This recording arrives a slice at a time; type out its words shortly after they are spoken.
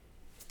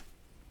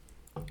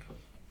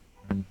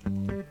All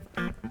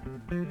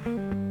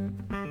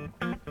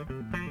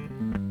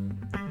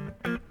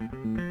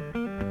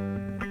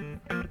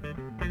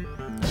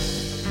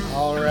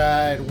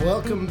right,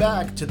 welcome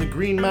back to the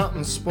Green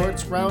Mountain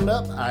Sports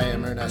Roundup. I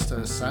am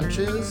Ernesto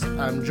Sanchez.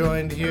 I'm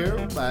joined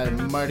here by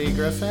Marty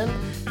Griffin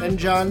and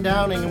John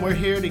Downing, and we're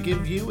here to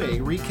give you a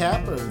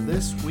recap of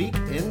this week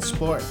in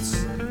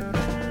sports.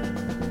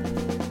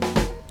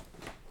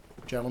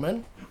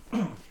 Gentlemen,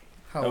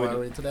 how are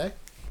we today?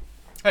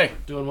 Hey,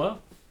 doing well.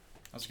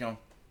 How's it going?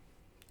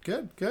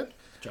 Good.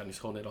 Johnny's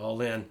holding it all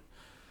in.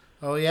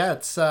 Oh yeah,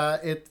 it's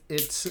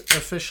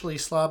officially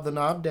Slob the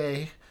Knob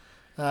Day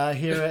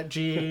here at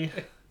G.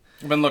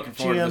 I've been looking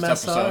forward to this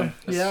episode.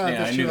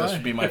 Yeah, I knew this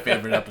would be my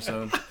favorite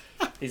episode.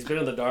 He's been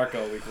in the dark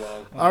all week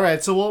long. All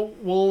right, so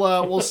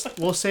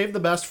we'll save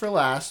the best for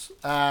last.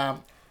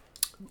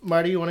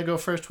 Marty, you want to go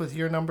first with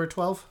your number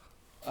 12?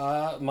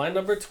 My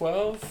number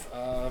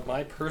 12,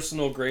 my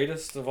personal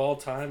greatest of all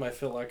time. I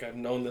feel like I've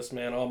known this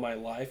man all my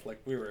life, like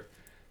we were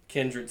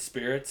kindred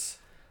spirits.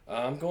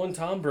 I'm going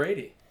Tom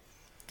Brady.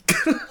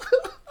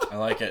 I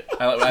like it.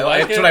 That's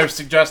what I was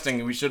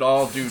suggesting. We should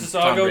all do Just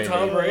all go Brady.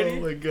 Tom Brady?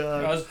 Oh my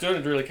God. I was doing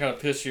it to really kind of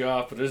piss you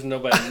off, but there's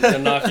nobody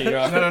knocking you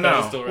off the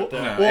pedestal right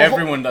there. No,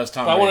 everyone does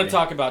Tom Brady. I want to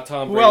talk about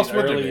Tom Brady's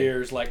early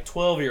years, like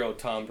 12-year-old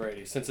Tom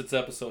Brady, since it's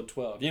episode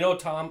 12. You know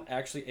Tom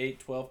actually ate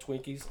 12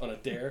 Twinkies on a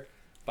dare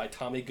by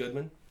Tommy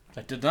Goodman?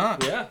 I did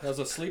not. Yeah, that was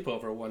a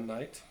sleepover one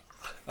night.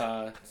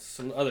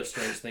 Some other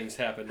strange things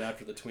happened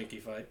after the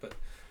Twinkie fight, but...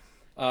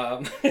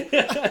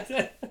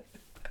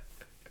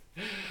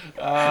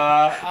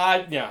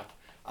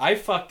 I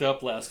fucked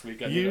up last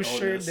week. You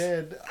sure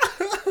did.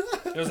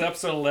 It was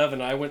episode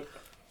 11. I went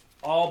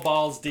all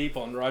balls deep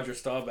on Roger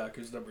Staubach,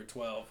 who's number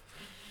 12.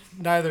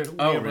 Neither did we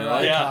ever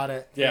really? caught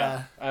it.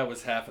 Yeah, I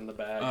was half in the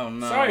bag. Oh,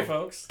 no. Sorry,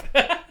 folks.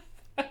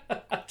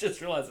 I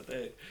just realized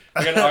that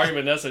I got an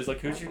argument yesterday. He's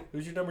like, who's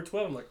your number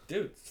 12? I'm like,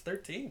 dude, it's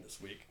 13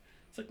 this week.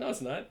 It's like, no,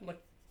 it's not. I'm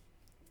like,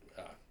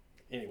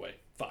 anyway,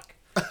 fuck.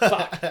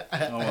 Fuck.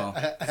 Oh, well.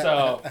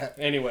 So,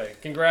 anyway,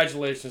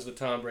 congratulations to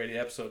Tom Brady.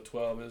 Episode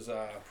 12 is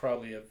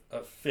probably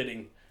a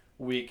fitting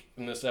week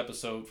in this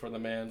episode for the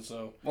man.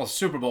 So, Well,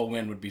 Super Bowl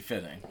win would be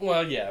fitting.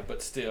 well, yeah,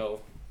 but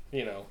still,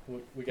 you know,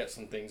 we got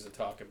some things to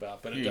talk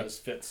about, but it does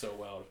fit so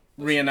well.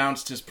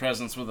 Re-announced his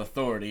presence with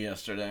authority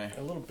yesterday.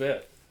 A little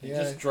bit. He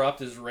just dropped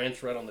his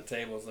wrench right on the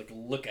table. It's like,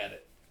 look at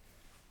it.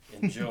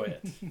 Enjoy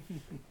it.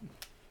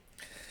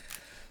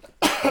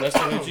 That's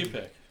what did you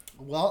pick?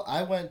 Well,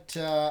 I went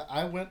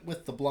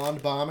with the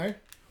blonde bomber,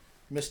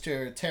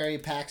 Mr. Terry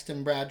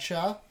Paxton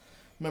Bradshaw,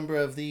 member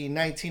of the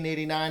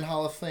 1989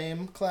 Hall of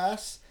Fame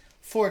class,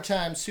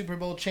 4-time Super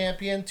Bowl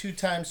champion,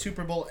 2-time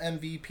Super Bowl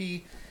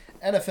MVP,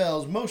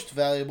 NFL's most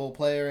valuable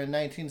player in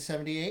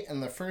 1978,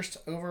 and the first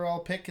overall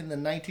pick in the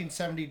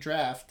 1970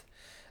 draft.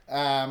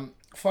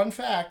 Fun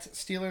fact,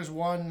 Steelers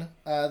won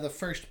the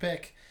first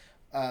pick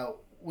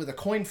with a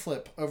coin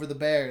flip over the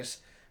Bears,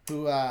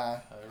 who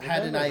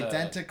had an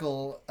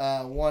identical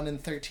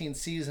 1-13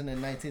 season in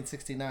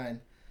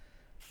 1969.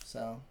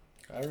 So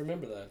I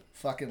remember that.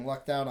 Fucking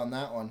lucked out on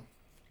that one.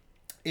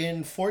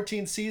 In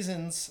 14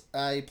 seasons,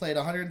 he played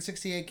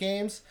 168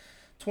 games,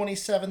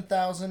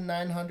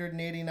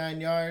 27,989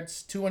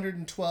 yards,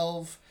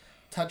 212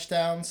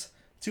 touchdowns,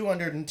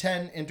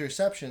 210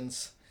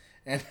 interceptions,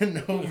 and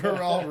an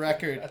overall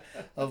record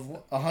of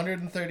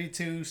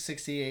 132,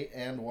 68,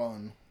 and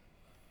 1.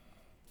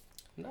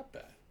 Not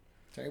bad.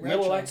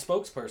 Middle-aged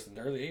spokesperson,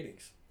 the early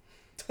 80s.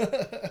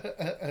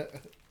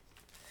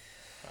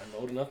 I'm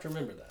old enough to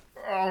remember that.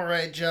 All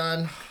right,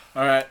 John.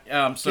 All right.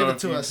 So Give it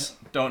if to you us.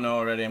 don't know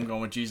already, I'm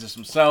going with Jesus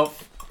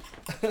himself.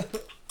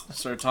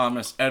 Sir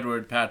Thomas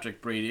Edward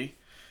Patrick Brady.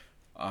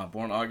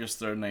 Born August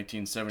 3rd,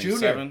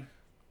 1977.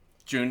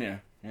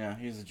 Junior. Yeah,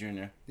 he's a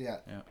junior. Yeah.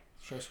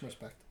 Show some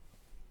respect.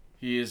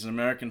 He is an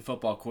American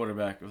football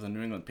quarterback of the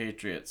New England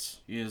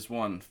Patriots. He has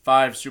won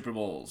 5 Super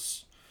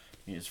Bowls.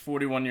 He is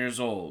 41 years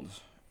old.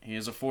 He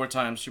is a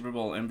 4-time Super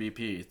Bowl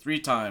MVP,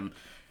 3-time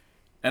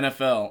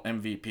NFL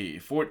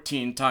MVP,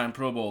 14-time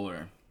Pro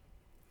Bowler.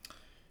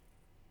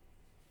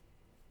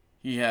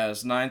 He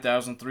has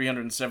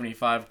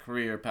 9,375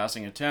 career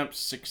passing attempts,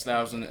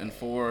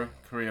 6,004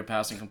 career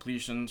passing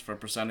completions for a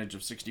percentage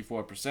of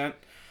 64%.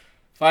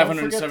 Don't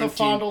forget to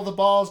fondle the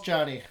balls,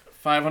 Johnny.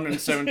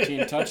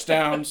 517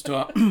 touchdowns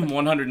to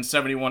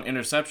 171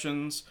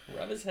 interceptions.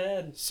 Rub his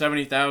head.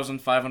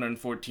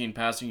 70,514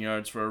 passing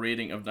yards for a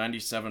rating of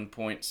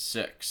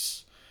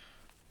 97.6.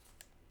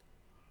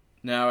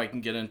 Now I can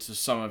get into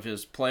some of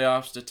his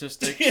playoff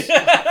statistics.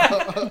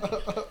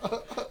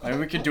 I mean,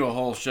 we could do a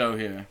whole show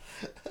here.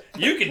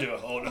 You can do a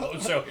whole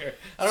show here.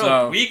 I don't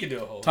know if we can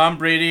do a whole. Tom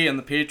Brady and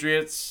the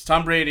Patriots.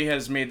 Tom Brady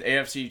has made the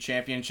AFC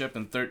Championship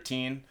in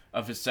 13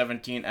 of his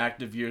 17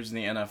 active years in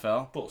the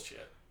NFL.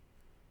 Bullshit.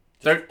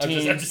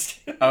 13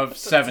 of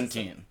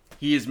 17.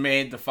 He has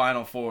made the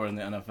Final Four in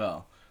the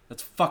NFL.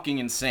 That's fucking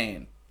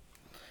insane.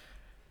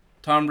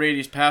 Tom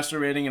Brady's passer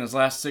rating in his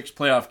last 6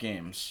 playoff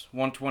games: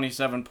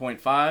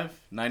 127.5,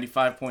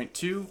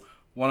 95.2,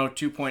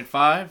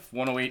 102.5,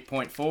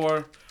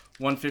 108.4,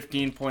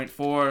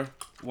 115.4,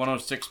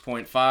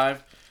 106.5.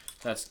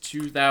 That's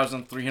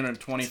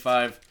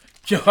 2,325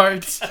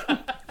 yards.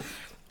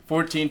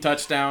 14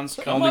 touchdowns,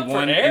 Come only up for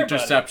 1 air,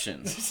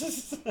 interception.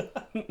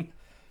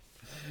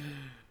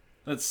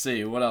 Let's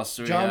see, what else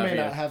do we John have may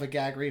here? not have a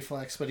gag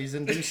reflex, but he's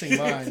inducing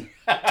mine.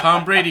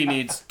 Tom Brady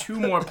needs 2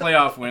 more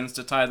playoff wins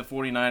to tie the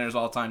 49ers'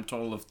 all-time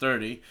total of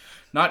 30.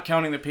 Not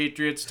counting the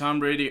Patriots, Tom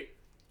Brady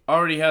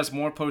already has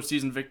more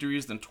postseason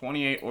victories than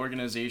 28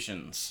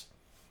 organizations.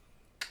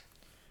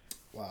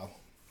 Wow.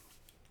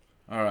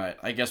 All right,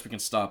 I guess we can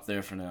stop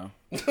there for now.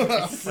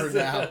 For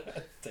now.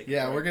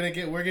 Yeah, we're gonna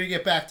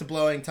get back to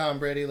blowing Tom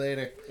Brady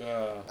later.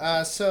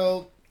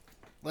 So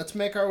let's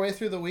make our way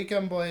through the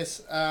weekend,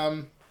 boys.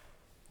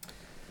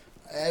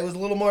 I was a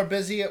little more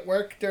busy at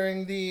work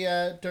during the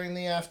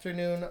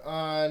afternoon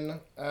on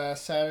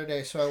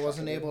Saturday, so I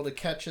wasn't able to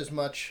catch as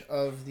much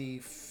of the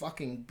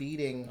fucking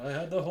beating I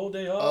had the whole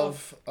day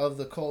off. of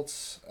the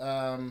Colts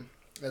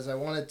as I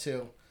wanted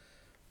to.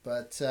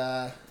 But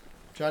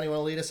Johnny, want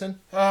to lead us in?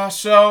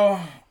 So,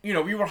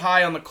 we were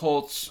high on the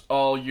Colts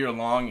all year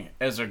long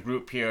as a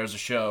group here, as a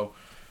show,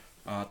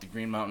 at the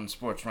Green Mountain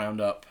Sports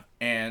Roundup.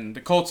 And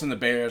the Colts and the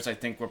Bears, I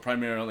think, were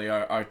primarily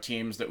our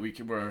teams that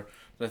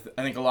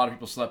I think a lot of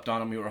people slept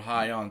on and we were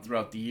high on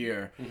throughout the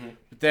year. Mm-hmm.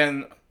 But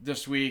then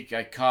this week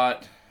I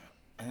caught,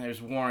 and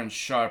there's Warren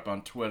Sharp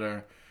on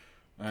Twitter,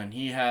 and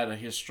he had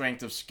his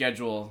strength of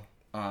schedule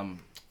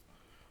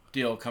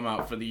deal come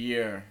out for the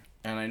year.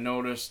 And I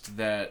noticed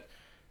that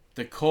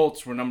the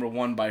Colts were number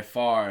 1 by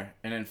far,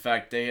 and in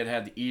fact they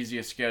had the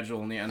easiest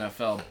schedule in the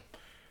NFL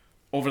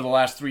over the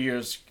last 3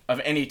 years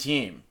of any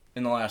team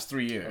in the last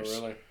 3 years.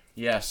 Oh, really?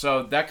 Yeah,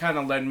 so that kind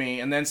of led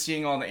me, and then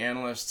seeing all the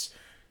analysts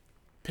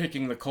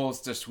picking the Colts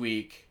this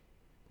week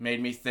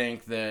made me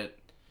think that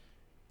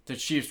the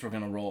Chiefs were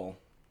going to roll.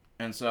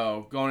 And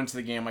so going into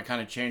the game, I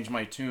kind of changed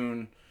my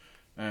tune,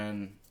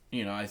 and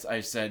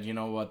I said, you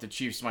know what, the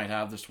Chiefs might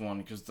have this one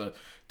because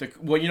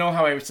you know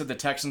how I said the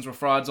Texans were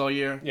frauds all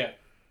year? Yeah.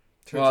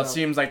 It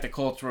seems like the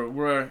Colts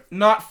were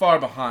not far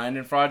behind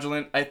and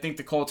fraudulent. I think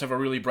the Colts have a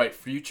really bright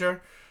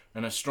future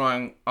and a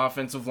strong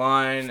offensive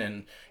line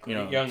and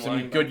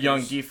some good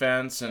young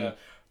defense,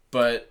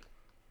 but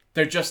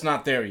they're just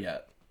not there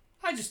yet.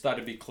 I just thought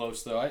it'd be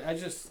close though. I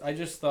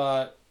just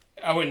thought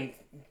I wouldn't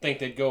think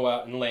they'd go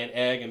out and lay an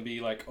egg and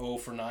be like 0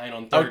 for 9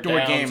 on third Outdoor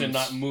downs games and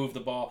not move the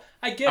ball.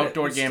 I get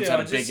Outdoor it. games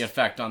had a big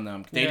effect on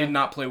them. They did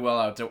not play well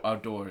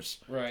outdoors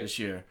this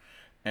year.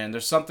 And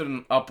there's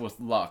something up with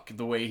Luck,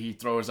 the way he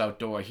throws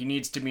outdoor. He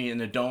needs to be in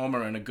a dome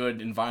or in a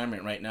good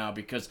environment right now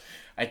because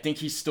I think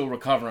he's still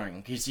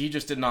recovering. He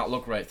just did not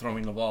look right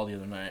throwing the ball the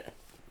other night.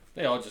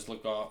 They all just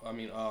looked off.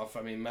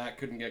 Matt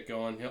couldn't get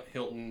going.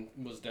 Hilton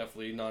was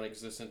definitely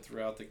non-existent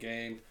throughout the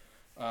game.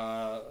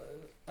 I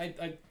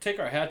take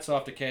our hats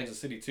off to Kansas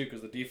City too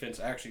because the defense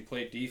actually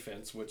played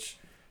defense, which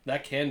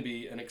that can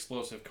be an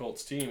explosive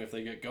Colts team if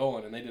they get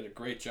going, and they did a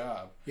great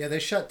job. Yeah, they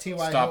shut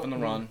T.Y. Stopping the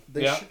run.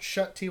 They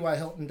shut T.Y.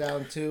 Hilton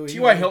down too.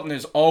 T.Y. Hilton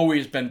has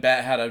always been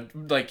had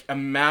a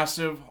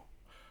massive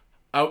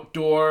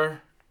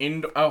outdoor,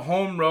 a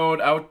home road,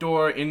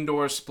 outdoor,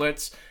 indoor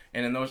splits.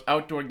 And in those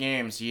outdoor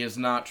games, he has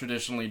not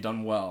traditionally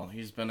done well.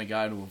 He's been a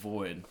guy to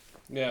avoid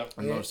in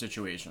those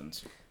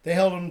situations. They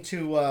held him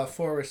to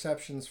 4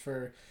 receptions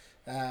for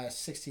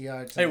 60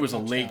 yards. It was a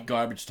late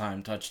garbage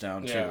time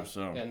touchdown, too.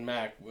 So. And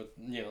Mac with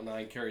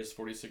 9 carries,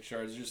 46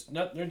 yards.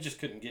 They just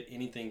couldn't get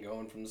anything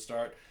going from the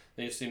start.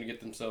 They just seemed to get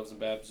themselves in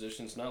bad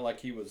positions. Not like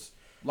he was...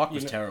 Luck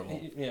was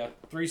terrible.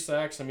 3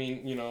 sacks.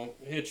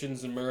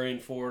 Hitchens and Murray and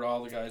Ford,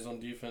 all the guys on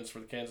defense for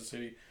the Kansas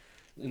City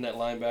in that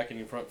linebacking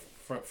and front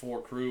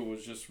 4 crew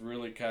was just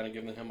really kind of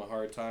giving him a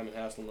hard time and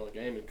hassling on the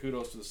game. And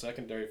kudos to the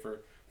secondary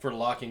for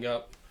locking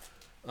up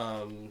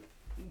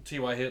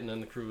T.Y. Hilton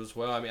and the crew as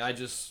well. I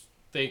just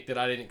think that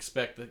I didn't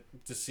expect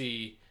to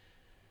see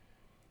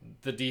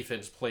the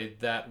defense play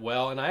that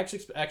well. And I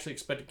actually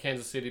expected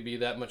Kansas City to be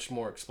that much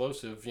more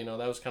explosive. That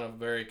was kind of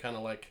very kind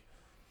of like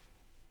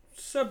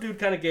subdued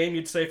kind of game,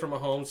 you'd say, for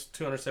Mahomes.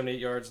 278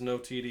 yards, no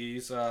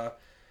TDs.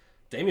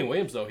 Damian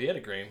Williams, though, he had a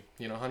game.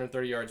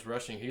 130 yards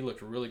rushing. He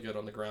looked really good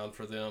on the ground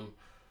for them.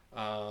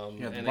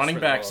 The running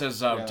back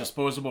says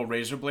disposable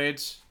razor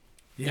blades.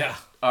 Yeah.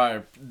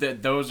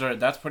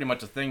 That's pretty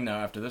much a thing now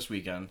after this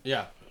weekend.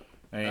 Yeah.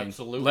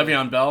 Absolutely.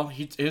 Le'Veon Bell,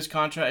 his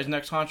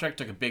next contract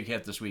took a big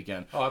hit this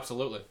weekend. Oh,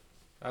 absolutely.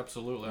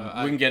 Absolutely.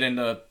 We can get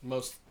into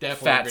most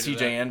definitely fat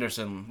CJ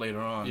Anderson later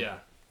on. Yeah,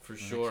 for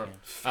sure.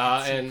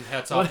 And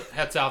hats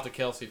off to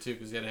Kelsey, too,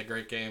 because he had a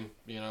great game.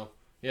 He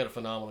had a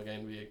phenomenal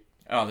game.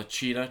 The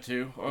cheetah,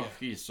 too. Oh,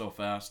 he's so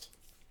fast.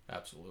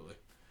 Absolutely.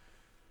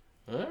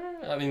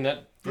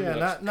 That pretty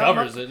much not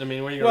covers much, it.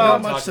 What are you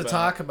going to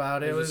talk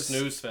about? It was a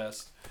snooze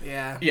fest.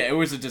 Yeah. Yeah, it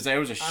was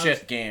a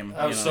shit game.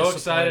 I was so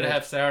excited to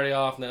have Saturday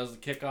off, and that was the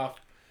kickoff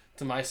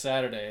to my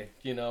Saturday.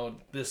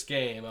 This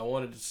game. I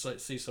wanted to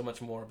see so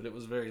much more, but it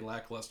was very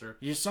lackluster.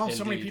 You saw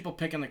so many people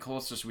picking the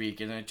Colts this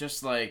week, and it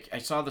just I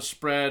saw the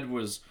spread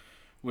was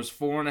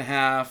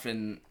 4.5,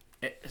 and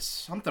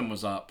something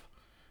was up.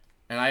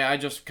 And I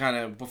just kind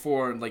of,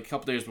 a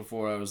couple days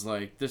before, I was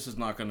like, this is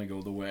not going to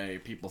go the way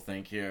people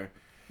think here.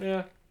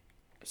 Yeah.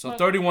 So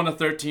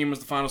 31-13 was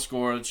the final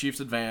score. The Chiefs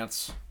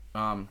advance.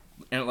 And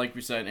like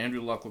we said,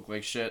 Andrew Luck looked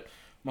like shit.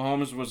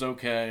 Mahomes was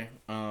okay.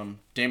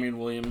 Damian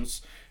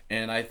Williams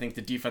and I think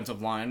the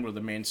defensive line were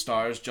the main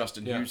stars.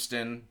 Justin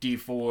Houston, D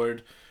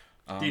Ford.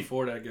 D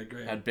Ford had a good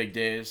grade. Had big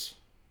days.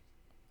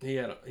 He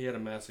had a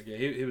massive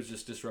game. He was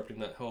just disrupting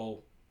that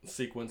whole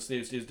sequence. He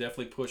was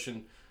definitely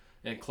pushing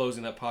and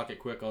closing that pocket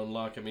quick on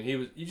Luck. I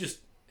mean, he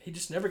just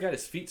never got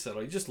his feet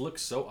settled. He just looked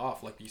so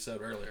off, like you said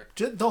earlier.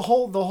 The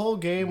whole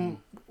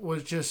game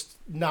was just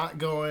not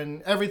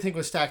going. Everything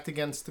was stacked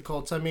against the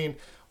Colts. I mean,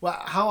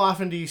 how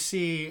often do you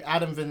see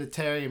Adam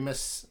Vinatieri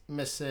miss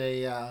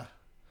a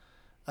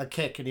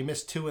kick, and he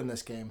missed 2 in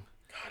this game?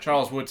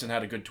 Charles Woodson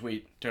had a good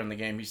tweet during the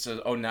game. He says,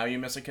 "Oh, now you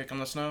miss a kick on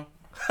the snow."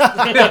 That's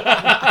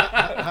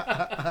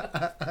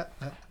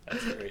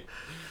great.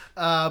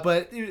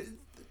 But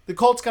the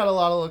Colts got a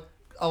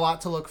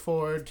lot to look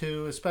forward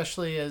to,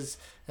 especially as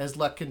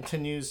Luck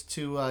continues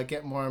to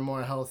get more and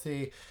more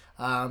healthy.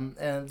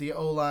 And the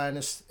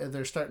O-line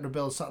they're starting to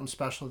build something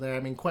special there. I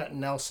mean, Quentin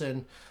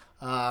Nelson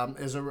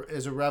is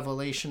a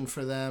revelation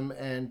for them,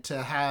 and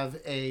to have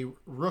a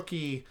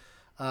rookie,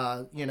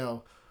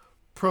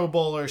 Pro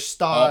Bowler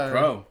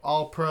star,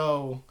 all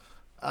pro,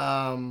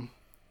 on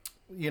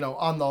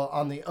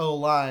the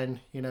O-line,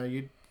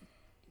 you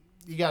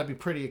got to be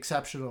pretty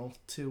exceptional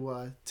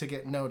to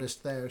get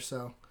noticed there.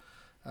 So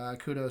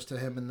kudos to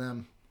him and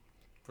them.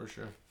 For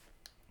sure.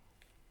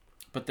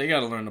 But they got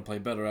to learn to play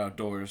better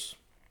outdoors.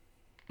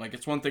 Like,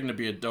 it's one thing to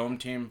be a dome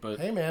team, but...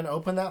 Hey, man,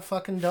 open that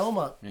fucking dome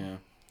up. Yeah.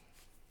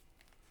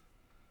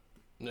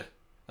 Yeah,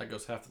 that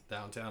goes half the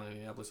downtown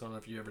Indianapolis. I don't know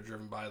if you've ever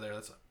driven by there.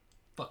 That's a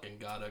fucking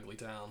god-ugly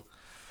town.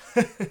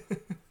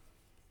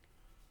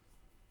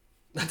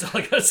 That's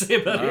all I gotta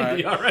say about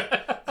Indy. All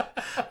right.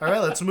 All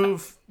right, let's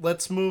move.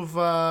 Let's move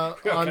on.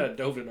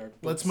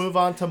 Let's move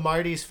on to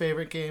Marty's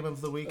favorite game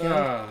of the weekend.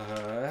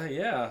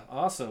 Yeah,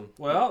 awesome.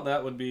 Well,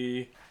 that would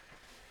be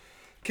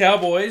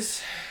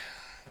Cowboys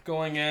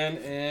going in,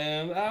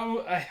 and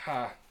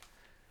I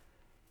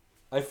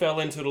fell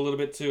into it a little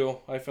bit too.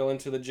 I fell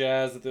into the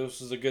Jazz, that this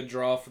was a good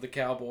draw for the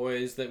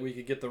Cowboys, that we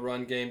could get the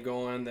run game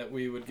going, that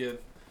we would give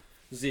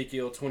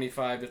Ezekiel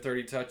 25 to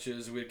 30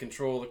 touches, we'd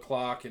control the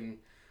clock, and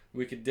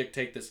we could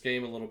dictate this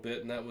game a little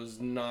bit, and that was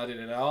not it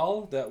at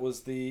all. That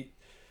was the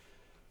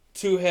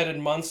two-headed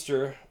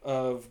monster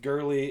of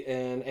Gurley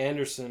and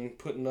Anderson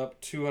putting up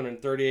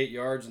 238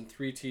 yards and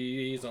 3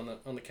 TDs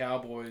on the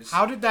Cowboys.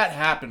 How did that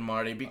happen,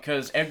 Marty?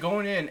 Because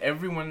going in,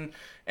 everyone,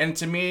 and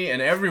to me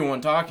and everyone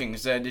talking,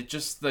 said it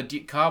just the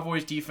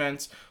Cowboys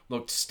defense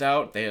looked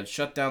stout. They had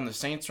shut down the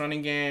Saints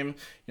running game.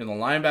 The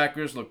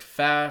linebackers looked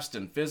fast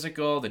and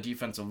physical. The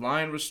defensive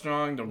line was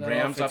strong. The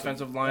Rams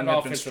offensive line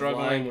had been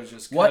struggling. Line was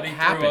just what cutting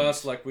happened? Through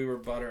us like we were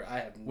butter. I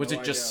have no Was it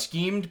idea. just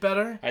schemed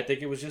better? I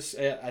think it was just.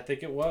 I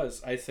think it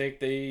was. I think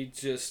they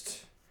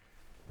just,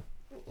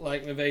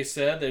 like McVay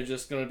said, they're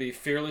just going to be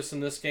fearless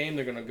in this game.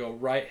 They're going to go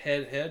right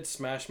head,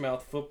 smash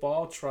mouth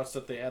football. Trust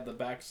that they have the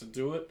backs to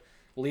do it.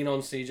 Lean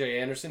on C.J.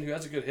 Anderson, who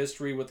has a good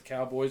history with the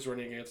Cowboys,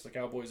 running against the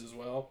Cowboys as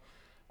well.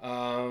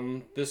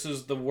 This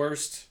is the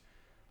worst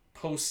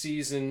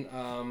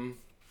postseason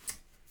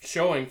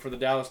showing for the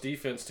Dallas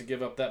defense to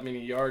give up that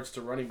many yards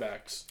to running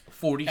backs.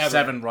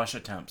 47 rush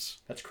attempts.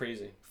 That's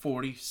crazy.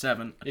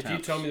 47 attempts. If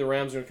you told me the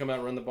Rams are going to come out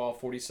and run the ball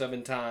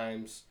 47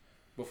 times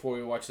before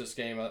we watch this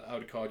game, I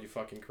would have called you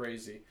fucking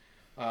crazy.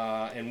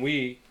 And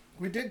we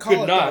did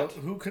call it not.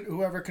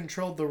 Whoever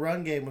controlled the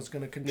run game was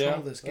going to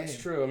control this game.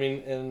 That's true. I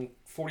mean, and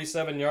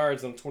 47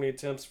 yards on 20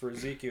 attempts for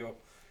Ezekiel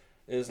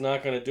is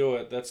not going to do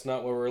it. That's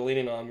not what we're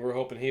leaning on. We're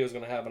hoping he was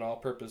going to have an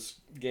all-purpose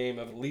game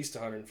of at least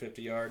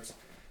 150 yards.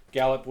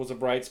 Gallup was a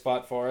bright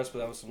spot for us, but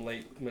that was some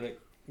late-minute,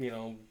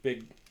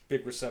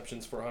 big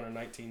receptions for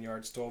 119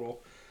 yards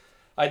total.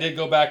 I did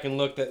go back and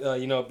look at,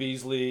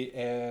 Beasley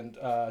and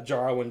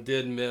Jarwin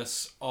did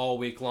miss all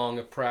week long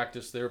of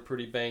practice. They were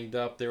pretty banged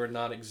up. They were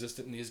not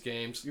existent in these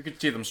games. You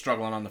could see them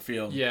struggling on the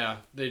field. Yeah,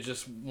 they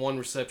just one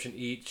reception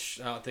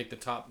each. I think the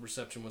top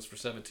reception was for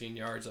 17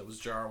 yards. That was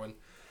Jarwin.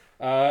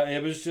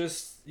 It was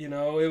just, it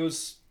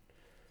was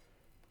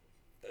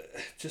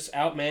just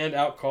outmanned,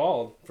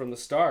 outcalled from the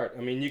start.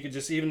 I mean, you could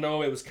just, even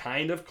though it was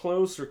kind of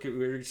close or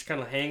we were just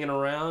kind of hanging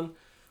around,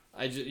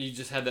 you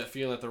just had that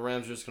feeling that the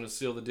Rams were just going to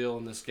seal the deal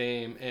in this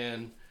game.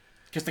 And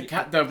because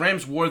the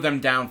Rams wore them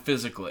down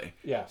physically.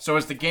 Yeah. So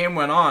as the game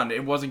went on,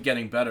 it wasn't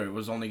getting better. It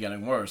was only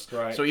getting worse.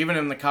 Right. So even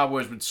if the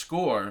Cowboys would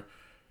score,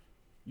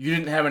 you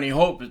didn't have any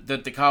hope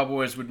that the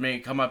Cowboys would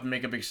come up and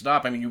make a big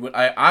stop. I mean,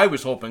 I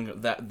was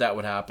hoping that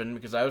would happen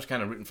because I was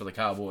kind of rooting for the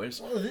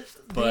Cowboys. Well,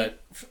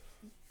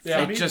 you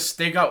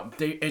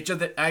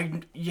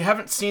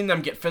haven't seen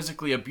them get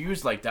physically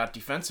abused like that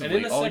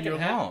defensively all year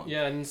long.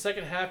 Yeah, and in the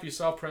second half, you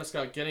saw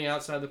Prescott getting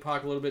outside the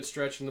pocket a little bit,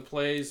 stretching the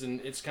plays, and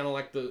it's kind of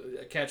like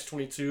the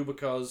catch-22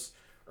 because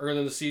early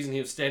in the season he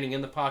was standing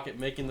in the pocket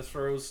making the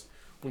throws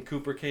when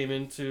Cooper came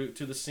into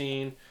the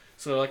scene.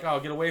 So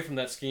get away from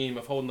that scheme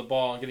of holding the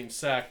ball and getting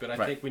sacked, but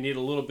I think we need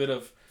a little bit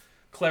of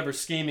clever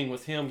scheming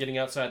with him getting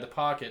outside the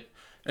pocket.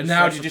 And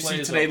now, stretch did the you see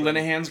plays today open.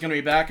 Linehan's going to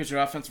be back as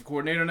your offensive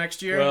coordinator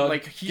next year? Well,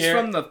 Like, he's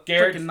Garrett- from the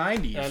Garrett- freaking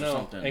 90s I or know.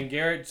 something. And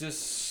Garrett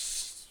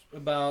just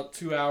about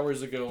 2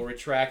 hours ago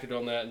retracted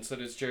on that and said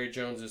it's Jerry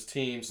Jones's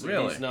team, so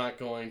Really? he's not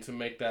going to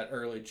make that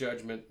early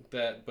judgment.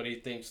 But he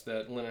thinks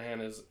that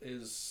Linehan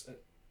is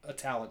a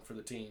talent for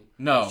the team.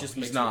 No, It just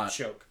he's makes not. It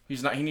choke.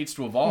 He's not. He needs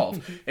to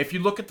evolve. If you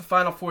look at the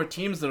final 4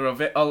 teams that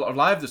are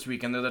alive this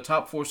weekend, they're the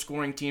top 4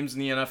 scoring teams in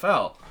the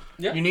NFL.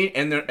 Yeah. You need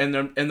and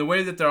the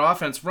way that their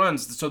offense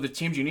runs. So the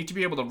teams, you need to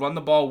be able to run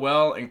the ball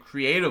well and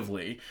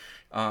creatively,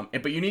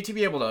 but you need to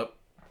be able to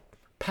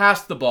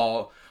pass the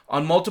ball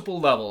on multiple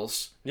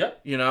levels.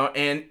 Yep. You know,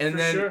 and For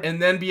then sure.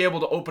 and then be able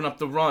to open up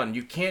the run.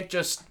 You can't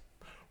just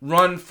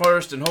run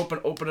first and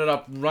open it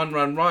up,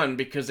 run,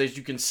 because as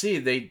you can see,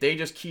 they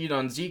just keyed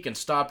on Zeke and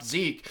stopped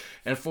Zeke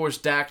and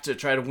forced Dak to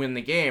try to win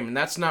the game, and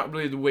that's not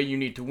really the way you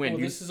need to win.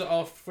 Well, this is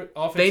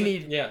offensive. They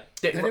need- Yeah.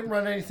 They didn't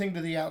run anything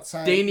to the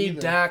outside. They need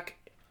either. Dak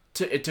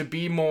to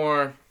be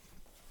more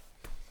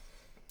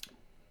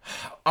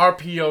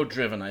RPO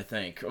driven, I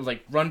think, or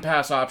like run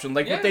pass option,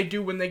 like Yeah. what they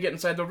do when they get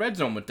inside the red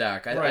zone with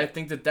Dak. I Right.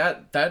 think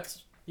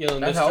that's You know,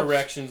 That helps.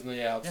 misdirections in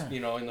the outs, Yeah. you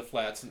know, in the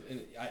flats.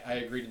 And I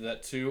agree to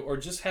that too. Or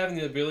just having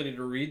the ability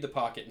to read the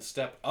pocket and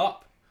step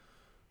up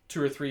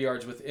 2 or 3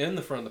 yards within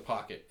the front of the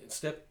pocket and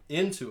step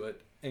into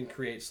it and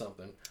create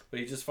something. But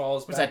he just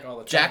falls was back that all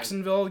the time.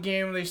 Jacksonville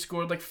game. They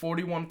scored like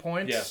 41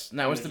 points. Yeah. And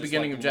that was And the it's just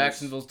beginning like of moose.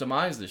 Jacksonville's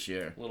demise this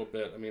year. A little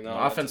bit. I mean, The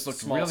offense that's a looked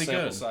small really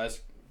sample good.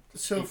 size,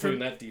 So including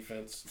that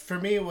defense. for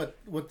me,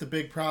 what the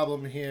big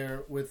problem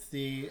here with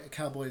the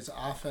Cowboys'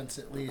 offense,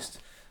 at least,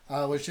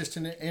 was just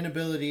an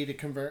inability to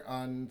convert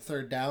on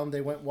third down.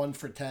 They went 1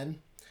 for 10,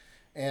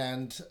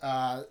 and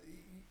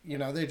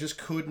they just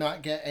could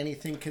not get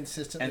anything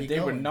consistently. And they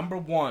were going. number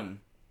 1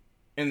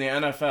 in the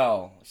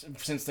NFL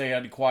since they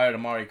had acquired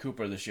Amari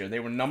Cooper this year. They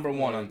were number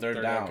 1 on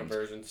third down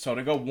conversions. So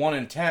to go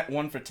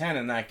 1 for 10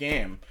 in that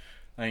game,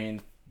 I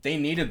mean, they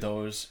needed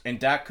those, and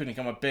Dak couldn't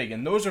come up big.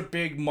 And those are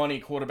big money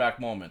quarterback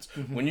moments.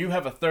 Mm-hmm. When you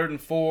have a 3rd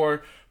and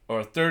 4 or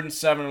a 3rd and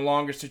 7 or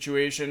longer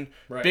situation,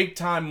 Right. big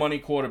time money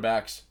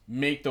quarterbacks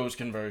make those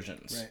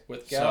conversions. Right.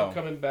 With Gallup So-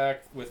 coming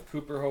back, with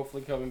Cooper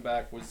hopefully coming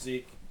back, with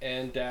Zeke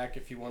and Dak,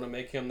 if you want to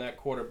make him that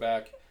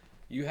quarterback,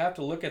 you have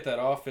to look at that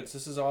offense.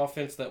 This is an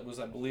offense that was,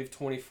 I believe,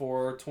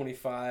 24,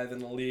 25 in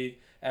the league,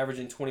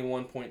 averaging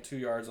 21.2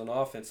 yards on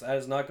offense. That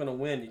is not going to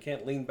win. You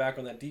can't lean back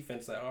on that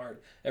defense that hard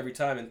every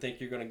time and think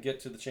you're going to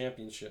get to the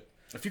championship.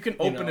 If you can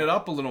open know, it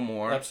up a little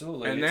more,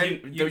 absolutely. and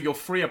If then you- you'll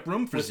free up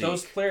room for With Zeke.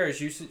 those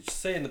players, you should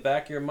say in the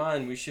back of your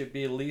mind, we should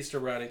be at least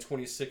around a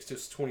 26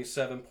 to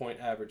 27 point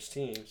average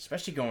team.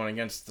 Especially going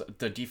against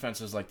the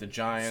defenses like the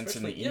Giants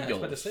and the Yeah, I was Eagles.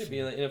 about to say,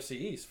 being in the NFC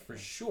East for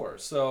sure.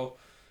 So,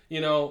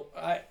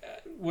 I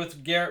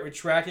with Garrett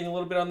retracting a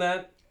little bit on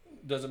that,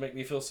 does it make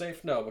me feel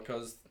safe? No,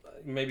 because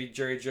maybe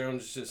Jerry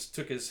Jones just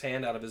took his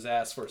hand out of his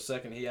ass for a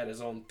second. He had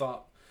his own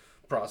thought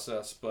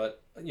process,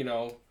 but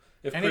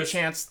if Any Chris,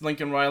 chance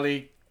Lincoln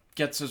Riley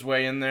gets his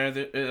way in there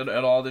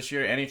at all this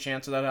year? Any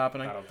chance of that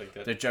happening? I don't think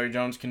that That Jerry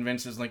Jones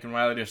convinces Lincoln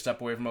Riley to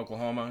step away from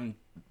Oklahoma? And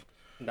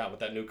not with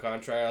that new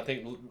contract. I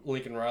think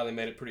Lincoln Riley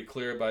made it pretty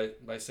clear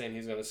by saying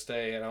he's going to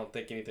stay. And I don't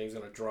think anything's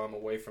going to draw him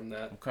away from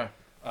that. okay,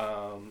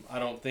 I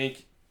don't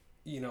think,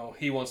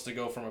 he wants to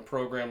go from a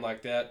program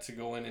like that to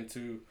going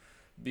into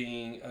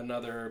being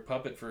another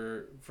puppet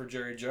for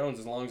Jerry Jones.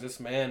 As long as this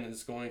man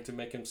is going to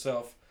make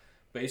himself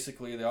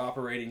basically the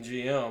operating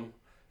GM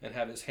and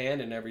have his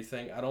hand in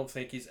everything, I don't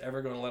think he's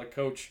ever going to let a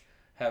coach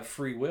have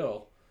free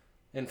will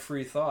and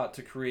free thought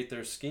to create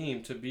their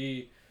scheme, to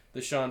be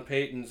the Sean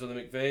Paytons or the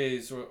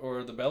McVays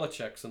or the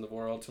Belichicks in the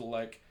world,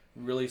 to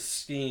really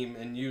scheme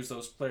and use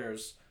those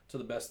players to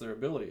the best of their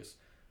abilities.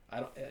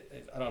 I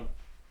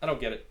don't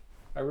get it.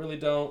 I really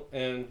don't,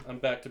 and I'm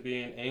back to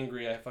being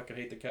angry. I fucking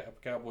hate the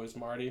Cowboys,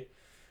 Marty.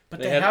 but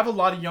they have a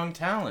lot of young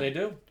talent.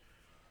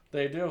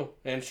 They do.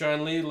 And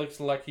Sean Lee looks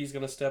like he's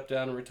going to step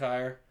down and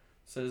retire.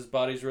 Says his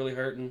body's really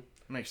hurting.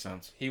 Makes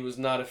sense. He was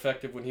not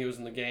effective when he was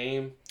in the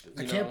game.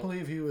 I can't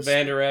believe he was.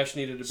 Van Der Esch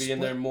needed to be in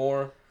there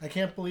more. I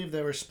can't believe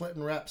they were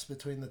splitting reps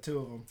between the two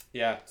of them.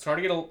 Yeah, it's hard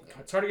to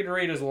get a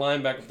rate as a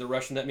linebacker if they're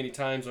rushing that many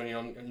times on you,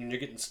 and you're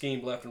getting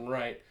schemed left and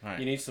right. Right.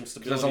 You need some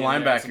stability. As a in there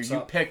and linebacker, some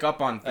you pick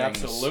up on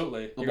things.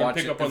 Absolutely. You're going Watch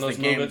to pick it up on as the those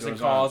game movements and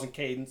goes calls on. and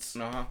cadence.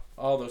 Uh-huh.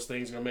 All those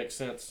things are going to make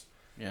sense.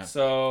 Yeah.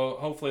 So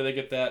hopefully they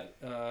get that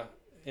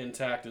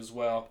intact as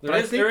well. But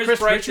I think Chris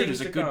bright Richard things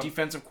is a to good come.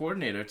 defensive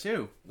coordinator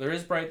too. There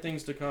is bright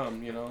things to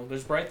come.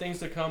 There's bright things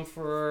to come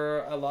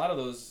for a lot of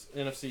those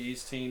NFC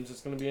East teams. It's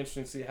going to be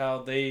interesting to see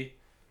how they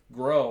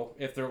grow,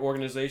 if their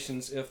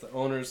organizations, if the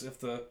owners, if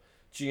the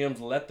GMs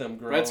let them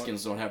grow.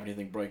 Redskins don't have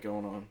anything bright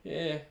going on.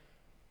 Yeah,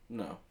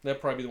 No. they'll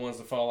probably be the ones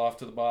that fall off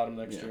to the bottom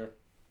next Yeah. year,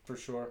 for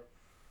sure.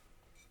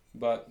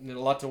 But a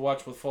lot to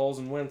watch with Foles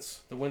and Wentz.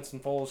 The Wentz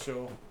and Foles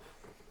show.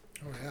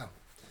 Oh yeah.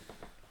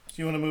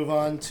 Do you want to move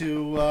on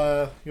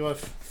to? You want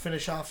to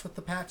finish off with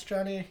the Pats,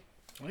 Johnny?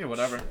 Yeah,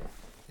 whatever.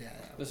 Yeah.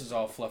 This is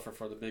all fluffer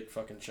for the big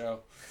fucking show.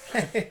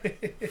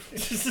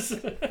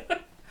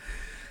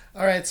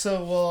 All right,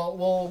 so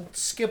we'll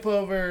skip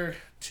over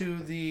to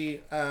the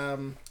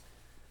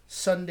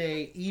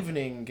Sunday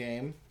evening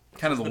game.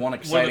 Kind of the one One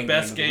of exciting the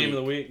best game game of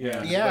the week.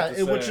 Yeah,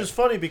 Yeah, which is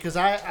funny because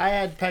I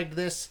had pegged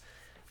this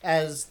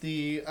as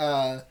the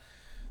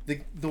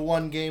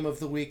one game of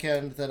the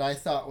weekend that I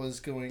thought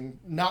was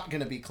not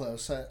going to be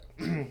close. I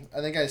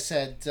think I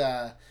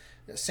said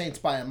Saints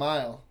by a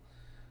mile.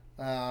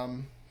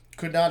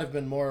 Could not have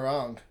been more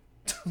wrong.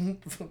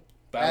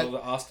 Battle of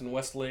the Austin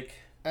Westlake.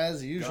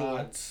 As usual.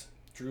 Gods.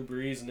 Drew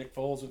Brees and Nick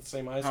Foles with the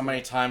same high school. How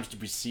many times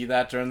did we see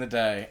that during the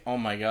day? Oh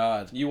my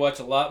God. You watch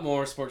a lot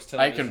more sports I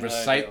television. can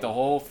recite the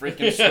whole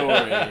freaking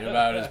story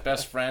about his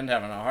best friend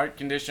having a heart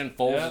condition,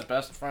 Foles' his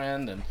best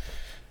friend, and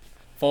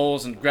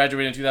Foles and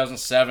graduated in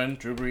 2007.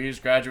 Drew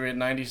Brees graduated in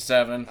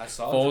 97. I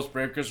saw Foles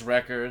broke his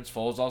records.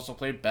 Foles also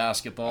played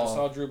basketball. I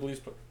saw Drew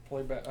Brees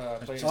play.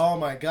 Oh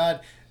my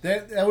God,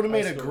 that would have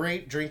made a school.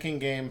 great drinking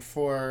game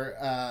for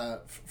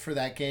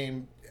that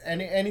game.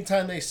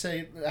 Anytime they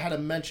had a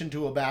mention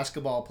to a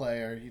basketball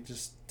player, you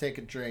just take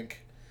a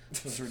drink.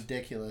 It was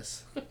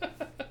ridiculous.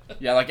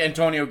 Yeah, like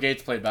Antonio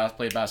Gates played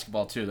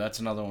basketball too. That's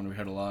another one we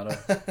heard a lot of.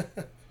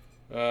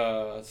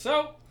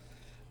 So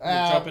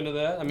we'll jump into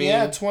that. I mean,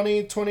 yeah,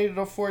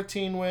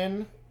 20-14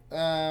 win.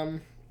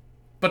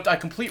 But a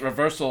complete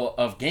reversal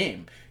of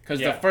game.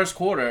 Because the first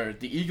quarter,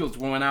 the Eagles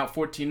went out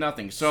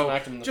 14-0. So,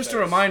 just a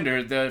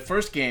reminder, the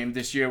first game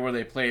this year where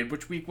they played,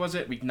 which week was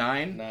it? Week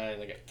 9? 9,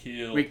 they got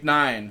killed. Week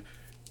 9.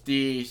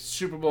 The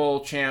Super Bowl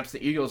champs,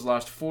 the Eagles,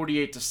 lost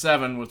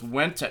 48-7 with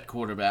Wentz at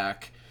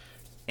quarterback.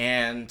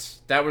 And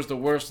that was the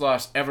worst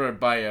loss ever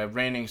by a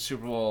reigning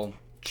Super Bowl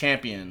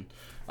champion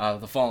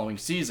the following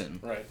season.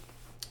 Right.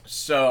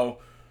 So,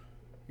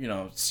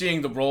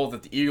 seeing the role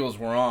that the Eagles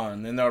were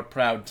on, and they're a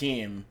proud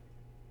team,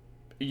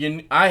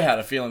 I had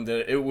a feeling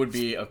that it would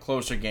be a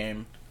closer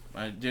game.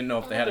 I didn't know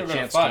if they had a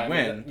chance to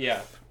win.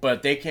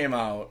 But they came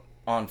out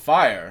on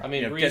fire. I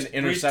mean, getting an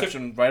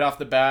interception right off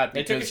the bat.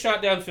 They took a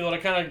shot downfield. I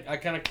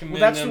kind of commend them. Well,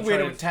 that's the way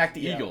to attack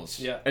the Eagles.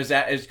 Yeah.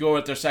 Is go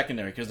at their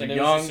secondary because they're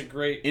young,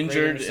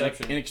 injured,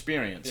 and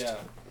inexperienced. Yeah,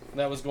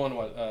 that was going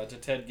to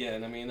Ted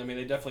Ginn. I mean,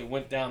 they definitely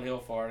went downhill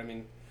for it. I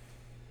mean,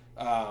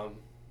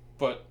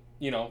 but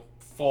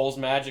Foles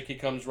magic, he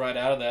comes right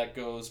out of that,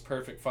 goes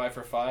perfect 5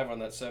 for 5 on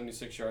that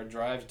 76-yard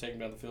drive to take him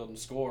down the field and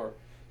score.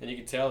 And you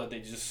could tell that they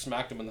just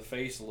smacked him in the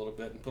face a little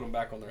bit and put him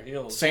back on their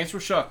heels. Saints were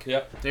shook.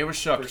 Yep. They were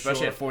shook, For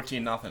especially sure. at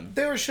 14-0.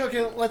 They were shook.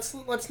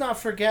 Let's not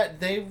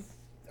forget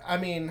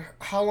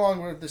how long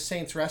were the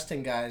Saints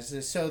resting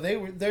guys? So they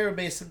were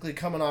basically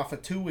coming off a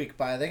 2-week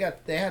bye.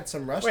 They had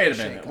some rust. Wait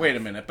a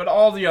minute. But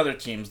all the other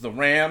teams, the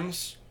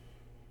Rams,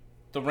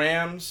 the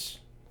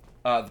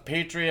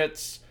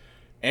Patriots,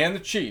 and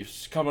the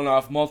Chiefs, coming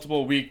off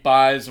multiple week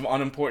buys of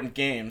unimportant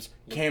games,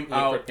 came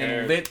out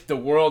and lit the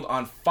world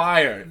on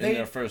fire in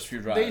their first few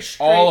drives.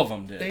 All of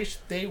them did.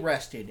 They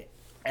rested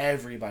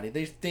everybody.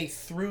 They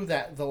threw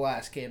the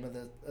last game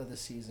of the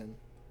season.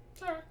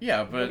 It's all right.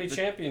 Yeah, but to be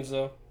champions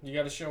though, you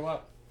got to show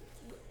up.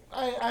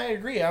 I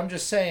agree. I'm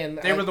just saying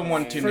they were the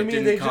one team that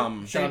didn't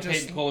come. Sean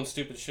Payton pulling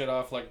stupid shit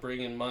off, like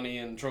bringing money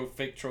and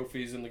fake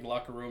trophies in the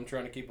locker room,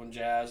 trying to keep them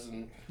jazzed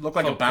and looked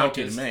like a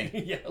bounty to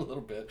me. Yeah, a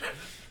little bit.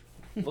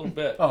 A little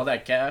bit. Oh,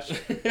 that cash.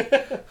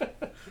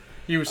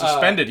 He was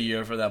suspended a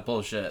year for that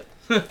bullshit.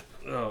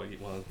 Oh,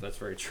 well, that's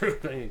very true.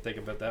 I didn't think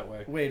about it that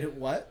way. Wait,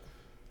 what?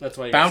 That's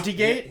why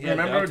Bountygate?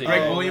 Remember Bounty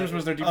Greg Gate. Williams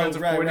was their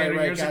defensive coordinator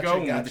years ago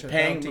and Gotcha.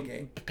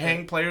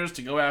 paying players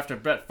to go after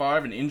Brett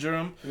Favre and injure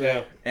him.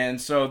 Yeah. And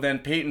so then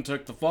Peyton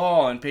took the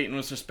fall, and Peyton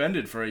was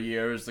suspended for a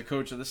year as the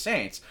coach of the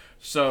Saints.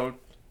 So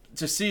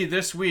to see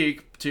this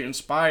week, to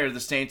inspire the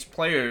Saints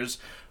players,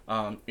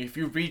 if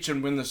you reach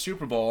and win the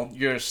Super Bowl,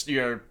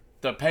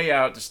 the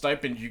payout, the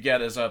stipend you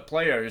get as a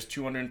player is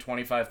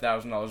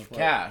 $225,000 of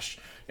cash,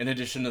 in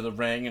addition to the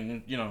ring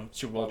and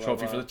Super Bowl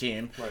trophy for the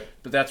team. Right.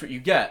 But that's what you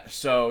get.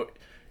 So,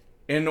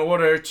 in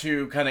order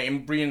to kind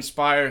of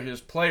re-inspire his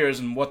players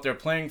and what they're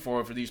playing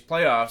for these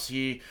playoffs,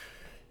 he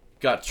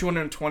got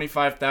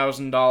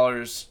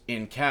 $225,000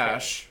 in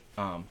cash.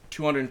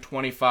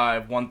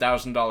 225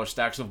 $1,000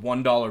 stacks of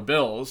 $1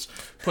 bills,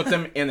 put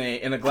them in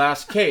a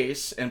glass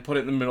case, and put it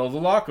in the middle of the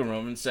locker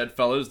room, and said,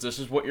 "Fellas, this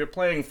is what you're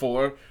playing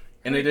for."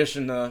 In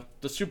addition to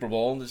the Super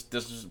Bowl, this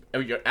is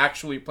what you're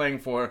actually playing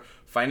for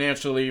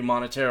financially,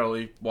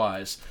 monetarily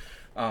wise.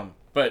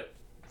 But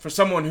for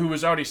someone who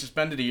was already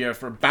suspended a year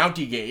for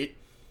Bountygate,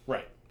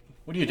 right?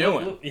 What are you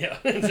doing? Yeah,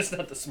 it's just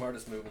not the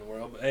smartest move in the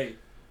world. But hey,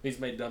 he's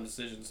made dumb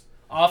decisions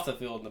off the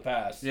field in the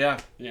past.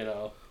 Yeah,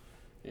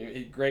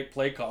 great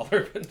play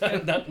caller, but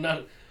not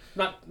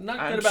good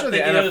I'm about sure the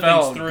thinking other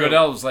NFL things through.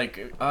 Goodell's like,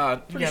 Pretty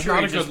sure not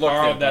he a good just look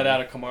borrowed there, that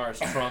out of Kamar's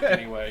trunk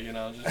anyway.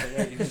 Just like,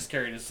 hey, he just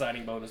carried his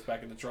signing bonus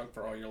back in the trunk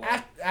for all your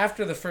life.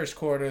 After the first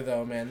quarter,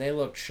 though, man, they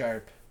looked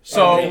sharp.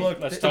 So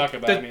let's talk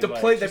about it. The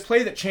play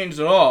that changed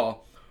it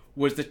all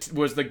was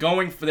the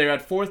going for. They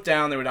had fourth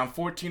down. They were down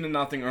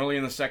 14-0 early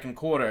in the second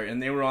quarter,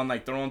 and they were on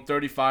like their own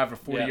 35 or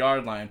 40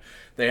 yard line.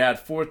 They had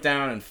fourth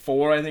down and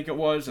 4, I think it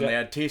was, and they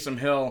had Taysom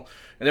Hill,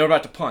 and they were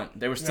about to punt.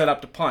 They were set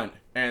up to punt,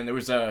 and there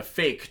was a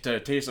fake to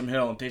Taysom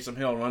Hill, and Taysom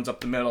Hill runs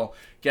up the middle,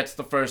 gets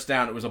the first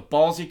down. It was a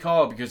ballsy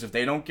call because if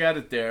they don't get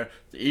it there,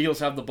 the Eagles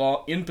have the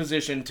ball in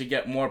position to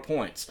get more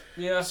points.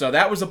 Yeah. So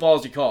that was a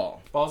ballsy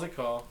call. Ballsy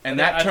call. And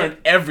that turned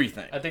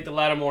everything. I think the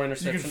Lattimore You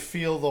interception. could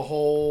feel the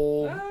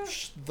whole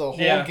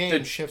Yeah.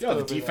 game shift. The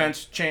over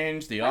defense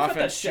changed, the I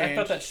offense changed. I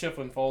thought that shift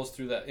when Foles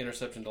threw that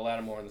interception to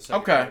Lattimore in the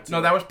second. Okay, quarter, too.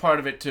 no, that was part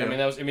of it too. I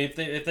mean,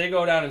 if they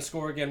go down and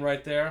score again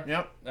right there,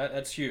 Yep.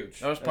 that's huge.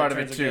 That was part of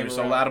it turns the too. game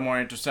So around. Lattimore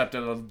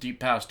intercepted a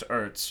deep pass to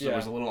Ertz. So Yeah. it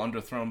was a little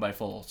underthrown by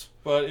Foles.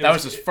 But That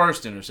was his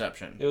first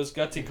interception. It was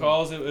gutsy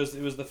calls. It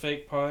was the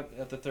fake punt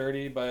at the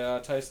 30 by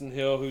Tyson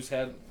Hill, who's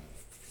had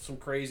some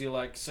crazy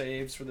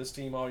saves for this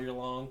team all year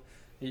long.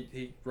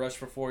 He rushed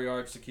for 4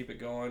 yards to keep it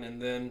going,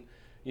 and then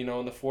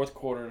in the fourth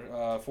quarter,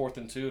 4th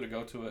and 2 to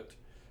go to it,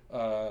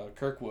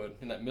 Kirkwood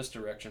in that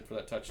misdirection for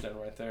that touchdown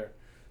right there.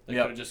 They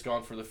Yep. could have just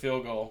gone for the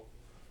field goal.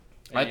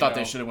 And, I thought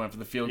they should have went for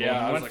the field goal. Yeah,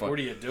 and I was went like, for it. what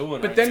are you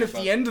doing? But right then there, at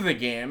the end of the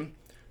game,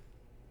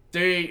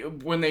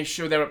 when they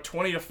show they're up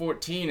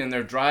 20-14 and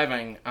they're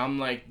driving, I'm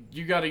like,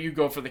 you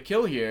go for the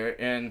kill here,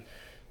 and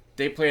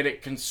they played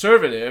it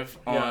conservative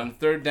on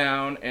third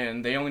down,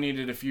 and they only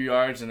needed a few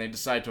yards, and they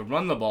decided to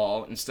run the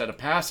ball instead of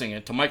passing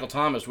it to Michael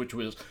Thomas, which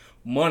was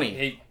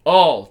money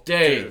all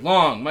day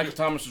long. Michael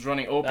Thomas was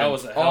running open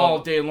all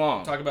day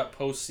long. Talk about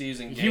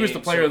postseason games. He was the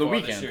player of the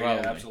weekend,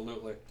 probably. Yeah,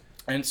 absolutely.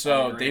 And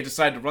so they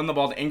decided to run the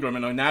ball to Ingram,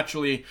 and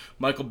naturally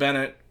Michael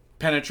Bennett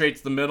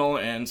penetrates the middle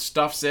and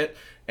stuffs it,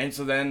 and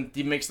so then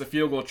he makes the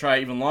field goal try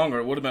even longer.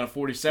 It would have been a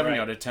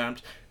 47-yard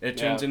attempt. It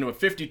turns into a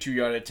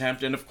 52-yard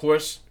attempt, and of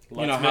course,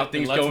 you know how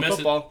things go in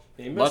football.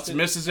 Lutz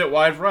misses it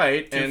wide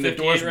right, and the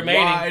door's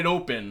wide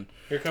open.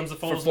 Here comes the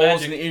for Foles Foles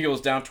magic. and the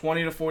Eagles down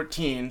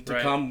 20-14 to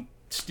Right. come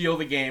steal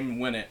the game and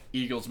win it.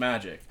 Eagles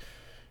magic.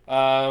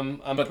 I'm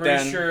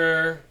pretty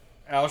sure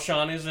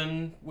Alshon is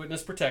in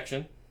witness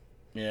protection.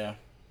 Yeah.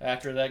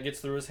 After that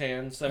gets through his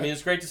hands. I mean,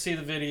 it's great to see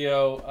the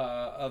video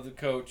of the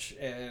coach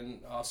and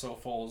also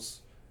Foles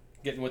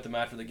getting with him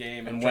after the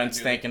game. And Wentz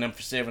thanking him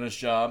for saving his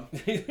job.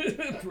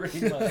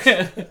 Pretty much.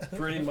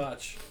 Pretty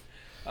much.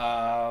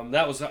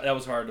 That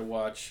was hard to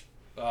watch.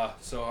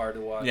 So hard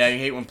to watch. Yeah, you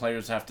hate when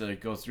players have to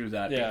go through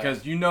that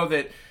because you know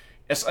that,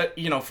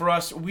 for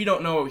us, we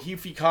don't know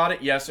if he caught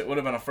it. Yes, it would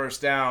have been a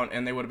first down,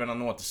 and they would have been on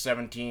the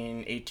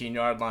 17,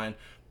 18-yard line.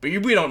 But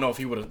we don't know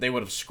if they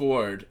would have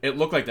scored. It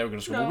looked like they were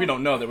going to score, but we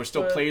don't know. There were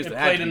still plays that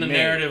had to be made. It played in the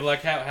narrative,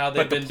 like how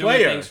they've been doing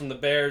things from the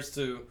Bears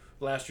to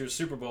last year's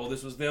Super Bowl.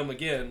 This was them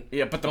again.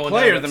 Yeah, but the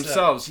player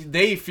themselves,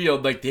 they feel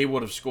like they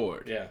would have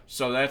scored. Yeah.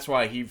 So that's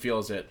why he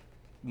feels it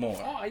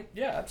more. Oh,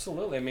 yeah,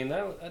 absolutely. I mean,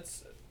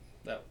 that's.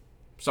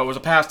 So it was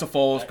a pass to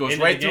Foles, goes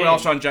right through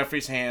Alshon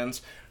Jeffrey's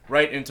hands,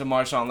 right into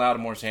Marshawn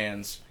Lattimore's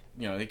hands.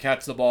 They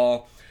catch the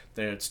ball.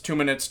 It's 2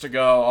 minutes to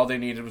go. All they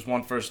needed was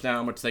one first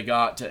down, which they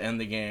got to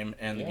end the game,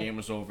 and the game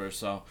was over.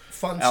 So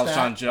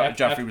Alshon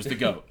Jeffrey was the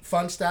GOAT.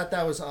 Fun stat,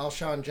 that was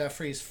Alshon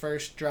Jeffrey's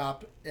first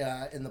drop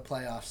in the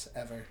playoffs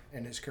ever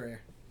in his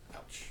career.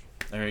 Ouch.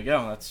 There you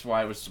go. That's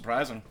why it was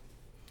surprising.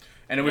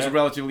 And it was a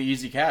relatively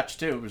easy catch,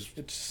 too. It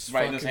was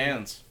right in his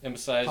hands. And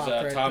besides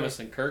Thomas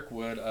and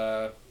Kirkwood,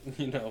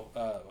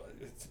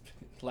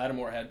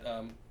 Lattimore had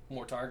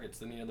more targets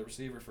than the other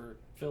receiver for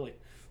Philly.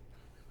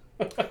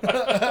 Two.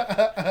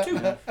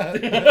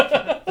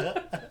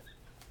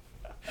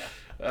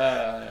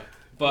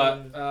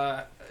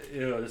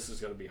 This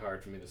is going to be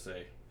hard for me to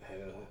say.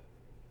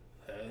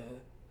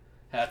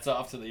 Hats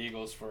off to the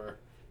Eagles for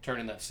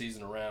turning that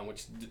season around,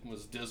 which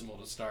was dismal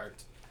to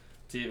start,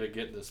 to even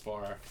get this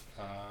far.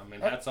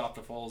 And hats off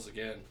to Foles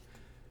again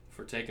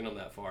for taking them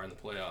that far in the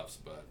playoffs.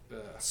 But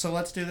So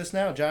let's do this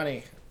now,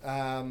 Johnny.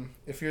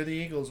 If you're the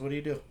Eagles, what do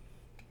you do?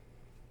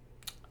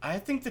 I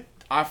think that,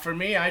 for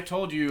me, I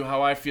told you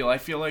how I feel. I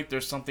feel like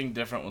there's something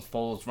different with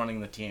Foles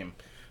running the team.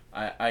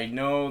 I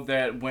know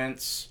that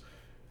Wentz,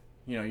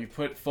 you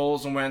put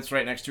Foles and Wentz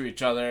right next to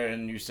each other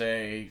and you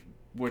say,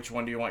 which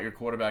one do you want your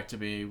quarterback to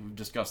be? We've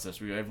discussed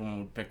this. Everyone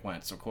would pick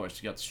Wentz, of course.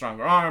 He got the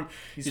stronger arm.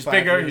 He's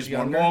bigger. He's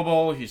more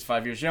mobile. He's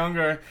 5 years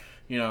younger.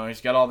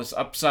 He's got all this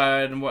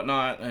upside and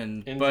whatnot,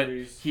 but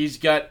he's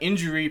got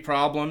injury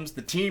problems.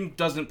 The team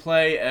doesn't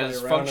play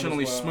as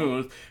functionally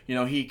smooth.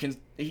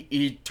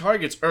 He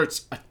targets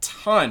Ertz a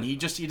ton. He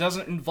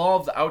doesn't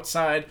involve the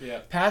outside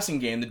passing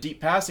game, the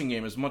deep passing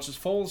game, as much as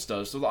Foles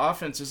does. So the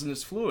offense isn't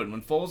as fluid.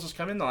 When Foles has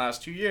come in the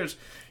last 2 years,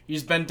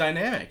 he's been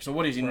dynamic. So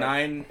what is he,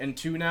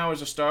 9-2 now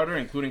as a starter,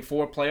 including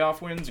 4 playoff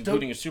wins,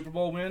 including a Super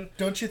Bowl win?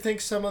 Don't you think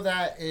some of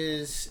that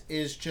is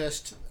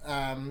just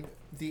the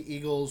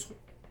Eagles?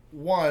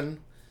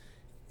 One,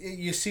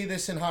 you see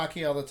this in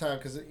hockey all the time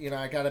because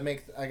I gotta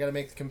make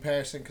the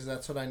comparison because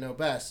that's what I know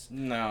best.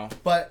 No,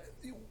 but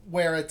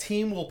where a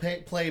team will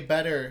play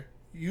better,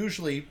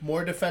 usually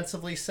more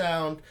defensively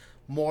sound,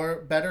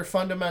 better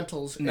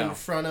fundamentals in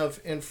front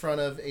of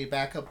a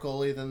backup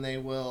goalie than they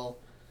will.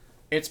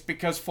 It's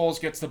because Foles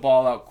gets the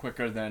ball out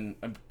quicker than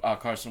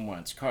Carson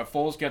Wentz.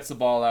 Foles gets the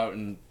ball out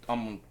in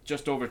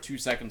just over 2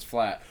 seconds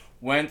flat.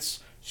 Wentz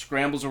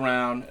scrambles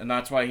around, and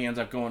that's why he ends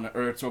up going to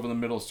Ertz over the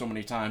middle so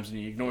many times, and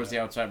he ignores the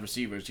outside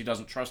receivers. He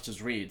doesn't trust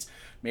his reads.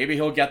 Maybe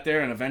he'll get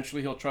there, and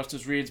eventually he'll trust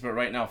his reads, but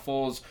right now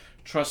Foles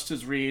trusts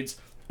his reads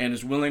and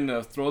is willing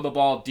to throw the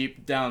ball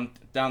deep down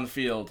the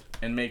field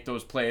and make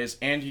those plays,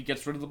 and he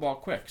gets rid of the ball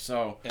quick.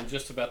 So, and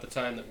just about the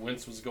time that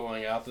Wentz was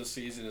going out this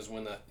season is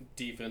when the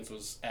defense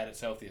was at its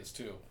healthiest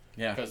too.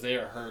 Yeah. Because they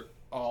are hurt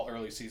all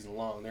early season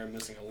long. They're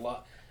missing a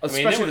lot.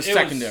 Especially the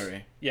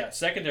secondary.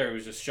 Secondary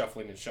was just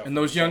shuffling and shuffling. And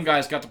those young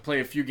guys got to play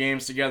a few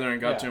games together and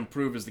got to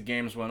improve as the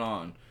games went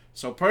on.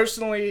 So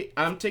personally,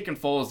 I'm taking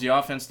Foles. The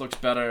offense looks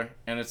better,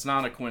 and it's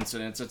not a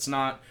coincidence. It's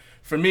not,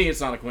 for me,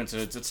 it's not a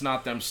coincidence. It's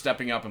not them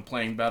stepping up and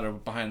playing better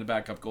behind the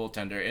backup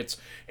goaltender.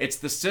 It's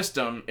the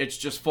system. It's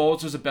just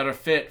Foles is a better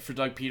fit for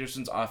Doug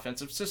Peterson's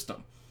offensive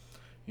system.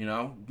 You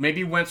know,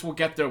 maybe Wentz will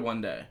get there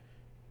one day.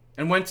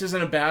 And Wentz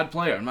isn't a bad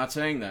player. I'm not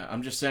saying that.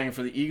 I'm just saying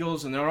for the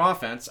Eagles and their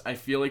offense, I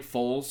feel like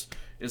Foles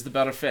is the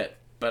better fit.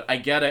 But I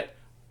get it.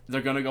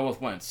 They're going to go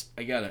with Wentz.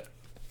 I get it.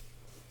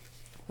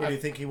 Where do you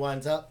think he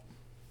winds up?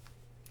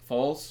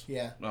 Foles?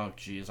 Yeah. Oh,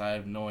 jeez. I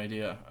have no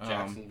idea.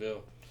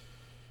 Jacksonville.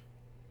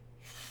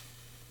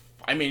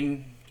 I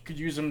mean, you could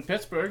use him in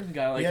Pittsburgh. A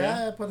guy like him.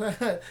 Yeah,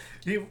 but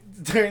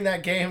during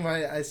that game,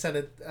 I sent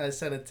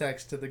a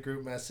text to the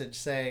group message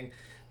saying,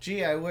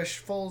 "Gee, I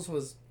wish Foles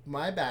was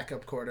my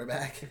backup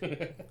quarterback."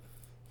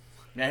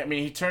 Yeah, I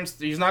mean,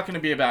 he's not going to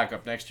be a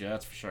backup next year,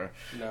 that's for sure.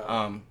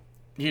 No.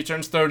 He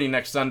turns 30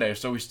 next Sunday,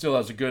 so he still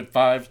has a good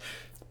 5,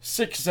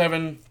 6,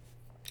 7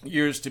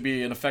 years to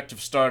be an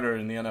effective starter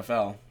in the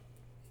NFL.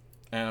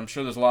 And I'm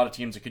sure there's a lot of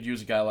teams that could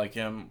use a guy like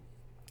him.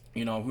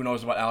 You know, who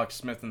knows about Alex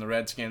Smith and the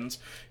Redskins?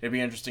 It'd be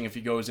interesting if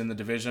he goes in the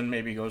division.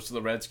 Maybe he goes to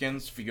the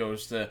Redskins. If he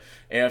goes to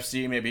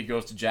AFC, maybe he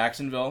goes to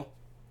Jacksonville.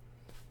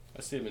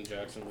 I see him in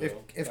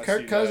Jacksonville. If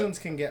Kirk Cousins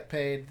can get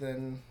paid,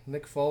 then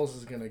Nick Foles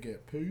is going to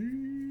get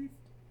paid.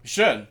 He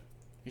should.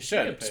 He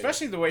should.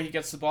 Especially the way he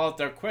gets the ball out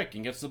there quick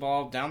and gets the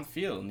ball down the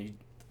field. And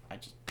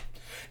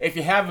if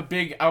you have a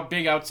big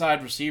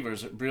outside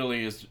receivers, it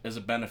really is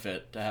a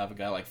benefit to have a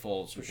guy like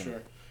Foles who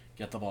can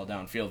get the ball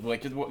downfield.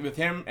 Like with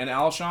him and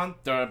Alshon,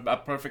 they're a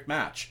perfect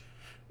match.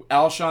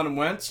 Alshon and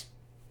Wentz,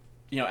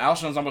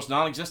 Alshon's almost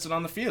non-existent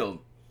on the field.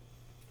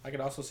 I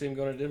could also see him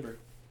going to Denver.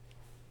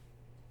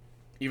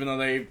 Even though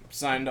they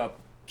signed up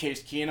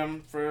Case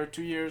Keenum for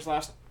 2 years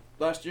last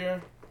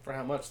year. For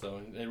how much,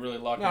 though? They really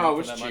locked him No, up it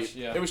was for that cheap. much?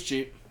 Yeah. It was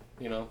cheap.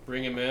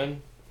 Bring him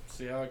in,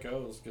 see how it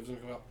goes. Gives him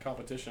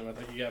competition. I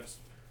think he has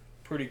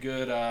pretty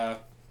good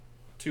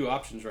 2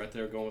 options right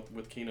there going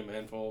with Keenum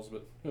and Foles.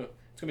 But it's going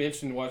to be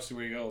interesting to watch, see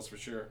where he goes, for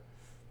sure.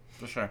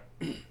 For sure.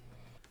 All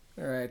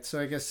right,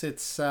 so I guess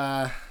it's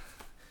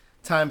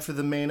time for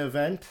the main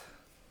event.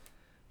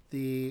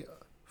 The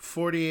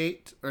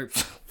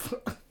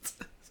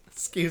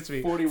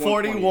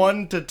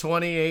 41 to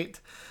 28.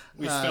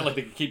 We just felt like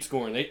they could keep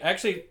scoring. They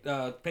actually,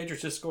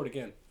 Patriots just scored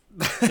again.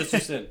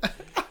 Just in.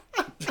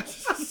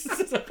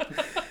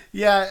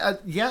 Yeah,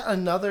 yet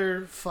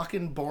another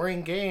fucking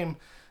boring game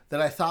that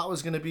I thought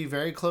was going to be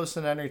very close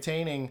and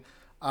entertaining,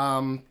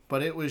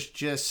 but it was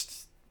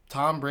just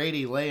Tom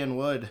Brady laying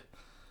wood.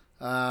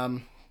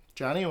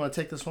 Johnny, you want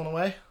to take this one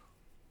away?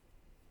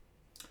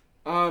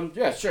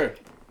 Yeah, sure.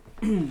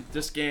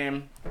 This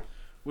game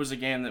was a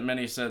game that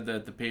many said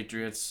that the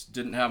Patriots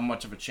didn't have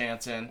much of a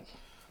chance in.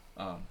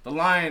 The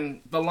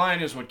line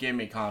is what gave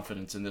me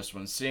confidence in this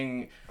one.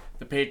 Seeing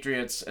the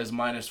Patriots as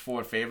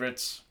 -4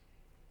 favorites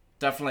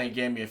definitely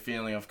gave me a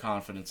feeling of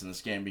confidence in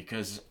this game,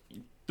 because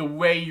the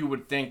way you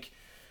would have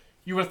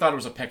thought it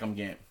was a pick'em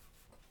game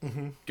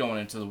going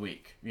into the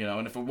week.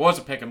 And if it was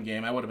a pick'em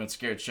game, I would have been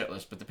scared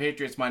shitless. But the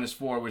Patriots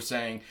 -4 were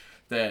saying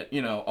that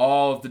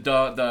all of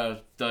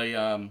the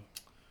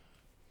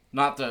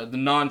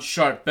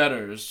non-sharp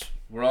bettors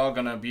were all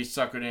gonna be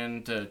suckered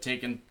into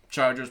taking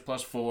Chargers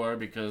 +4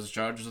 because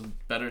Chargers are the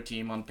better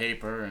team on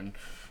paper, and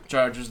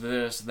Chargers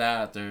this,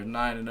 that. They're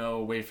 9-0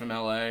 away from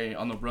LA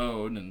on the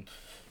road, and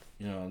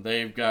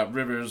they've got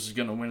Rivers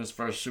going to win his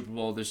first Super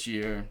Bowl this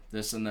year,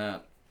 this and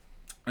that.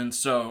 And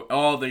so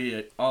all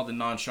the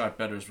non-sharp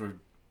bettors were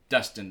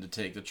destined to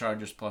take the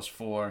Chargers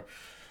 +4,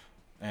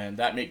 and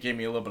that gave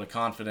me a little bit of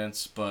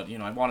confidence. But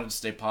I wanted to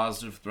stay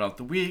positive throughout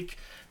the week.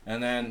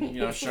 And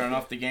then, sure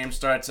enough, the game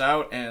starts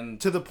out,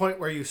 and to the point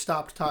where you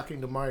stopped talking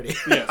to Marty.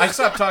 Yeah, I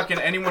stopped talking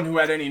to anyone who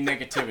had any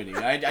negativity.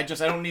 I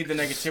don't need the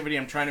negativity.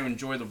 I'm trying to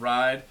enjoy the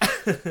ride.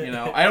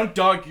 I don't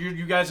dog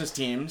you guys as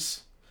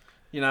teams.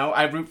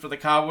 I root for the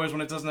Cowboys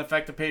when it doesn't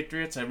affect the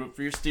Patriots. I root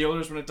for your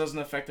Steelers when it doesn't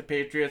affect the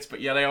Patriots.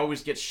 But yet I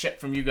always get shit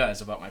from you guys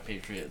about my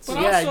Patriots.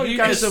 But yeah, also, you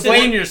guys have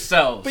blame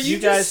yourselves. But you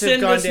guys just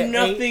send have gone us to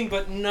nothing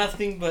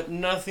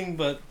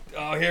but.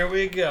 Oh, here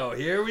we go.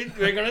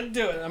 We're gonna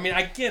do it. I mean,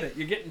 I get it.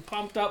 You're getting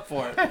pumped up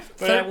for it.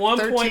 But at one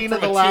 13 point,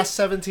 of the last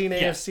 17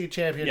 AFC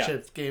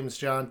Championship games,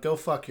 John. Go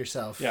fuck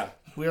yourself. Yeah.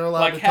 We're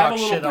allowed to have talk a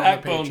little shit on the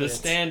backbone to Patriots.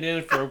 stand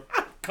in for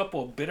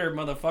couple of bitter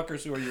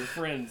motherfuckers who are your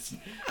friends.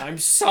 I'm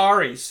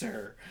sorry,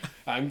 sir.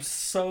 I'm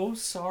so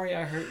sorry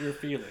I hurt your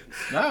feelings.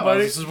 No, But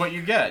this is what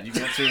you get. You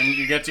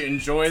get to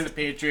enjoy the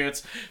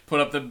Patriots put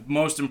up the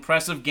most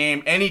impressive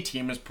game any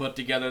team has put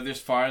together this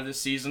far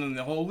this season in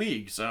the whole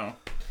league. So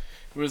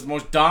it was the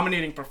most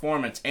dominating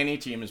performance any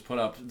team has put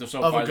up so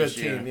Of a far good this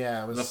year. team,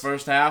 yeah, it was- The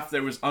first half,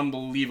 it was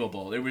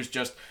unbelievable. It was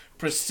just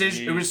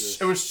precision.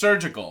 Jesus. It was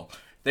surgical.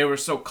 They were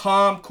so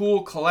calm,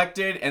 cool,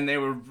 collected, and they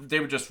were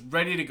just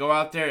ready to go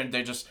out there, and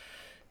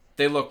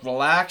they looked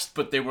relaxed,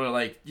 but they were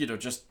like,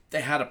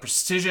 they had a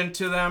precision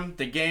to them.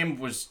 The game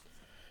was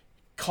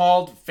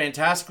called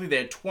fantastically. They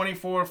had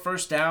 24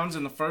 first downs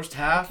in the first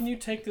half. can you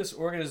take this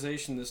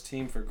organization, this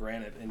team for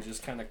granted and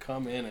just kind of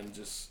come in and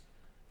just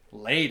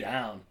lay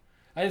down?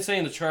 I didn't say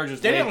in the Chargers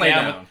They didn't lay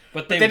down,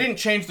 but they didn't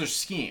change their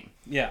scheme.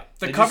 Yeah,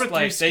 The they cover just,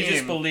 three They just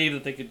scheme-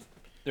 believed that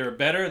they were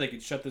better. They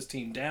could shut this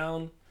team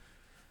down.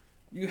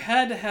 You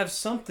had to have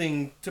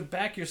something to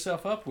back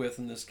yourself up with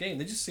in this game.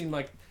 They just seemed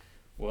like,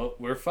 well,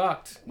 we're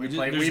fucked. There's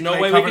no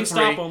way we cover can three.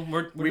 stop them.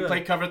 We done.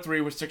 play cover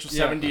 3 with 6 or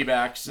 7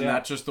 D-backs, and Yeah.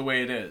 that's just the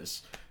way it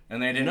is. And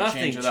they didn't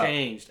Nothing change it up.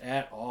 changed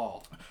at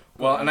all.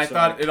 Well, I'm and I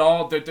sorry.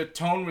 thought the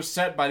tone was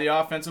set by the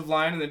offensive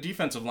line and the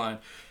defensive line.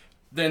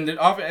 And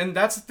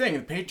that's the thing.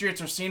 The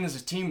Patriots are seen as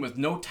a team with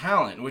no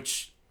talent,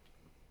 which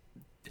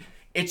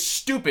it's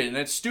stupid. And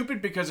it's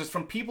stupid because it's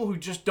from people who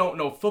just don't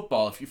know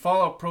football. If you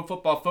follow Pro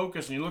Football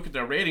Focus and you look at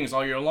their ratings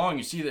all year long,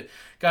 you see that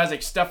guys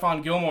like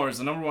Stephon Gilmore is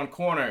the number 1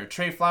 corner.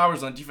 Trey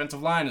Flowers on the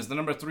defensive line is the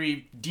number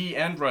 3 D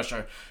end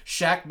rusher.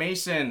 Shaq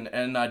Mason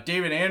and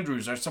David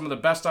Andrews are some of the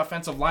best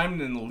offensive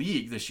linemen in the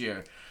league this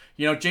year.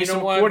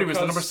 Jason why? McCourty was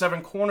the Because- number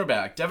 7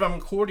 cornerback. Devin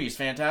McCourty is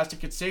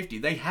fantastic at safety.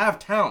 They have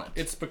talent.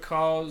 It's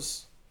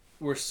because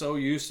we're so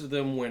used to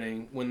them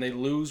winning. When they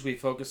lose, we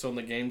focus on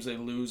the games they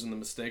lose and the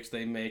mistakes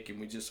they make, and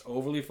we just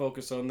overly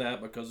focus on that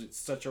because it's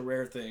such a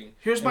rare thing.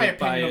 Here's And my we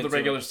buy opinion of the into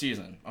regular it.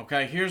 season,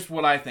 okay? Here's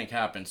what I think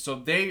happened. So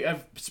they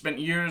have spent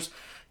years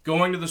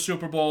going to the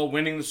Super Bowl,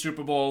 winning the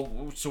Super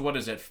Bowl. So what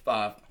is it?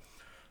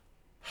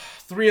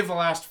 3 of the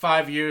last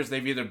 5 years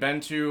they've either been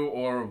to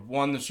or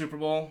won the Super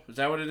Bowl. Is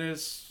that what it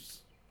is?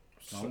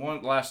 So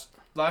one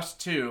last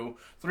 2,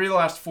 3 of the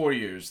last 4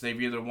 years they've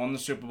either won the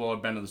Super Bowl or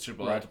been to the Super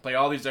Bowl. They have to play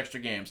all these extra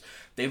games.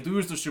 They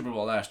lose the Super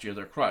Bowl last year,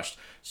 they're crushed.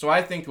 So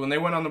I think when they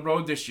went on the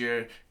road this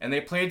year and they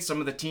played some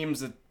of the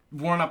teams that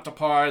weren't up to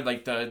par,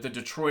 like the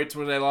Detroits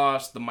where they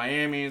lost, the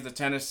Miami, the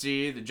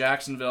Tennessee, the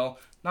Jacksonville,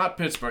 not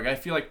Pittsburgh. I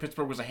feel like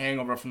Pittsburgh was a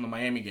hangover from the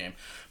Miami game.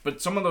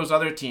 But some of those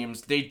other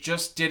teams, they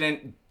just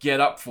didn't get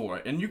up for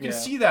it. And you can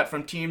see that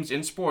from teams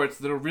in sports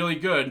that are really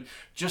good,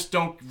 just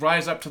don't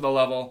rise up to the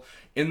level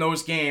in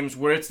those games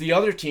where it's the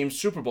other team's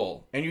Super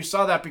Bowl. And you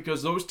saw that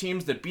because those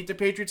teams that beat the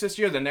Patriots this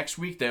year, the next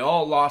week, they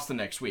all lost the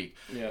next week.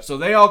 Yeah. So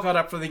they all got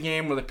up for the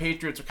game where the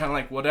Patriots are kind of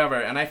like, whatever.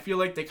 And I feel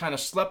like they kind of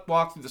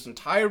sleptwalked through this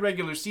entire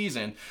regular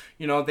season.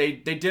 They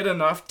did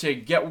enough to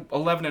get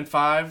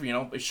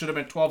 11-5. It should have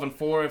been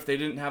 12-4 if they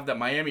didn't have that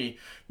Miami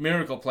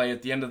miracle play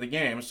at the end of the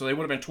game. So they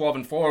would have been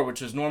 12-4,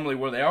 which is normally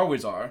where they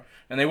always are.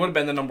 And they would have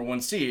been the number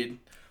 1 seed.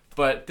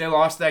 But they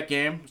lost that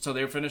game, so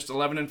they finished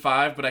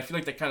 11-5. But I feel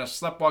like they kind of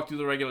sleptwalked through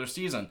the regular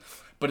season.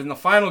 But in the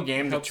final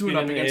game, the Helps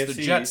tune-up get in the against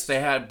the AFC Jets, East. they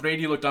had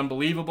Brady looked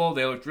unbelievable.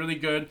 They looked really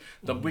good.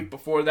 The week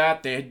before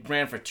that, they had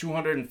ran for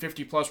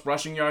 250-plus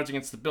rushing yards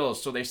against the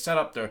Bills. So they set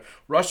up their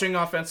rushing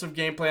offensive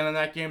game plan in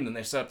that game. Then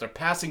they set up their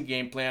passing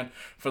game plan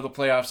for the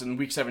playoffs in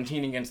Week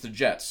 17 against the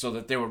Jets so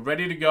that they were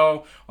ready to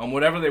go on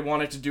whatever they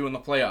wanted to do in the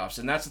playoffs.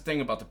 And that's the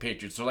thing about the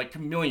Patriots. They're like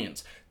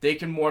chameleons. They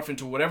can morph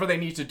into whatever they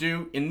need to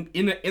do in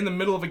the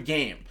middle of a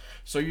game.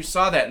 So you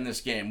saw that in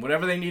this game.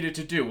 Whatever they needed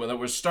to do, whether it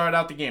was start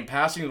out the game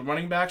passing the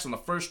running backs on the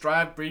first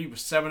drive, Brady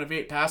was 7 of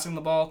 8 passing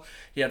the ball.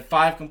 He had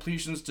 5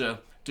 completions to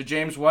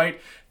James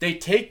White. They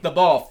take the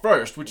ball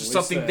first, which is We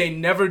something said- they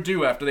never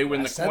do after they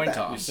win the said coin that.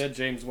 You toss. said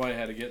James White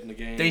had to get in the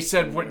game. They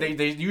said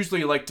they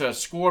usually like to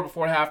score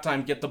before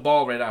halftime, get the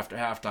ball right after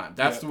halftime.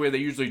 That's Yeah. the way they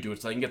usually do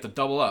it, so they can get the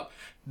double up.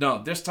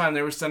 No, this time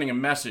they were sending a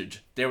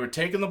message. They were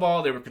taking the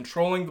ball, they were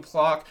controlling the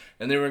clock,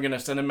 and they were going to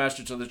send a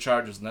message to the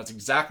Chargers, and that's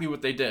exactly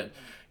what they did.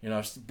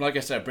 Like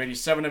I said, Brady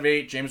 7 of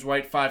 8, James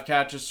White 5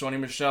 catches, Sony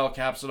Michel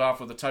caps it off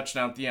with a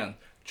touchdown at the end.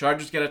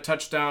 Chargers get a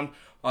touchdown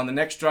on the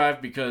next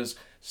drive because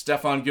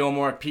Stephon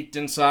Gilmore peeked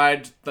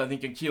inside. I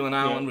think Keelan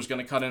Allen was going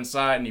to cut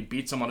inside, and he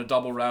beats him on a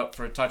double route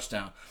for a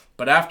touchdown.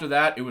 But after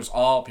that, it was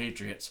all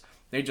Patriots.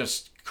 They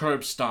just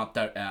curb stomped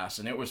that ass,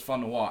 and it was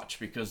fun to watch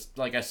because,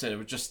 like I said, it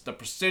was just the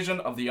precision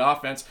of the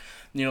offense.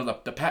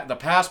 The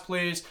pass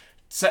plays,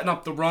 setting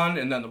up the run,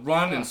 and then the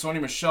run, and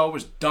Sony Michel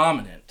was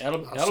dominant.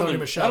 Sony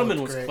Michel Edelman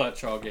looked was great.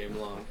 clutch all game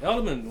long.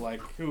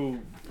 Edelman,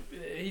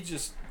 he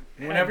just...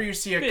 Whenever you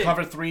see a big-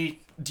 cover 3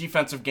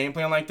 defensive game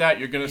plan like that,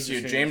 you're going to He's see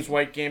a just James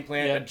White game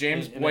plan, a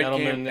James White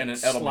game, and an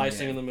Edelman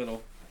slicing in game. the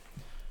middle.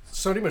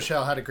 Sony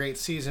Michel had a great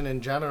season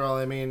in general.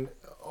 I mean,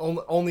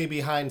 only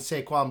behind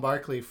Saquon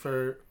Barkley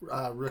for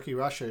rookie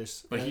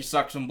rushers. But he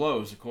sucks and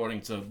blows,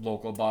 according to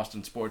local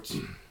Boston sports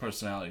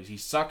personalities. He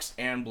sucks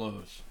and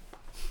blows.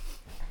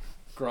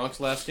 Gronk's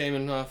last game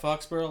in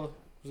Foxborough was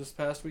this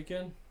past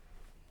weekend.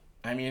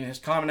 I mean, his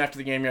comment after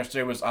the game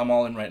yesterday was, "I'm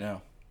all in right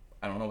now."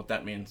 I don't know what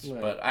that means, Right,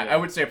 but yeah. I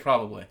would say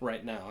probably.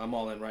 Right now, I'm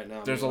all in right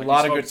now. There's I mean, a like, lot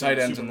he's of good focused on tight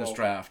the ends Super in this Bowl.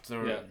 draft.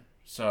 Yeah.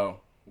 So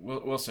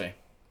we'll see.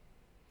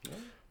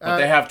 But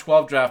they have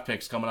 12 draft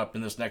picks coming up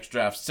in this next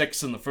draft,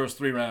 6 in the first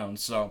 3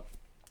 rounds. So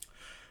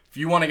if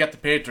you want to get the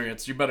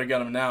Patriots, you better get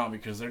them now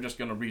because they're just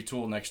going to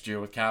retool next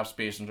year with cap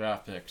space and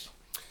draft picks.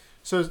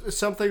 So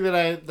something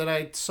that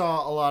I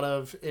saw a lot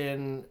of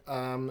in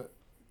the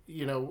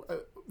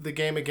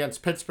game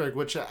against Pittsburgh,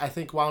 which I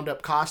think wound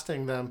up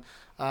costing them,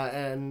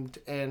 and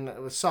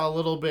saw a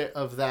little bit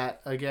of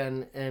that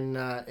again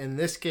in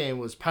this game,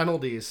 was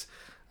penalties.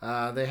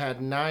 They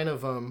had 9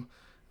 of them,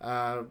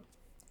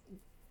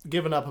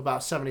 given up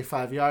about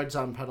 75 yards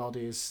on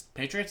penalties.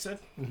 Patriots did?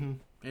 Mm-hmm.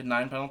 They had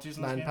 9 penalties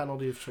in this 9 game?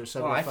 penalties for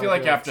 75 Well, I feel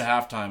like yards.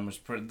 after halftime was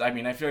pretty... I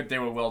mean, I feel like they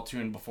were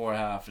well-tuned before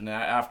half, and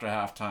after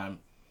halftime...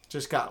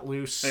 Just got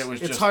loose. It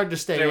was it's just, hard to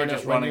stay They were in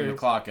just it when running the you're-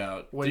 clock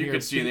out. when You you're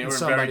could see they beating were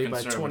somebody very by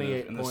conservative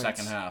 28 in the points.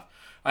 second half.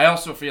 I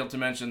also failed to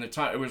mention that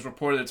it was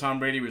reported that Tom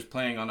Brady was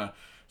playing on a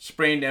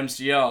sprained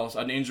MCL,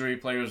 an injury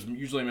players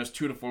usually miss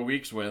 2 to 4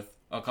 weeks with,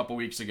 a couple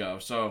weeks ago.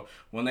 So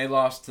when they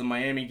lost the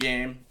Miami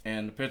game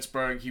and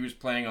Pittsburgh, he was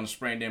playing on a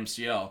sprained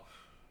MCL.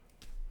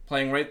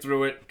 Playing right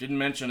through it, didn't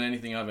mention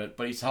anything of it,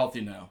 but he's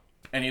healthy now.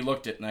 And he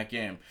looked it in that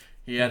game.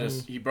 He had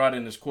he brought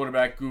in his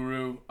quarterback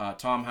guru,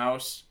 Tom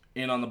House,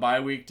 in on the bye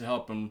week to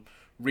help him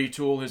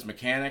retool his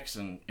mechanics,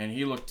 and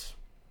he looked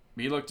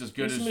as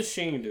good He's as a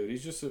machine, dude.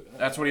 He's just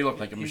that's what he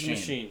looked like, a he's machine. a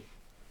machine.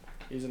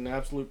 He's an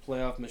absolute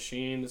playoff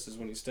machine. This is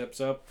when he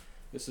steps up.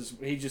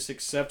 He just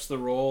accepts the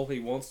role. He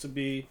wants to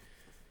be,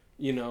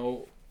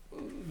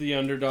 the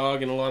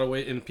underdog in a lot of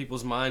ways in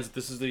people's minds.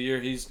 This is the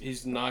year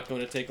he's not going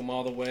to take them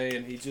all the way,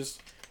 and he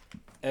just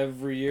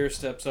every year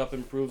steps up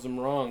and proves them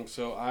wrong.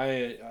 So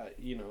I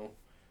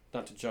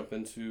not to jump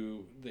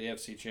into the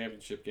AFC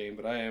Championship game,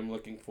 but I am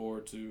looking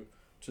forward to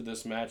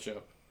this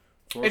matchup.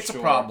 It's a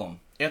problem.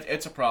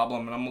 It's a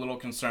problem, and I'm a little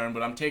concerned,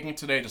 but I'm taking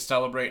today to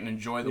celebrate and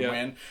enjoy the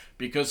win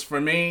because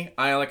for me,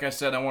 like I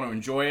said, I want to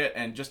enjoy it,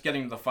 and just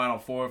getting to the Final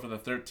Four for the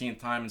 13th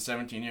time in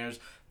 17 years,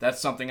 that's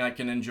something I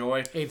can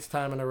enjoy. 8th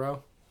time in a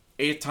row.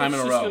 8th time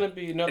It's in a just row. gonna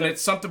be another- And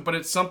it's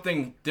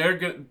something they're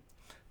good.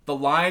 The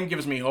line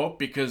gives me hope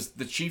because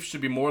the Chiefs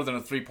should be more than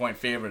a 3-point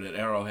favorite at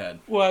Arrowhead.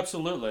 Well,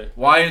 absolutely.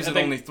 Why I is it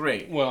think- only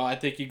 3? Well, I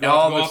think you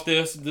All got to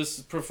go off this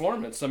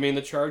performance. I mean,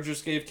 the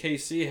Chargers gave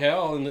KC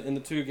hell in the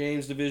 2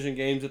 division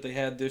games that they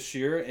had this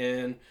year,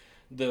 and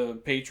the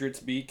Patriots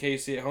beat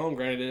KC at home.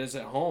 Granted, it is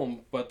at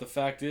home, but the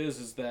fact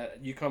is that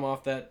you come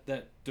off that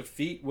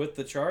defeat with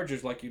the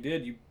Chargers like you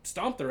did. You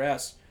stomped their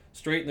ass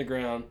straight in the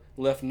ground,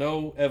 left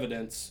no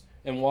evidence,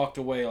 and walked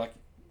away like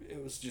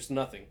it was just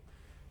nothing.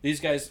 These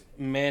guys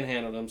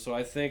manhandled them, so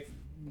I think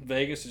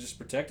Vegas is just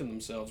protecting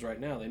themselves right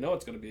now. They know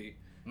it's going to be.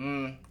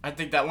 I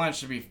think that line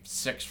should be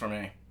 6 for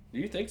me. Do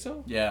you think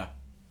so? Yeah,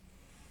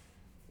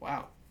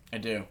 Wow. I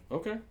do.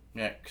 Okay.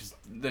 Yeah, because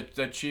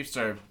the Chiefs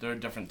they're a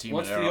different team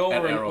What's at the over?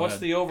 Arrowhead. What's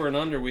the over and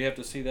under? We have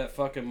to see that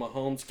fucking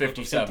Mahomes keep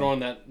 57. throwing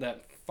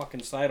that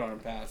fucking sidearm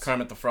pass.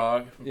 Kermit the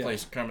Frog. Yeah.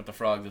 Replace Kermit the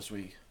Frog this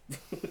week.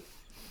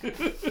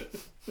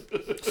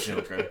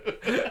 Joker.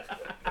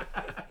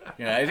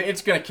 Yeah,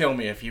 it's gonna kill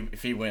me if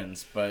he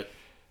wins, but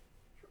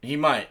he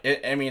might.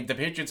 I mean, the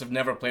Patriots have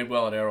never played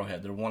well at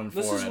Arrowhead. They're 1-4.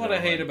 This is at what I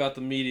hate Arrowhead. about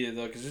the media,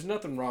 though, because there's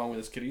nothing wrong with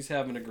this kid. He's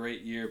having a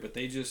great year, but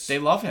they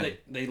love him.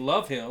 They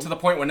love him. To the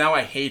point where now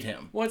I hate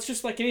him. Well, it's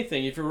just like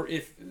anything. If you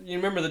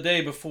remember the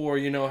day before,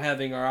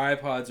 having our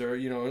iPods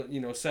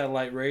or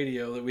satellite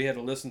radio, that we had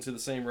to listen to the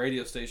same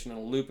radio station on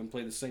a loop and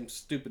play the same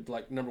stupid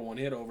number 1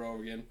 hit over and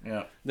over again.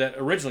 Yeah. That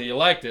originally you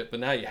liked it, but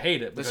now you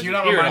hate it. Does because he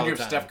not hear it all remind you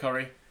the of time. Steph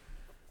Curry?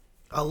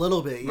 A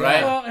little bit, yeah.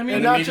 Right. Well, I mean,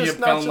 and not the media just-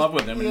 fell not in love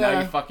just- with him, and now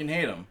yeah. you fucking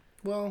hate him.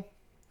 Well,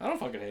 I don't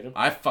fucking hate him.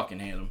 I fucking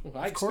hate him.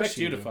 I course expect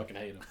you you to do. fucking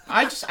hate him.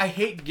 I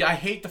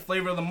hate the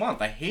flavor of the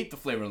month. I hate the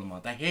flavor of the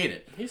month. I hate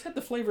it. He's had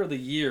the flavor of the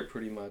year,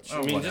 pretty much. Oh,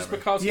 I mean, just whatever.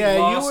 because Yeah, he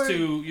you lost were-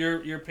 to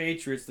your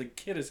Patriots, the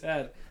kid has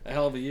had a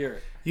hell of a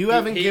year. you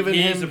haven't given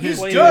he's him a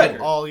his playmaker.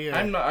 due all year.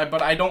 I'm not,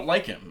 but I don't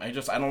like him. I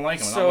don't like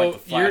him. I So don't like the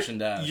flash and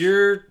dash.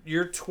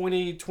 you're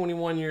 20,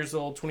 21 years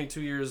old, 22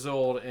 years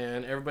old,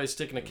 and everybody's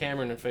sticking a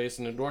camera in their face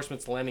and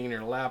endorsements landing in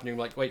your lap, and you're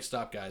like, wait,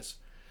 stop, guys.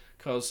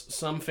 Because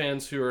some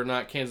fans who are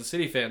not Kansas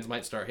City fans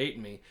might start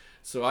hating me.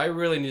 So I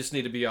really just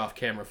need to be off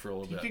camera for a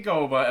little You bit. could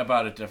go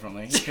about it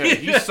differently.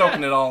 He's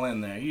soaking it all in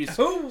there. He's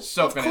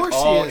soaking Of course it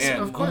all he is. in.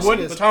 Of course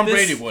Wouldn't, he is. Tom This-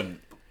 Brady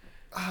wouldn't.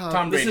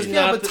 Tom This Brady. is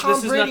Yeah, not but the, Tom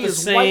this is Brady not the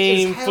is white as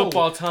same hell.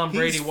 football Tom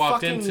Brady He's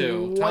walked fucking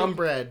into. white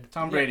bread.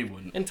 Tom Brady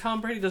wouldn't. And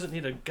Tom Brady doesn't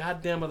need a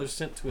goddamn other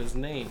cent to his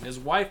name. His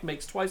wife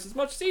makes twice as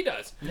much as he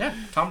does. Yeah,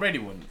 Tom Brady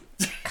wouldn't.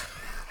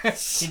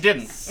 He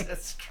didn't.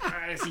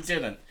 He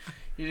didn't.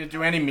 He didn't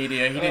do any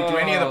media. He didn't do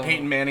any of the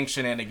Peyton Manning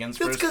shenanigans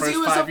for That's his because first he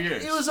was 5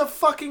 years. He was a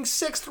fucking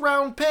 6th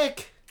round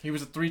pick. He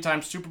was a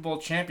 3-time Super Bowl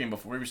champion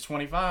before he was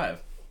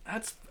 25.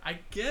 I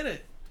get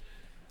it.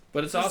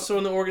 But it's also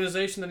in the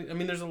organization that, I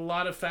mean, there's a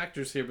lot of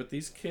factors here, but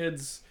these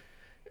kids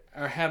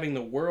are having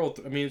the world.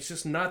 I mean, it's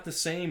just not the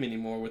same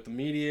anymore with the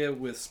media,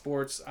 with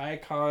sports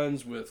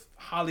icons, with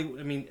Hollywood.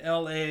 I mean,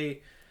 LA,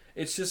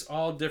 It's just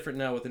all different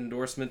now with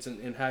endorsements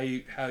and how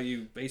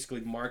you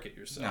basically market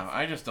yourself. No,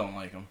 I just don't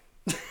like him.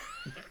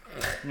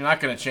 You're not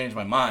gonna change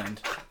my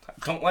mind.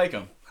 I don't like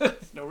him.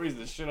 No reason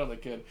to shit on the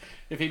kid.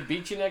 If he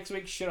beat you next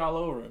week, shit all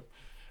over him.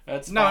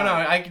 That's No,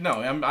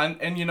 fine. I'm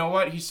and you know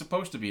what? He's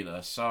supposed to beat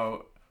us,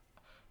 so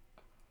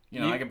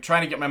I'm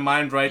trying to get my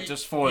mind right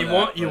just for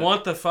that. You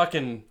want the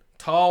fucking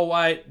tall,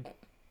 white,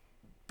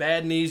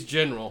 bad knees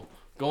general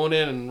going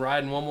in and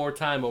riding one more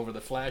time over the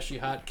flashy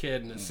hot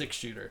kid and a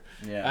 6-shooter.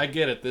 Yeah. I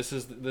get it. This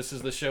is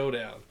the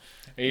showdown.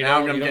 And Now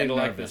I'm you don't getting need to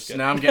like nervous. this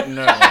guy. Now I'm getting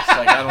nervous.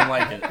 Like, I don't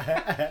like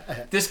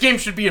it. This game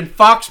should be in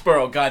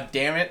Foxborough, god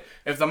damn it.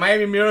 If the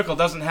Miami Miracle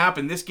doesn't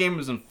happen, this game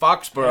is in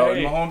Foxborough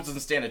Hey. and Mahomes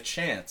doesn't stand a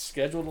chance.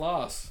 Scheduled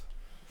loss.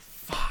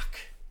 Fuck.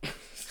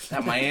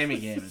 That Miami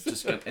game is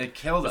just it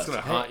killed us. It's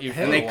gonna haunt you for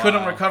And a they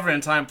couldn't while. recover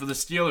in time for the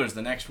Steelers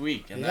the next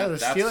week. And Yeah, the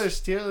that's,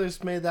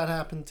 Steelers made that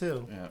happen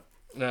too. Yeah.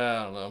 No,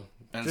 I don't know.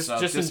 And Just so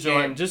just this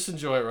enjoy game, it. Just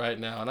enjoy it right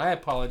now. And I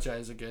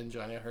apologize again,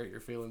 Johnny. I hurt your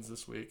feelings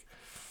this week.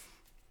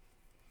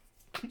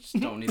 just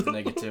don't need the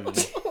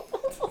negativity.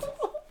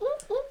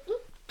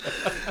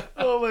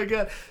 Oh my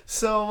god!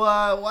 So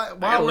I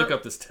gotta look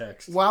up this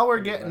text. while we're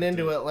getting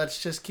into it,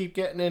 let's just keep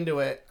getting into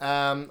it.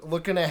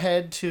 Looking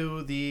ahead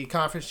to the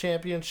conference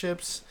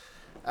championships,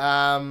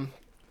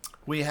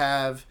 we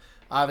have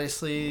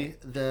obviously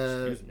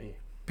the Excuse me.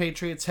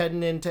 Patriots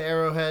heading into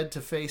Arrowhead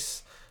to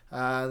face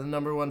the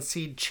number 1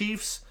 seed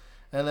Chiefs,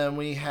 and then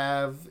we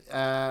have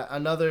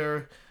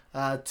another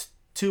 2-1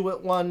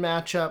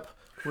 matchup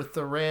with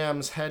the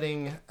Rams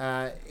heading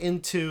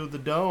into the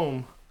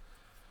Dome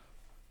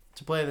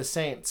to play the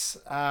Saints.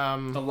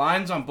 The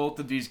lines on both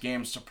of these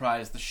games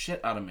surprised the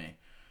shit out of me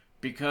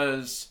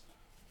because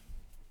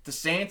the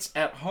Saints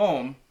at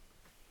home,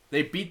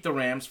 they beat the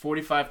Rams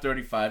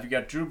 45-35. You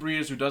got Drew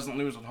Brees, who doesn't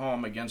lose at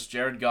home, against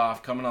Jared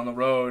Goff coming on the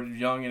road,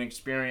 young and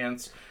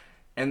experienced,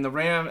 and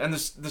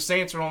the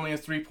Saints are only a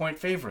 3-point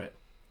favorite.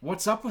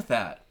 What's up with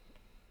that?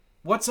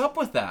 What's up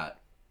with that?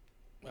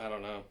 I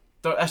don't know.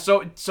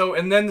 So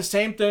and then the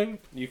same thing.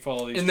 You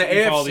follow these. In the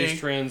you follow AFC, these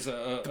trends.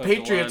 The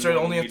Patriots are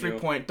only a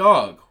 3-point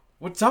dog.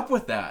 What's up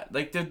with that?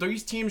 Like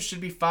these teams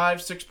should be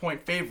 5-6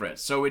 point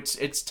favorites. So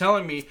it's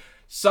telling me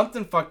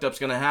something fucked up's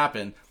gonna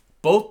happen.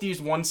 Both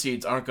these 1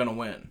 seeds aren't gonna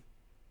win.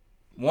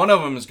 One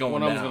of them is going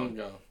One down of them's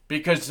gonna go.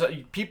 because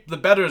the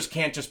bettors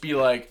can't just be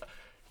like,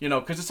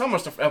 because it's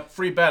almost a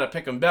free bet, a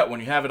pick 'em bet when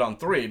you have it on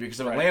 3. Because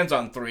if Right. it lands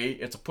on 3,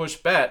 it's a push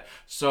bet.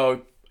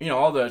 So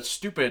all the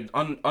stupid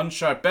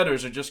unsharp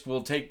bettors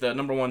will take the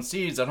number 1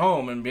 seeds at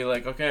home and be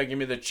like, okay, give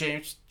me the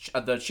Chiefs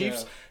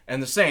Yeah.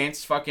 and the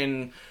Saints.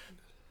 Fucking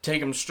take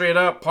them straight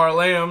up,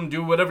 parlay them,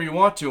 do whatever you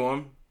want to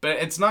them. But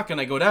it's not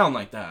gonna go down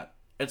like that.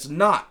 It's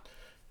not.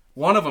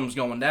 One of them's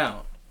going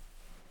down.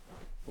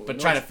 But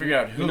trying to figure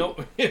out who.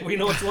 We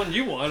know which one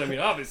you want. I mean,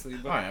 obviously.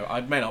 But All right,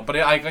 I may not, but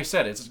like I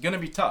said, it's gonna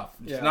be tough.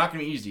 It's Yeah. not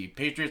gonna be easy.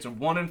 Patriots are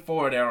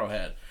 1-4 at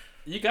Arrowhead.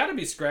 you got to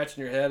be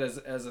scratching your head as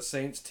a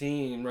Saints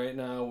team right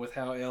now with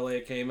how LA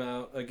came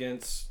out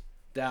against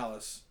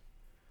Dallas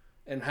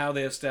and how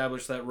they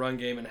established that run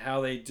game and how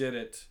they did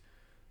it.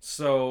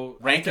 So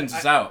Rankins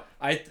is out.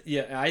 I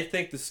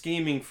think the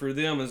scheming for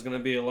them is going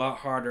to be a lot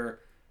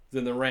harder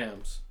than the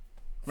Rams.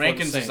 for the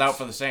Rankins is Saints. out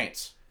for the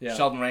Saints. Yeah.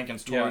 Sheldon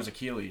Rankins tore Yeah. his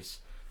Achilles.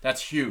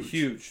 That's huge.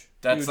 Huge.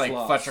 That's Huge like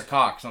loss. Fletcher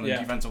Cox on the Yeah.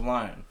 defensive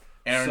line.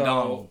 Aaron So,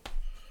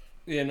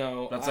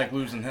 Donald. That's like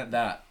losing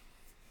that.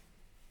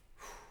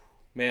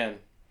 Man,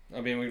 I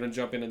mean, we're gonna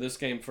jump into this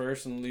game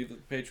first and leave the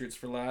Patriots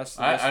for last.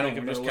 I Let's don't. think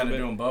We're about it just a kind of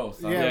little doing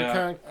both. Yeah.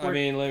 bit. kinda- I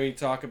mean, let me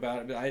talk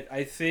about it. But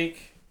I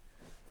think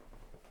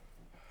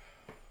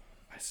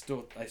I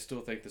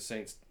still think the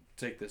Saints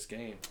take this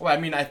game. Well, I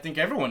mean, I think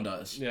everyone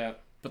does. Yeah,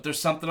 But there's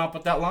something up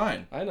with that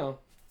line. I know.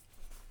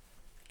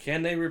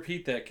 Can they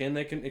repeat that? Can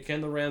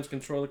the Rams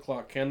control the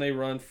clock? Can they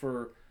run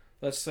for?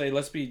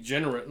 Let's be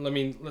generous. I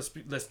mean, let's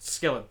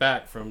scale it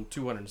back from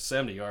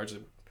 270 yards,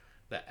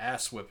 the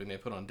ass whipping they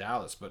put on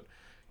Dallas. But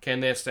can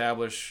they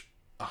establish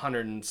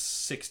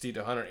 160 to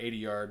 180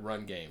 yard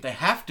run game They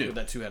have to. with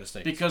that two-headed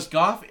snake? Because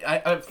Goff,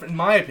 in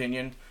my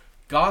opinion,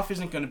 Goff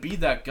isn't going to be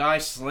that guy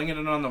slinging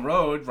it on the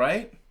road,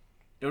 right?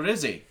 Or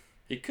is he?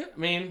 He could. I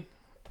mean,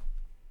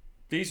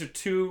 these are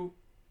two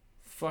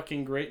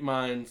fucking great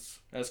minds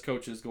as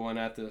coaches going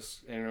at this,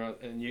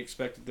 and you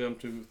expected them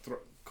to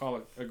call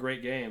it a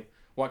great game.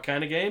 What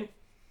kind of game?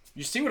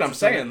 You see what I'm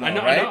saying, though, I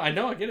know, right? I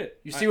know, I get it.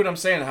 You see what I'm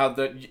saying? How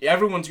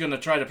everyone's going to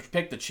try to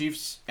pick the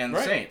Chiefs and the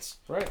Right. Saints.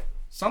 Right.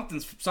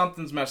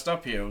 Something's messed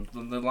up here.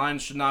 The line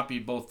should not be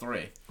both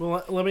 3.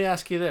 Well, let me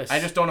ask you this. I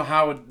just don't know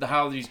how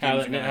these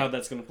games are going How to.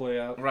 that's going to play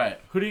out. Right.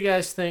 Who do you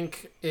guys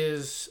think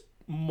is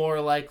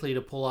more likely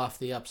to pull off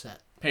the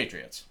upset?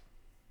 Patriots.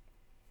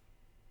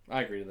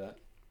 I agree to that.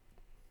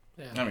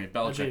 Yeah. I mean,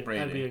 Belichick,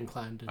 Brady. I'd be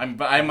inclined to.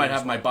 I might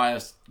have my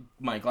bias,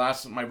 my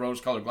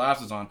rose-colored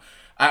glasses on.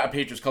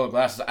 Patriots-colored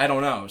glasses. I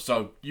don't know.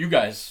 So you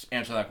guys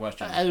answer that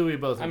question. I think we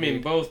both. I agree.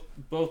 mean,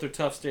 both are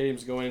tough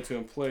stadiums to go into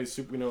and play.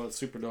 We know what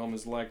Superdome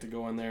is like to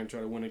go in there and try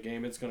to win a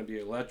game. It's going to be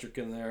electric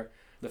in there.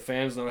 The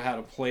fans know how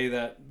to play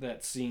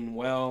that scene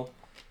well.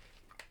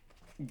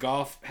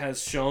 Goff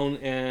has shown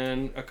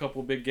in a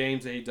couple big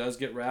games that he does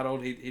get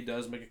rattled. He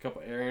does make a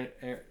couple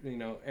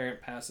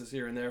errant passes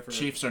here and there. For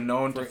Chiefs are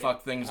known to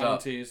fuck things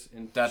up.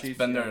 And That's Chiefs,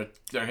 been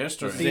their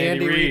history. The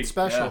Andy Reid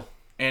special. Yeah.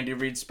 Andy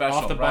Reid special.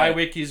 Off the bye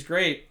week, he's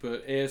great,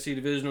 but AFC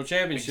Divisional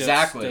Championships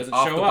exactly. doesn't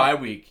Off show the up. bye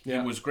week,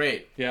 Yeah. he was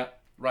great. Yeah.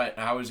 Right.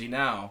 How is he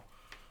now?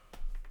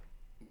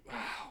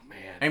 Oh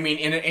man. I mean,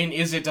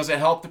 does it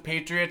help the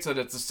Patriots that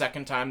it's the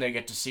second time they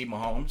get to see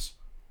Mahomes?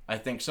 I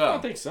think so. I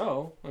don't think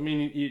so. I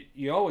mean,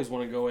 you always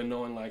want to go in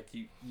knowing like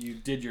you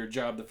did your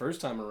job the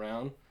first time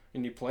around,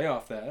 and you play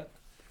off that.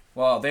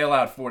 Well, they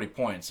allowed 40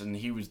 points, and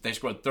they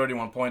scored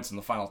 31 points in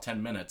the final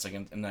 10 minutes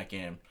in that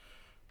game.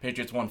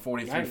 Patriots won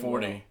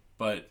 43-40,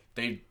 but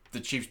the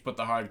Chiefs put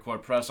the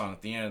hardcore press on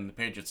at the end. The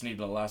Patriots needed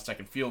a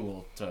last-second field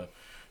goal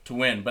to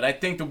win. But I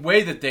think the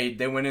way that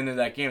they went into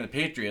that game, the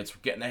Patriots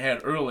were getting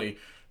ahead early,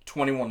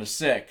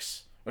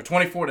 21-6 or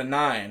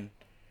 24-9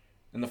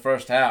 in the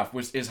first half,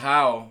 is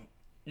how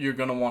you're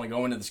going to want to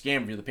go into this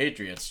game if you're the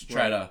Patriots to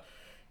try to,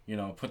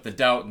 put the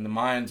doubt in the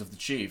minds of the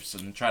Chiefs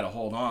and try to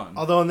hold on.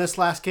 Although in this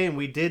last game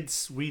we did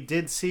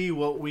see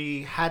what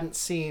we hadn't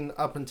seen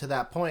up until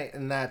that point,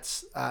 and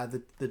that's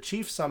the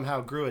Chiefs somehow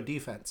grew a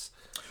defense.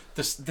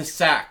 The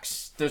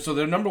sacks. So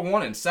they're number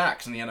one in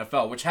sacks in the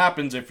NFL, which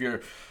happens if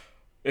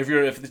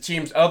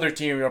the other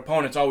team, your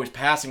opponent's always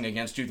passing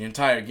against you the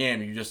entire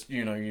game. You just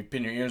you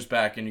pin your ears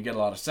back and you get a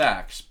lot of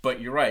sacks.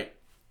 But you're right,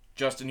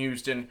 Justin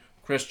Houston,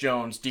 Chris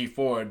Jones, Dee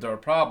Ford, they're a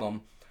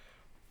problem.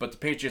 But the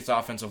Patriots'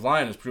 offensive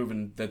line has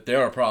proven that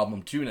they're a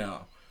problem too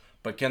now.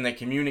 But can they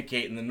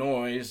communicate in the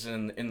noise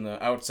and in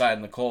the outside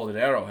in the cold at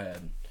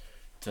Arrowhead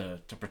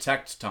to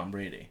protect Tom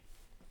Brady?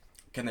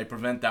 Can they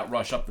prevent that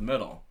rush up the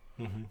middle?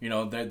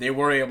 Mm-hmm. They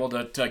were able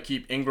to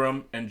keep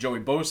Ingram and Joey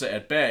Bosa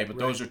at bay, but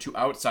those are two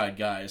outside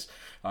guys.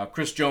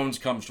 Chris Jones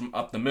comes from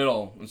up the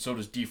middle, and so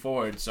does Dee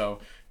Ford. So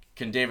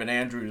can David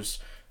Andrews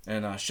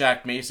and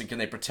Shaq Mason, can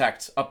they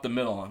protect up the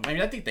middle? I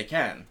mean, I think they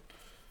can.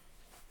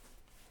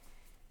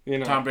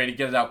 Tom Brady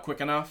get it out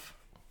quick enough.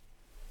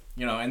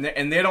 And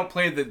they don't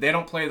play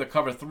the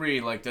cover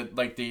 3 like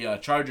the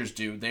Chargers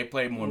do. They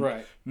play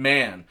more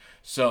man.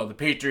 So the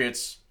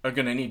Patriots are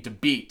going to need to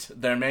beat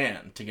their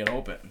man to get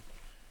open.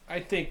 I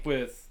think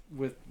with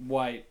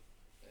White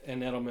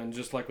and Edelman,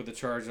 just like with the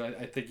Chargers,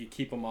 I think you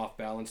keep them off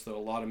balance. Though a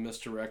lot of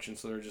misdirection,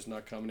 so they're just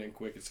not coming in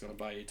quick. It's going to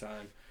buy you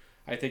time.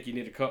 I think you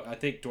need I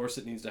think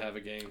Dorsett needs to have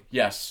a game.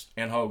 Yes,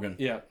 and Hogan.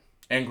 Yeah.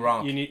 And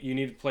Gronk. You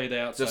need to play the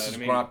outside.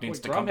 Gronk needs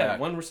to come back. Gronk had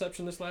one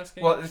reception this last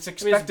game. Well, it's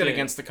expected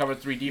against the cover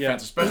 3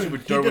 defense, especially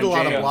with Derwin James. He did a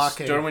lot of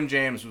blocking. Derwin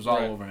James was all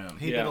over him.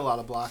 He did a lot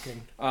of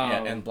blocking.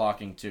 And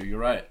blocking too. You're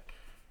right.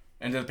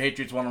 And the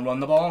Patriots want to run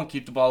the ball and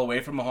keep the ball away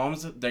from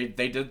Mahomes.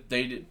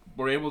 They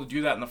were able to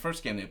do that in the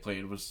first game they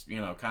played. Was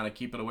kind of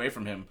keep it away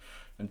from him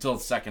until the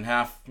second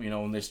half.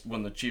 When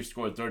the Chiefs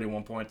scored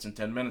 31 points in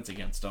 10 minutes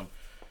against them.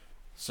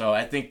 So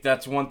I think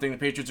that's one thing the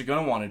Patriots are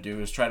going to want to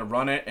do is try to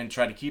run it and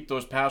try to keep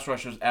those pass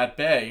rushers at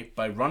bay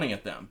by running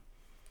at them.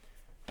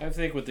 I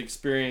think with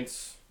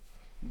experience,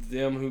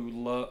 them who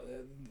love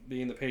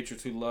being the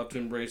Patriots who love to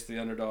embrace the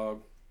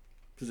underdog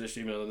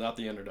position, even though they're not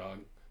the underdog.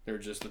 They're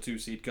just the 2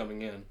 seed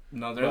coming in.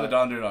 No, they're the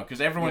underdog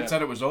because everyone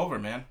said it was over,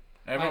 man.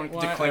 Everyone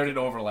declared it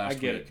over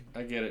last week.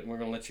 I get it. We're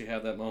going to let you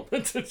have that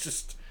moment to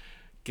just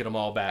get them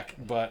all back.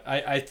 But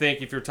I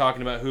think if you're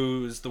talking about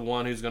who's the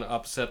one who's going to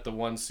upset the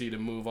 1 seed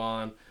and move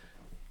on,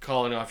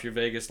 calling off your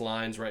Vegas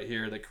lines right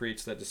here that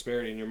creates that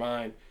disparity in your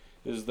mind,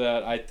 is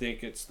that I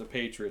think it's the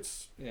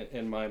Patriots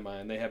in my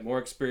mind. They have more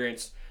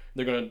experience.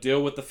 They're going to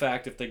deal with the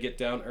fact if they get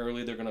down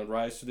early, they're going to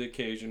rise to the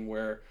occasion,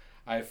 where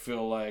I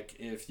feel like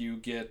if you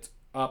get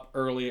up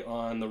early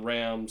on the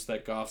Rams,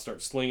 that Goff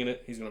starts slinging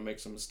it, he's going to make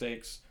some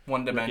mistakes.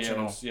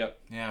 One-dimensional. Yep.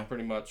 Yeah.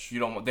 Pretty much. They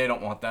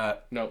don't want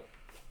that. No.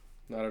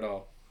 Not at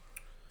all.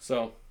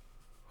 So.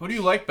 Who do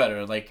you like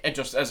better? Like,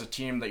 just as a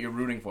team that you're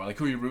rooting for? Like,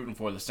 who are you rooting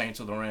for, the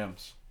Saints or the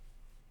Rams?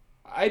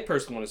 I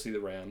personally want to see the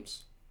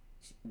Rams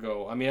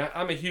go. I mean,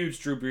 I'm a huge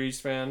Drew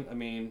Brees fan. I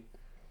mean,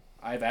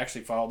 I've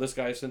actually followed this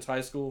guy since high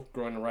school,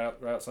 growing right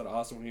outside of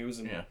Austin when he was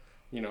in,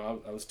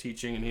 I was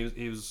teaching, and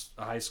he was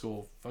a high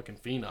school fucking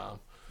phenom.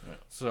 Yeah.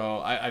 So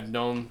I've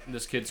known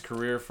this kid's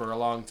career for a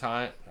long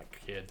time.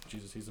 Kid,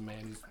 Jesus, he's a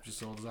man. He's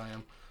just as old as I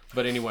am.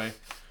 But anyway.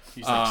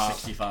 He's like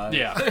 65.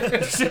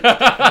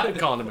 Yeah.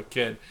 Calling him a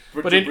kid.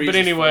 But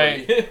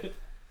anyway,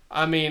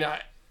 I mean,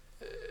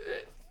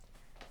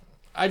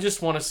 I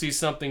just want to see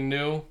something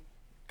new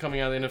coming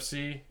out of the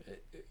NFC.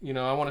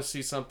 I want to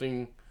see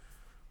something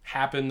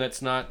happen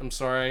that's not, I'm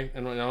sorry,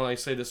 and I only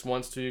say this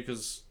once to you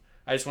because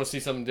I just want to see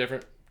something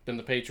different than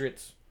the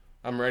Patriots.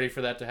 I'm ready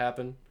for that to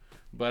happen.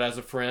 But as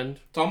a friend,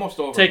 it's almost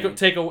over. Take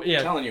it away.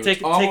 Over.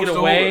 Take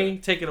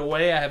it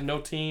away. I have no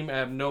team. I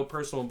have no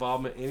personal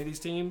involvement in any of these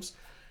teams,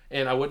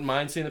 and I wouldn't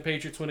mind seeing the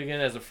Patriots win again.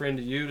 As a friend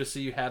to you, to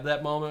see you have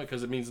that moment,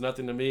 because it means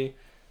nothing to me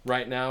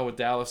right now with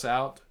Dallas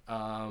out.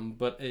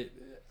 But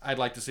I'd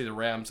like to see the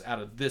Rams out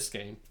of this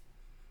game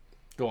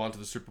go on to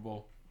the Super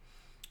Bowl.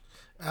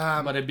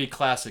 But it'd be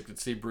classic to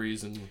see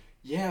Breeze and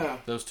Yeah.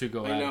 Those two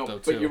go I at know, it, though,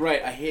 but too. you're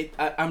right.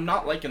 I'm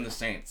not liking the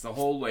Saints. The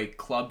whole, like,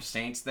 club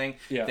Saints thing.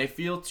 Yeah. They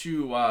feel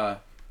too,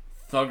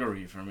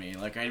 thuggery for me.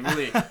 Like, I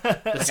really...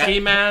 The ski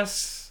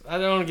masks. I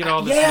don't get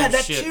all this yeah, new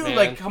that shit, too. man.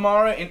 Like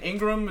Kamara and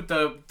Ingram with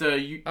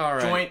the All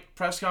right. joint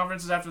press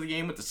conferences after the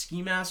game with the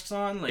ski masks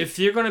on. Like, If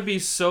you're going to be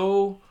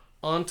so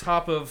on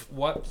top of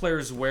what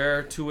players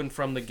wear to and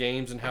from the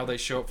games and how they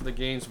show up for the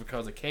games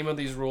because it came with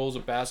these rules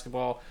of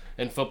basketball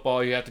and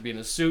football, you have to be in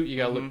a suit, you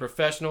got to look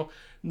professional,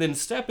 then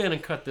step in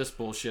and cut this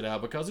bullshit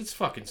out because it's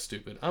fucking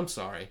stupid. I'm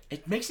sorry.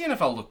 it makes the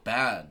NFL look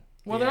bad.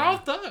 Well, they're all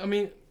thugs. I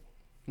mean,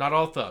 not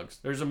all thugs.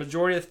 There's a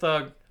majority of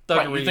thuggery.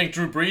 But you think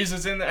Drew Brees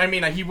is in there? I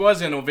mean, he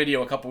was in a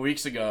video a couple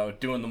weeks ago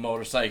doing the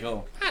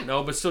motorcycle. I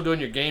know, but still doing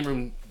your game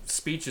room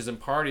speeches and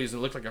parties and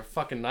it looked like a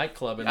fucking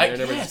nightclub in there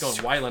and everyone's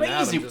just going wiling out.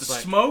 Crazy I'm with just the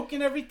like, smoke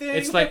and everything.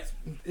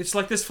 it's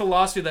like this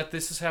philosophy that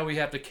this is how we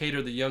have to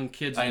cater the young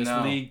kids in I this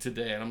know. league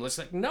today, and I'm just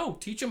like, no,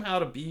 teach them how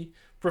to be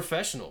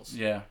professionals.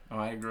 Yeah,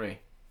 I agree.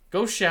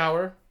 Go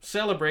shower,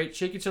 celebrate,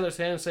 shake each other's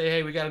hand, and say,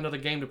 hey, we got another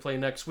game to play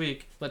next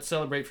week. Let's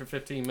celebrate for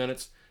 15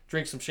 minutes,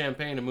 drink some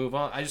champagne, and move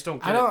on. I just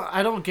don't get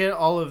I don't get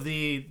all of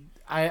the.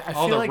 I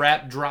all feel the like,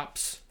 rap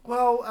drops.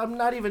 Well, I'm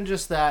not even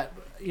just that,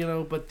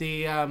 but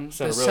the Sounded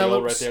really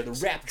old right there. The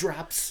rap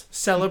drops.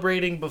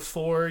 celebrating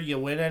before you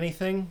win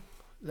anything,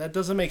 that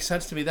doesn't make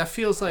sense to me. That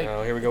feels like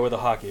Oh, here we go with the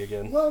hockey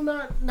again. well,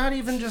 not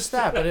even just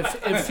that, but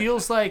it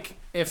feels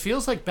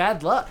like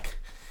bad luck.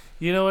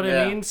 You know what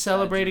Yeah, I mean?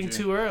 Celebrating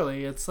juju. too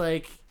early. It's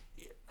like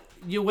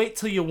you wait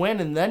till you win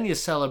and then you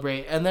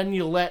celebrate, and then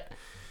you let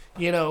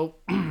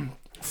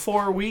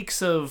 4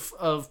 weeks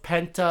of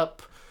pent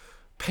up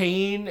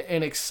pain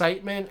and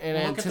excitement and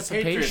Look at the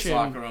Patriots anticipation.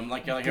 locker room.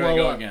 Like here we blow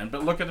go up. again.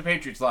 But look at the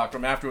Patriots locker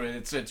room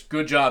afterwards. It's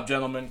good job,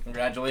 gentlemen.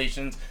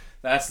 Congratulations.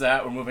 That's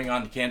that. We're moving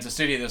on to Kansas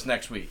City this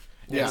next week.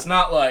 Yeah. It's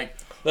not like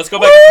Let's go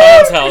back to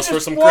Tom's house for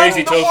some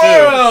crazy tofu.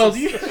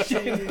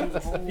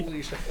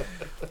 Holy shit.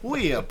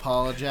 We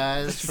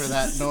apologize for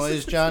that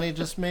noise Johnny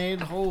just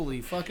made.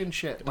 Holy fucking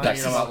shit. My that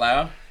ears- come out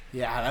loud.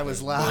 Yeah, that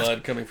was loud.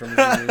 Blood coming from his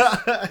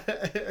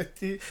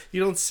ears.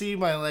 You don't see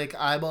my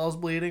eyeballs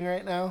bleeding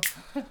right now?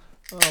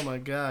 Oh my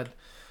god.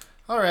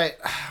 All right.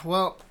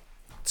 Well,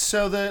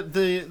 so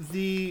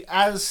the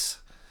as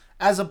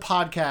a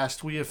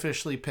podcast, we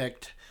officially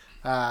picked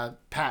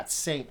Pat's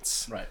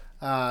Saints. Right.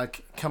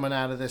 Coming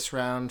out of this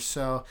round.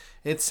 So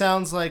it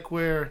sounds like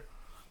we're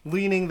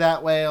leaning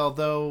that way,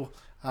 although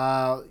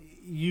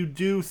you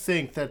do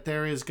think that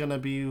there is going to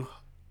be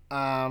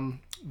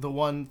the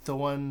one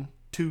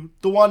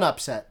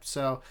upset.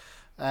 So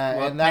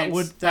and that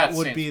would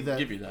Saints be the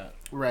give you that.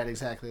 right,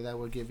 exactly. That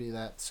would give you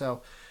that.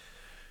 So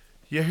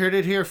you heard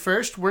it here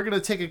first. We're going to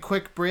take a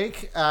quick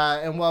break,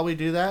 and while we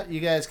do that,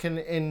 you guys can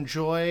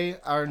enjoy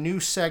our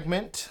new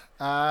segment,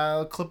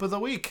 Clip of the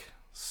Week.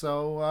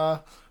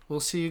 So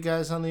we'll see you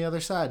guys on the other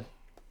side.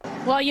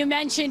 Well, you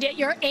mentioned it,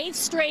 your 8th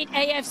straight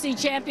AFC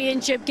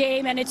Championship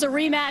game, and it's a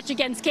rematch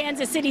against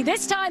Kansas City.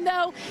 This time,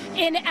 though,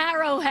 in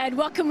Arrowhead.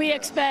 What can we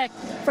expect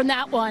from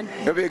that one?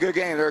 It'll be a good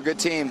game. They're a good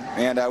team,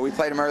 and we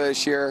played them earlier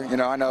this year.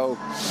 I know,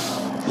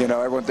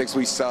 everyone thinks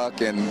we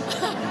suck, and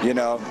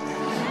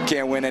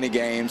can't win any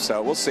games.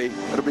 So we'll see.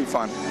 It'll be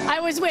fun. I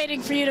was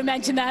waiting for you to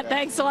mention that.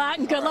 Thanks a lot,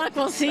 and good luck.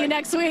 We'll see you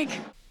next week.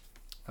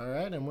 All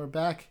right, and we're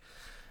back.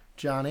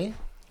 Johnny?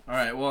 All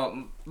right.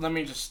 Well,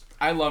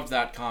 I loved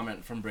that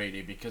comment from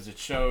Brady because it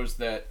shows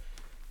that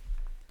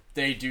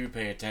they do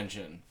pay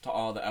attention to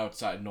all the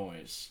outside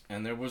noise.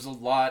 And there was a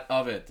lot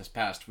of it this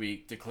past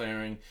week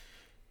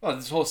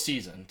this whole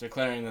season,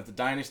 declaring that the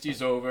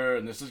dynasty's over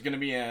and this is going to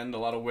be end. A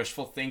lot of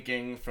wishful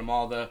thinking from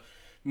all the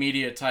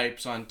media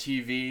types on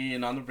TV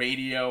and on the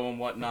radio and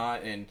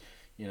whatnot. And,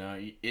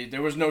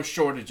 there was no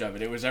shortage of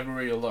it. It was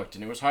everywhere you looked.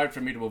 And it was hard for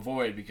me to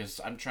avoid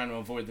because I'm trying to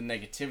avoid the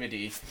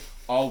negativity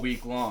all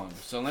week long.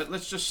 So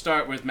let's just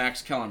start with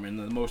Max Kellerman,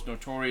 the most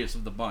notorious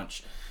of the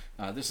bunch.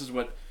 This is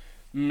what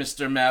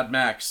Mr. Mad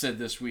Max said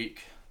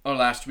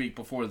last week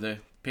before the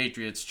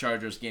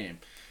Patriots-Chargers game.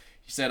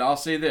 He said, I'll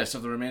say this,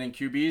 of the remaining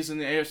QBs in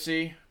the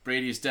AFC,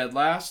 Brady's dead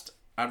last.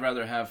 I'd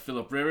rather have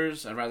Phillip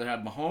Rivers. I'd rather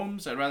have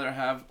Mahomes. I'd rather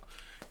have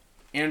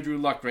Andrew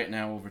Luck right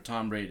now over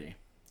Tom Brady.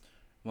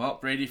 Well,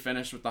 Brady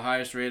finished with the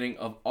highest rating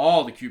of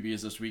all the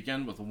QBs this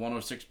weekend with a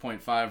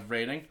 106.5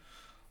 rating.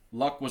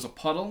 Luck was a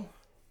puddle.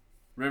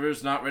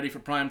 Rivers not ready for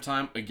prime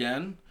time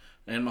again.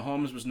 And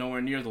Mahomes was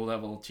nowhere near the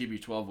level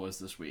TB12 was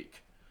this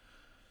week.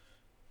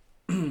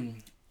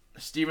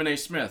 Stephen A.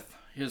 Smith,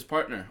 his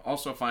partner,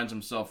 also finds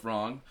himself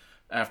wrong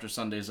after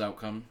Sunday's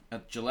outcome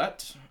at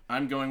Gillette.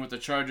 I'm going with the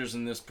Chargers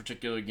in this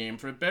particular game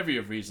for a bevy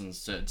of reasons,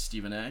 said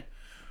Stephen A.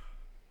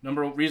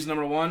 Reason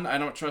number one, I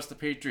don't trust the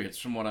Patriots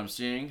from what I'm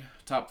seeing.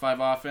 Top 5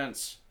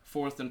 offense,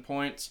 4th in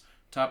points,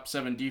 top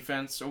 7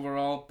 defense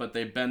overall, but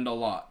they bend a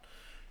lot.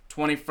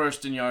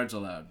 21st in yards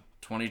allowed,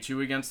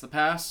 22 against the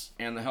pass,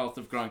 and the health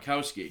of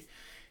Gronkowski.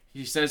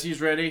 He says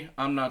he's ready,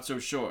 I'm not so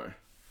sure.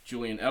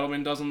 Julian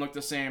Edelman doesn't look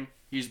the same.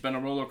 He's been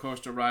a roller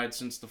coaster ride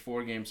since the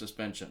 4-game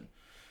suspension.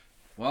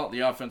 Well,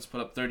 the offense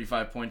put up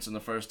 35 points in the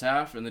first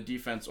half, and the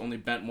defense only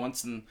bent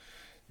once in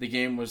The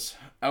game was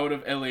out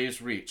of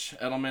LA's reach.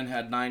 Edelman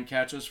had 9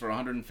 catches for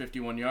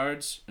 151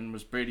 yards and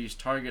was Brady's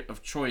target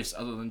of choice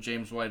other than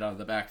James White out of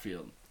the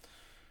backfield.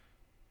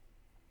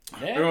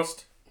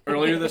 Next.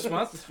 Earlier this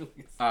month,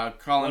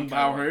 Colin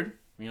Cowherd,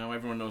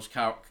 everyone knows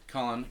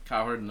Colin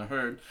Cowherd and the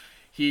Herd,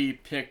 he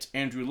picked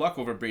Andrew Luck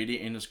over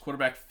Brady in his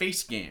quarterback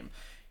face game.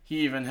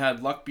 He even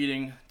had Luck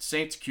beating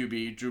Saints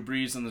QB Drew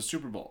Brees in the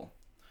Super Bowl.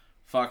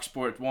 Fox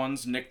Sports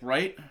 1's Nick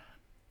Wright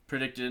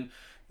predicted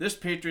this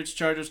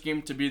Patriots-Chargers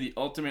game to be the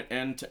ultimate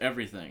end to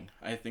everything.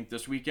 I think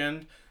this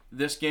weekend,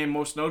 this game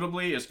most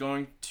notably is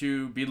going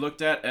to be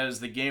looked at as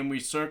the game we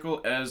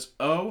circle as,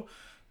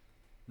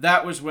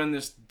 that was when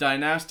this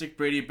dynastic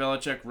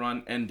Brady-Belichick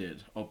run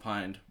ended,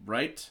 opined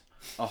Wright.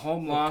 A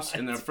home loss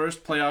in their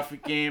first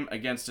playoff game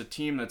against a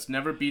team that's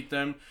never beat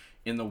them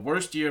in the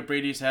worst year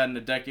Brady's had in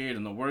a decade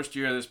and the worst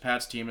year this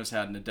Pats team has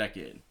had in a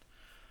decade.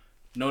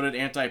 Noted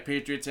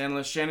anti-Patriots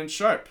analyst Shannon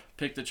Sharp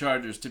picked the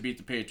Chargers to beat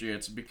the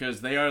Patriots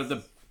because they are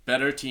the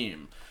better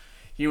team.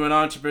 He went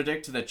on to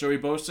predict that Joey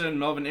Bosa and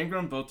Melvin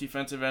Ingram, both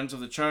defensive ends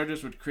of the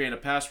Chargers, would create a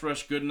pass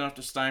rush good enough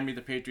to stymie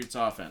the Patriots'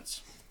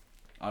 offense.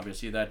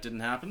 Obviously, that didn't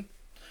happen.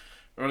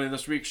 Earlier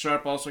this week,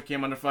 Sharp also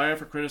came under fire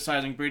for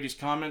criticizing Brady's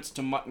comments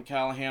to Mutt and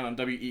Callahan on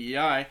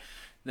WEEI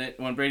that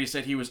when Brady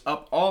said he was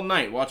up all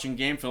night watching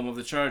game film of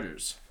the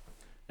Chargers.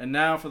 And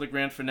now for the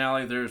grand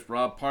finale, there's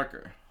Rob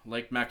Parker.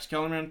 Like Max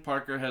Kellerman,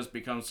 Parker has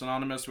become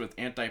synonymous with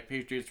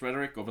anti-Patriots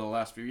rhetoric over the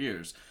last few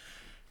years.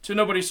 To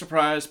nobody's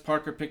surprise,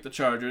 Parker picked the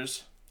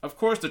Chargers. Of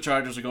course the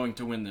Chargers are going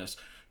to win this.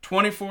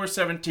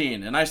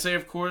 24-17. And I say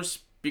of course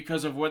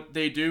because of what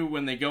they do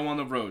when they go on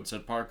the road,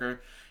 said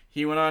Parker.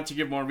 He went on to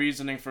give more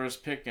reasoning for his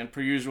pick and per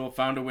usual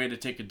found a way to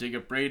take a dig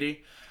at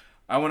Brady.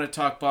 I want to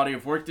talk body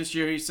of work this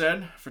year, he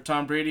said. For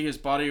Tom Brady, his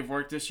body of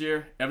work this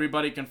year,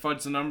 everybody can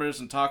fudge the numbers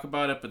and talk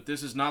about it, but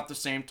this is not the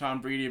same Tom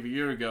Brady of a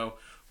year ago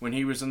when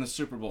he was in the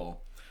Super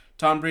Bowl.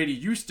 Tom Brady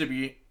used to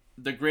be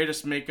the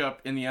greatest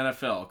makeup in the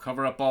NFL,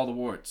 cover up all the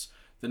warts.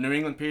 The New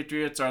England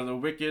Patriots are the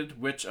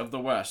wicked witch of the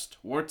West.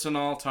 Warts and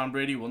all, Tom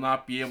Brady will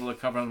not be able to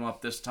cover them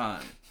up this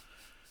time.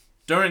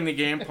 During the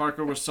game,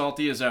 Parker was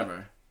salty as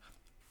ever.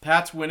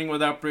 Pat's winning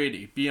without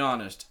Brady. Be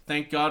honest.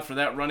 Thank God for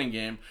that running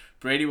game.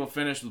 Brady will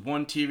finish with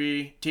 1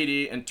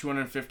 TD and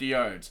 250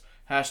 yards.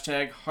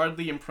 Hashtag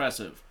hardly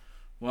impressive.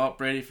 Well,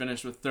 Brady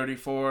finished with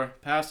 34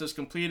 passes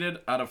completed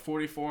out of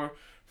 44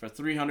 for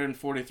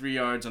 343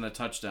 yards and a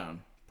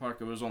touchdown.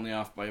 Parker was only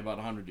off by about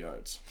 100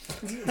 yards.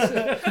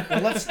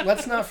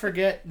 Let's not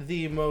forget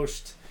the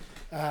most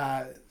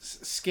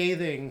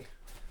scathing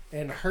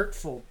and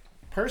hurtful,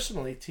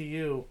 personally to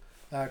you,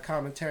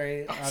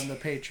 commentary on the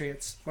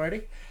Patriots.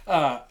 Marty?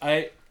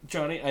 I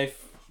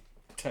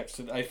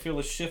texted, I feel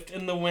a shift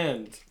in the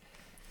wind.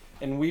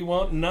 And we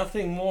want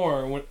nothing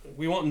more.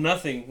 We want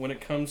nothing when it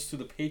comes to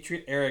the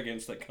Patriot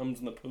arrogance that comes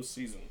in the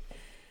postseason.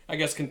 I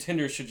guess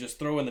contenders should just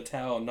throw in the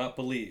towel and not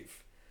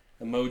believe.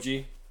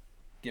 Emoji,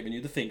 giving you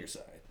the finger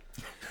sign.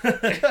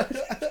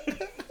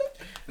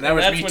 That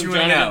was me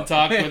tuning out.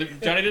 Johnny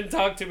didn't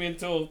talk to me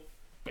until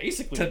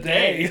basically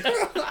today.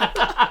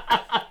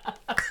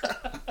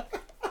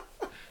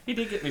 He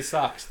did get me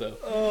socks, though.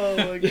 Oh,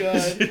 my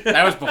God.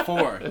 That was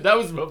before. That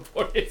was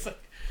before.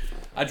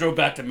 I drove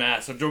back to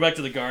Mass. I drove back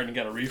to the Garden and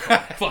got a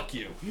refund. Fuck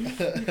you.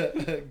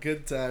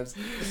 Good times.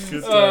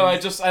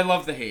 I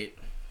love the hate.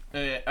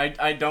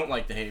 I don't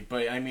like the hate,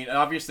 but I mean,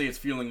 obviously it's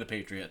fueling the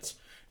Patriots.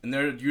 And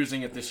they're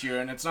using it this year,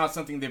 and it's not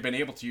something they've been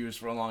able to use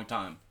for a long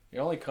time. It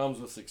only comes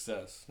with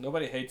success.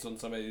 Nobody hates on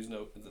somebody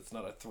that's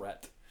not a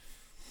threat.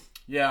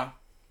 Yeah.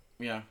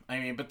 I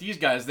mean, but these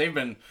guys,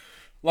 a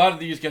lot of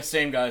these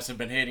same guys have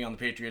been hating on the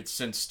Patriots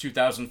since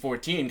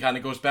 2014. Kind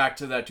of goes back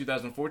to that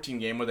 2014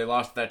 game where they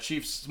lost that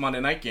Chiefs Monday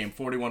night game,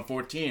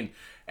 41-14.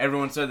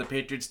 Everyone said the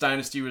Patriots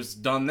dynasty was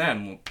done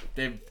then. Well,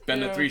 they've been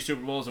to 3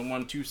 Super Bowls and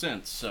won 2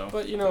 since. So.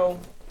 But,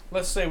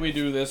 let's say we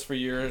do this for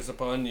years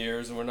upon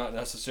years and we're not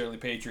necessarily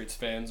Patriots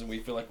fans and we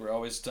feel like we're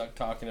always stuck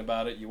talking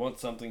about it. You want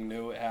something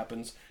new, it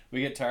happens.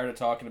 We get tired of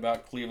talking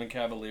about Cleveland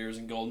Cavaliers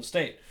and Golden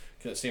State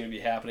because it seems to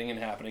be happening.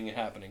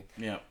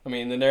 Yeah. I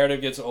mean, the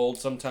narrative gets old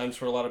sometimes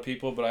for a lot of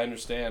people, but I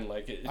understand.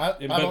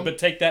 But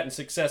take that in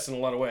success in a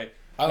lot of ways.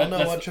 I don't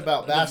know much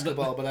about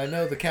basketball, but I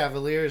know the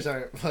Cavaliers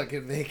aren't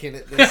fucking making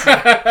it this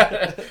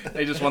year.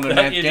 They just won their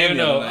 9th game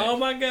the other night. Oh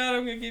my God,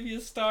 I'm going to give you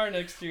a star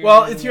next year.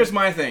 Well, here's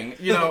my thing.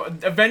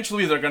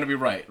 Eventually they're going to be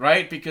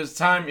right? Because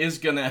time is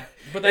going to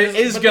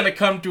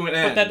come to an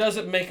end. But that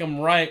doesn't make them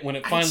right when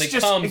it finally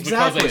comes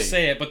because they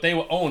say it, but they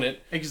will own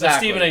it.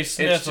 Exactly. Stephen A.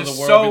 Smith of the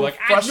world so be like,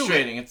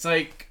 frustrating. It's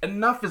like,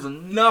 enough is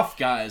enough,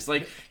 guys.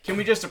 Like, can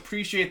we just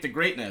appreciate the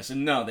greatness?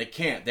 And no, they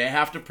can't. They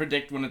have to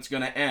predict when it's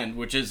going to end,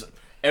 which is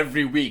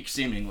every week,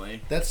 seemingly.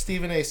 That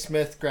Stephen A.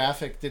 Smith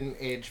graphic didn't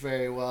age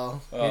very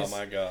well.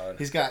 My God.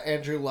 He's got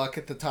Andrew Luck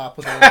at the top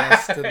of the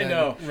list. And I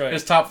know. Right.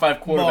 His top 5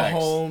 quarterbacks.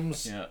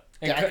 Mahomes. Yeah.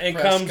 And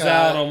comes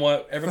out on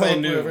what everybody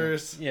Phillip knew.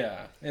 Rivers.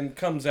 Yeah. And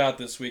comes out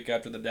this week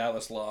after the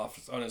Dallas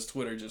loss on his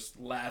Twitter just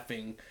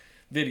laughing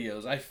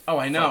videos.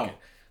 I know.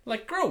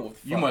 Grow.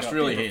 You must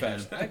really hate him.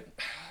 I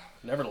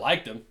never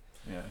liked him.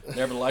 Yeah.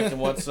 Never liked him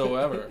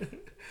whatsoever.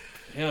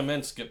 Him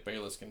and Skip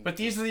Bayless can. But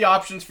these are the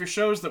options for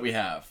shows that we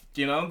have.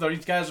 You know,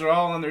 these guys are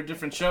all on their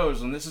different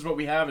shows, and this is what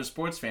we have as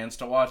sports fans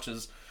to watch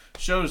as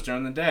shows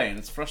during the day, and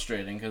it's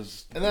frustrating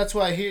because. And that's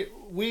why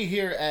we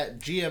here at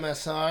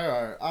GMSR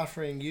are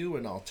offering you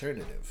an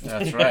alternative.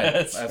 That's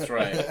right. That's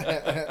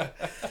right.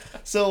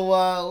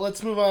 So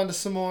let's move on to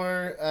some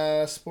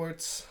more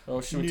sports.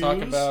 Oh, should we news.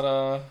 talk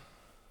about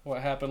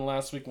what happened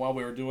last week while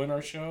we were doing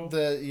our show?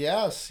 The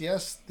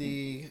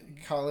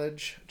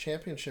college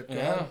championship game.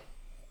 Yeah.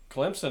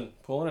 Clemson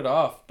pulling it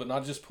off, but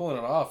not just pulling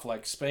it off,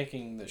 like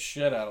spanking the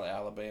shit out of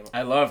Alabama.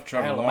 I love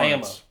Trevor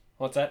Lawrence.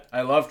 What's that?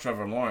 I love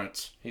Trevor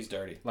Lawrence. He's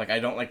dirty. Like, I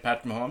don't like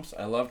Patrick Mahomes.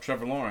 I love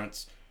Trevor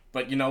Lawrence.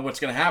 But, you know, what's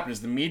going to happen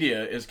is the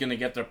media is going to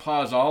get their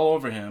paws all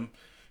over him,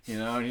 you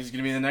know, and he's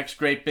going to be the next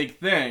great big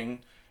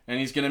thing, and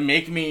they're going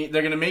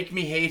to make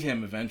me hate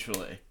him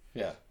eventually.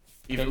 Yeah.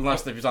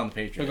 Unless if he's on the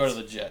Patriots. He'll go to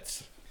the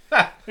Jets.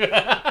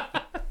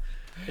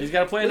 He's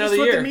got to play That's another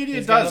what year. the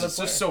media does. It's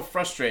just so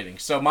frustrating.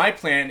 So my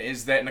plan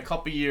is that in a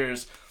couple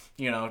years,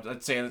 you know,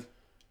 let's say,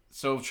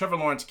 so Trevor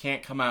Lawrence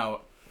can't come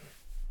out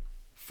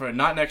for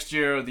not next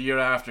year or the year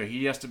after.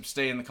 He has to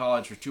stay in the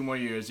college for 2 more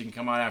years. He can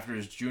come out after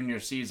his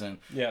junior season.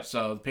 Yeah.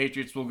 So the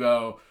Patriots will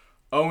go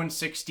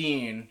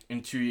 0-16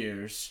 in 2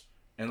 years,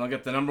 and they'll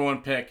get the number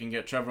 1 pick and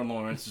get Trevor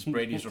Lawrence as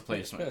Brady's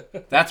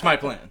replacement. That's my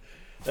plan.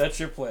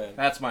 That's your plan.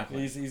 That's my plan.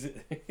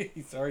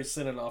 He's already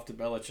sent it off to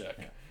Belichick.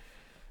 Yeah.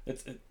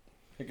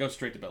 It goes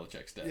straight to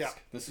Belichick's desk. Yeah.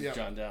 This is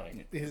John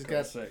Downing. He's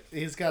got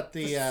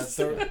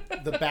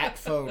the bat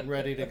phone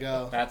ready to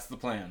go. That's the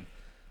plan.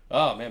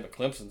 Oh man, but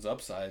Clemson's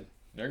upside.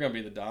 They're going to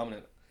be the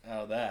dominant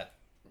out of that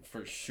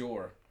for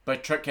sure.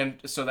 But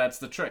so that's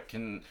the trick.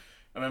 And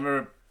I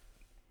remember,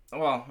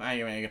 well,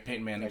 I mean,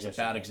 Peyton Manning's a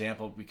bad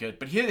example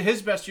but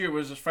his best year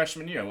was his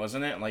freshman year,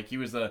 wasn't it? Like he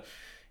was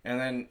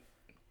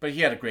but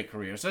he had a great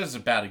career. So this is a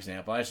bad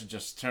example. I should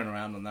just turn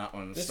around on that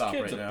one and stop right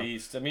now. This kid's a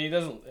beast. I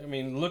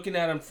mean, looking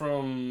at him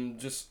from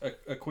just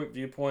a quick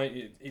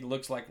viewpoint, he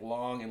looks like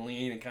long and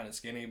lean and kind of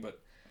skinny,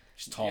 but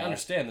he's tall. You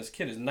understand, this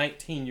kid is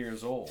 19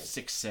 years old.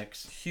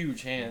 6'6".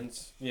 Huge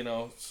hands, you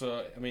know.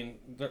 So, I mean,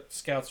 the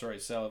scouts are already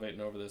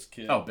salivating over this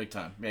kid. Oh, big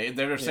time. Yeah,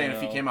 they're saying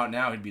if he came out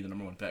now, he'd be the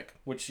number 1 pick.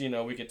 Which, you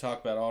know, we could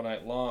talk about all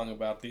night long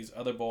about these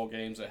other bowl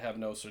games that have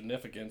no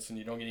significance, and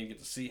you don't even get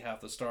to see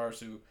half the stars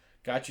who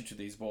got you to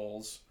these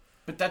bowls.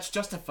 But that's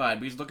justified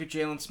because look at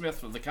Jalen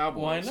Smith with the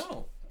Cowboys.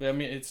 Well, I know. I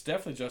mean, it's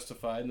definitely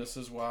justified, and this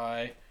is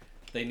why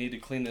they need to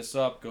clean this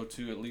up, go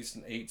to at least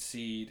an 8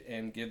 seed,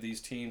 and give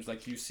these teams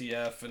like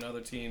UCF and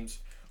other teams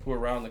who are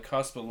around the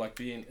cusp of like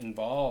being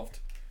involved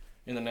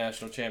in the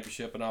national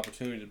championship an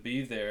opportunity to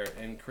be there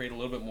and create a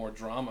little bit more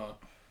drama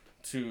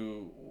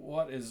to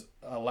what is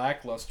a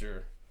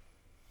lackluster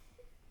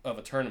of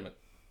a tournament,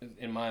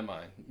 in my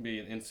mind,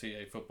 being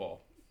NCAA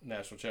football.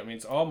 National champ. I mean,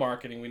 it's all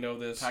marketing. We know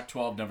this.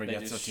 Pac-12 never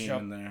gets a team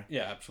in there.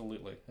 Yeah,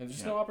 absolutely. And there's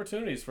just no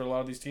opportunities for a lot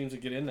of these teams to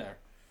get in there.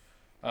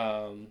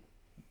 UT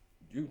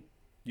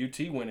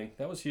winning.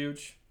 That was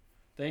huge.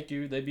 Thank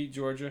you. They beat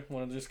Georgia.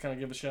 Want to just kind of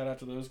give a shout out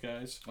to those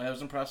guys. That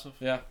was impressive.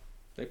 Yeah.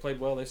 They played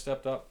well. They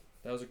stepped up.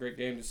 That was a great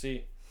game to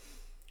see.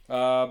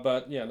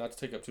 But, yeah, not to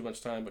take up too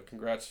much time, but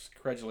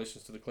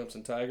congratulations to the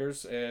Clemson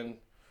Tigers. And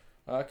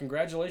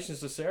congratulations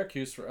to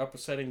Syracuse for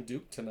upsetting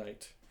Duke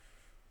tonight.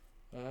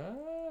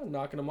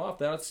 Knocking them off.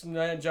 That's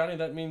Johnny.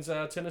 That means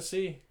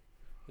Tennessee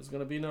is going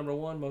to be number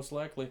 1 most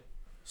likely.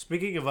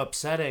 Speaking of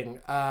upsetting,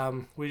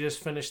 we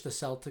just finished the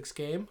Celtics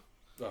game.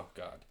 Oh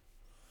God.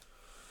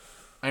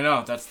 I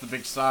know, that's the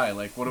big sigh.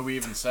 Like, what do we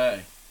even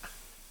say?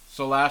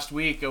 So last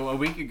week, a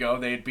week ago,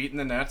 they had beaten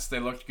the Nets. They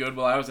looked good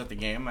while I was at the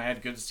game. I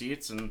had good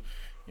seats, and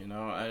you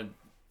know,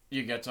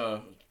 you get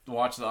to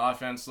watch the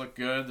offense look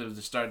good.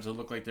 They started to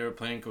look like they were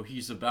playing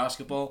cohesive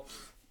basketball.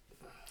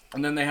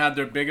 And then they had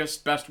their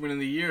best win of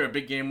the year, a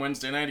big game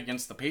Wednesday night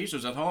against the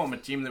Pacers at home, a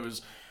team that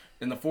was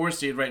in the 4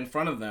 seed right in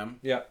front of them.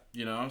 Yeah.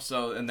 You know,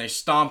 and they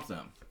stomped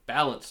them.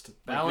 Balanced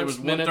It was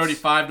minutes,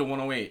 135 to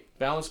 108.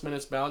 Balanced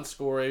minutes, balanced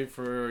scoring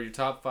for your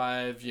top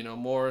 5. You know,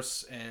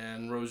 Morris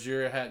and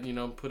Rozier had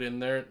put in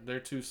their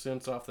 2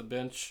 cents off the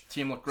bench.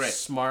 Team looked great.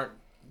 Smart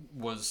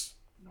was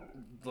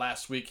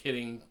last week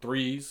hitting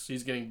threes.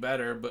 He's getting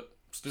better, but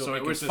still. So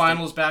it was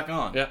finals back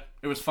on. Yeah.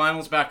 It was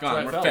finals back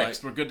on. We're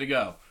fixed. We're good to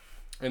go.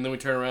 And then we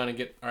turn around and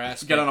get our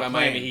ass get kicked on a by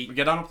plane. Miami Heat. We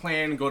get on a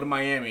plane and go to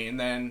Miami, and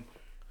then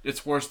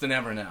it's worse than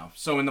ever now.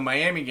 So in the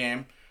Miami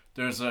game,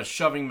 there's a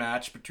shoving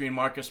match between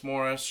Marcus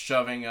Morris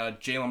shoving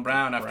Jaylen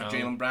Brown after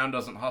Jaylen Brown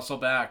doesn't hustle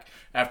back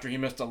after he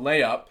missed a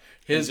layup.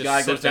 His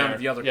guy goes down to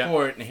the other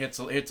court and hits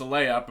a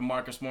layup, and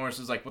Marcus Morris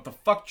is like, "What the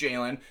fuck,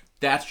 Jaylen?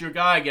 That's your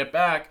guy. Get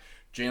back."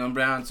 Jaylen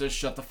Brown says,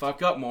 "Shut the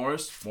fuck up,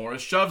 Morris."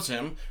 Morris shoves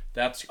him.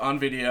 That's on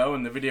video,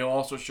 and the video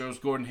also shows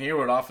Gordon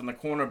Hayward off in the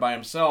corner by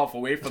himself,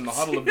 away from the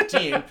huddle of the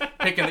team,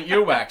 picking the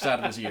earwax out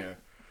of his ear.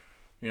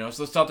 You know,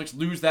 so the Celtics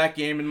lose that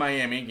game in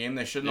Miami, a game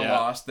they shouldn't have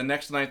lost. The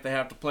next night they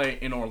have to play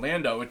in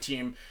Orlando, a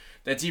team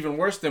that's even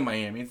worse than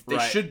Miami. They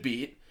should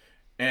beat.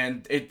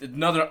 And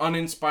another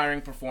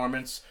uninspiring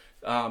performance.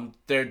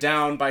 They're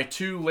down by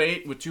 2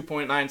 late with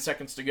 2.9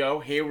 seconds to go.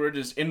 Hayward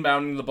is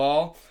inbounding the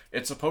ball.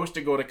 It's supposed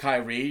to go to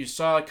Kyrie. You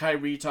saw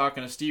Kyrie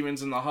talking to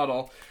Stevens in the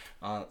huddle.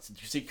 You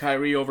see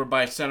Kyrie over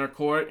by center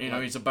court.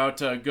 He's about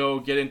to go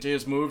get into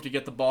his move to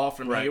get the ball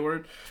from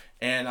Hayward.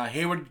 And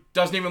Hayward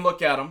doesn't even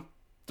look at him.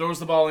 Throws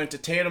the ball into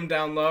Tatum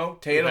down low.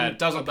 Tatum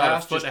doesn't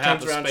pass, just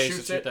turns around and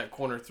shoots it. That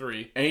corner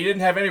three. And he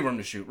didn't have any room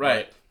to shoot,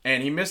 right.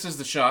 And he misses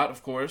the shot,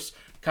 of course.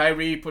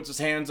 Kyrie puts his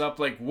hands up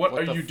like, what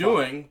are you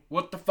doing?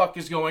 What the fuck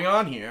is going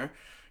on here?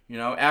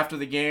 After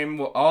the game,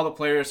 all the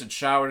players had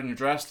showered and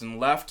dressed and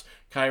left.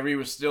 Kyrie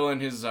was still in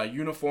his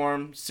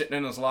uniform, sitting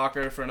in his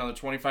locker for another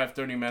 25,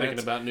 30 minutes.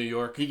 Thinking about New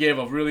York. He gave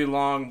a really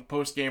long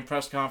post-game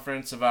press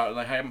conference about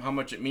like how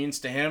much it means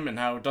to him and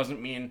how it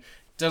doesn't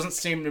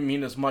seem to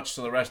mean as much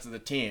to the rest of the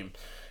team.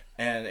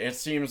 And it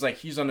seems like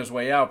he's on his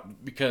way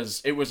out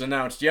because it was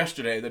announced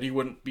yesterday that he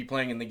wouldn't be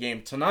playing in the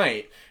game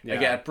tonight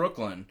at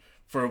Brooklyn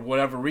for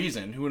whatever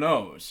reason. Who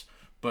knows?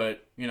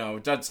 But,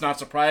 that's not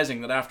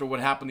surprising that after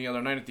what happened the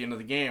other night at the end of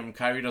the game,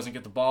 Kyrie doesn't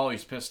get the ball,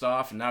 he's pissed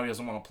off, and now he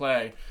doesn't want to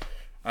play.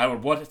 I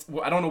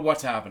don't know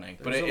what's happening,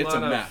 but it's a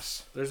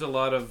mess. There's a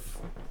lot of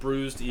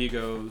bruised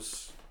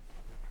egos,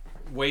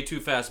 way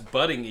too fast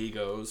budding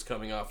egos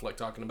coming off, like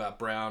talking about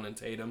Brown and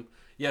Tatum.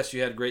 Yes,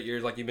 you had great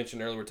years, like you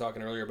mentioned earlier. We were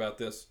talking earlier about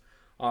this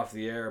off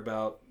the air,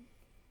 about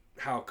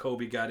how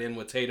Kobe got in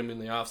with Tatum in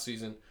the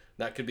offseason.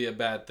 That could be a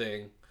bad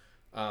thing.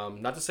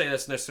 Not to say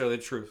that's necessarily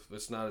the truth.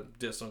 It's not a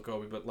diss on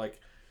Kobe, but like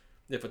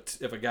if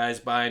a guy's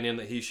buying in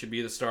that he should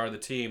be the star of the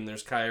team,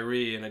 there's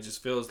Kyrie, and it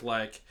just feels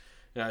like,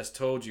 I just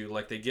told you,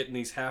 like they get in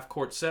these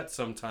half-court sets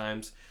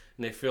sometimes,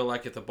 and they feel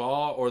like if the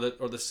ball or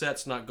the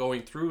set's not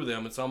going through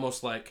them, it's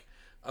almost like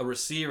a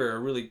receiver, a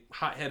really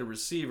hot-headed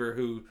receiver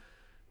who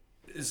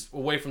is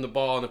away from the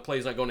ball and the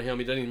play's not going to him.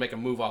 He doesn't even make a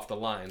move off the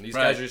line. These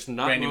guys are just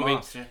not Randy moving.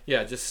 Moss,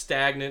 just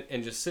stagnant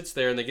and just sits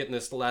there, and they get in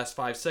this last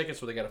 5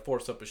 seconds where they got to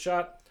force up a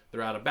shot.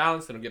 They're out of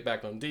balance. They don't get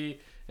back on D,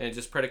 and it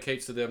just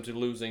predicates to them to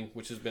losing,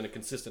 which has been a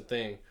consistent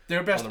thing.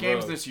 Their best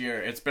games this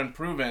year, it's been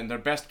proven, their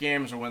best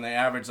games are when they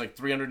average like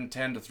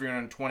 310 to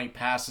 320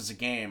 passes a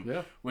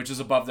game, which is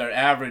above their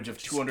average of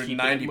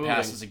 290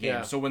 passes a game.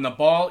 Yeah. So when the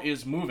ball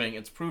is moving,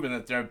 it's proven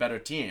that they're a better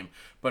team.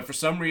 But for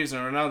some reason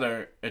or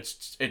another,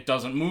 it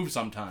doesn't move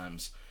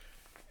sometimes.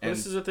 And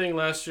this is the thing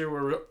last year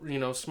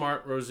where,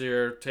 Smart,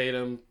 Rozier,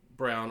 Tatum,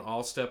 Brown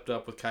all stepped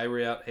up with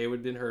Kyrie out.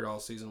 Hayward been hurt all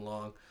season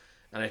long.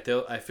 And I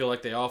feel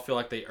like they all feel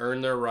like they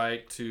earn their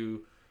right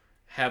to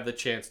have the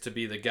chance to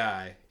be the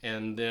guy.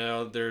 And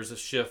there's a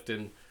shift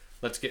in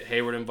let's get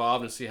Hayward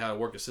involved and see how to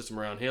work the system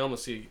around him.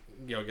 Let's see,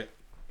 get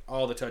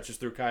all the touches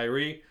through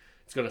Kyrie.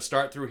 It's going to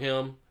start through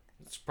him.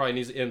 It probably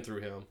needs to end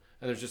through him.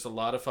 And there's just a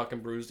lot of fucking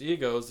bruised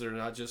egos that are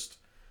not just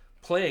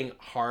playing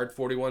hard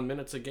 41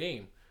 minutes a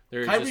game.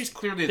 Kyrie's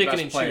clearly the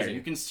best player.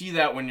 You can see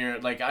that when you're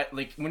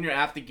when you're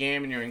at the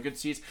game and you're in good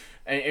seats.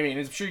 I mean,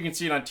 I'm sure you can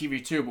see it on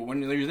TV too. But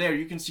when you're there,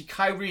 you can see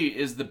Kyrie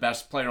is the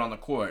best player on the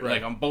court,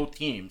 like on both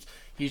teams.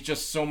 He's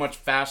just so much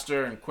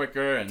faster and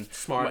quicker and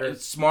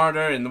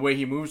smarter, and the way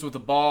he moves with the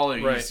ball.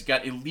 He's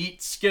got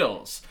elite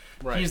skills.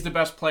 He's the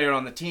best player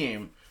on the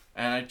team,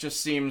 and it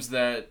just seems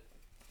that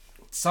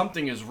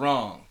something is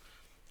wrong.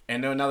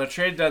 And now the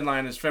trade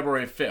deadline is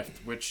February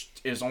 5th, which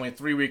is only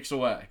 3 weeks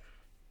away.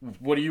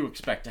 What do you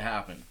expect to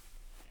happen?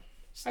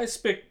 I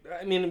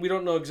mean, we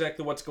don't know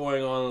exactly what's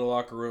going on in the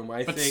locker room.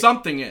 But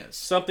something is.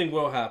 Something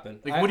will happen.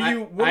 Like,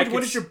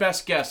 what is your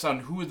best guess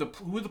on who the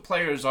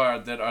players are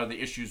that are the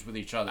issues with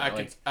each other?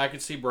 I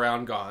could see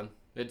Brown gone.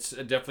 It's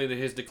definitely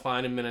his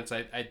decline in minutes.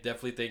 I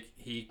definitely think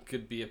he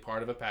could be a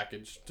part of a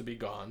package to be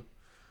gone.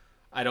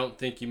 I don't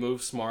think you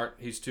move Smart.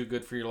 He's too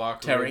good for your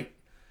locker room.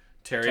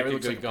 Terry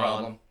could be gone.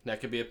 Problem. That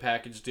could be a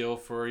package deal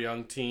for a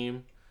young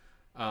team.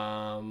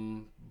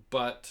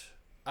 But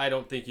I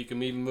don't think you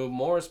can even move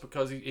Morris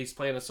because he's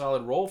playing a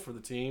solid role for the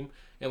team.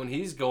 And when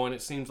he's going,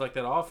 it seems like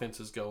that offense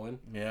is going.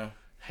 Yeah.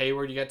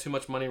 Hayward, you got too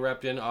much money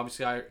wrapped in.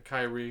 Obviously,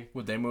 Kyrie.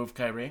 Would they move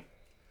Kyrie?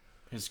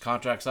 His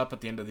contract's up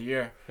at the end of the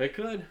year. They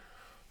could.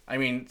 I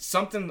mean,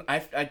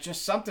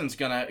 something's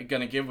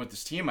gonna give with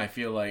this team. I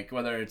feel like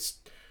whether it's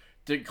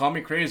call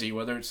me crazy,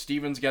 whether it's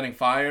Stevens getting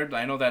fired.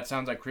 I know that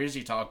sounds like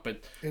crazy talk,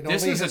 but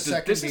this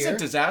is a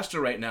disaster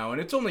right now, and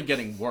it's only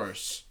getting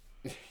worse.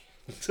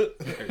 It's a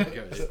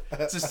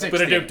 16.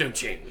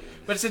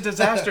 But it's a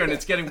disaster and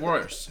it's getting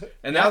worse.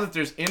 And now that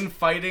there's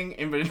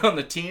infighting on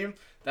the team,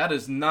 that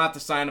is not the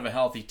sign of a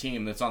healthy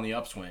team that's on the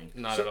upswing.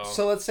 Not at all.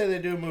 So let's say they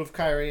do move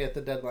Kyrie at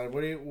the deadline.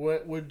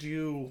 What would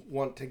you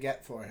want to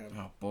get for him?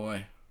 Oh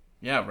boy,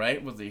 yeah,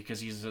 right.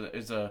 Because he's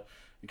a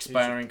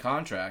expiring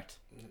contract.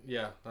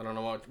 Yeah, I don't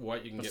know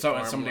what you can get.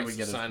 Somebody would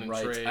get his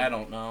rights. I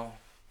don't know.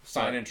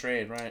 Sign and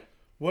trade, right?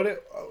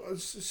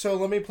 So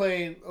let me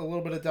play a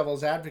little bit of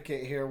devil's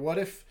advocate here. What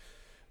if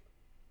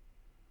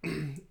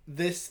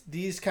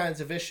these kinds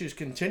of issues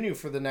continue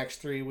for the next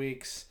 3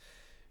 weeks?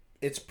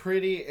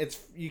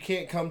 You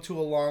can't come to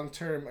a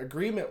long-term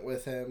agreement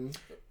with him.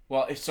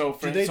 Well, his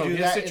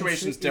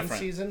situation's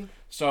different.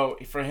 So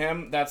for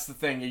him, that's the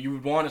thing. You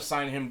would want to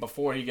sign him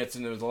before he gets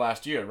into the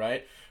last year,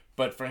 right?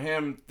 But for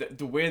him,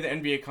 the way the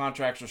NBA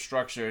contracts are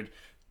structured,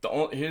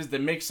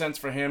 that makes sense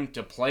for him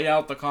to play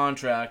out the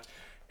contract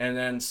and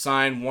then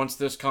sign once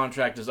this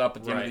contract is up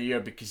at the end of the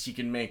year, because he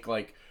can make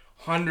like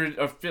 50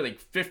 to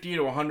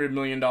 $100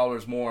 million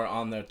more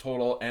on the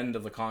total end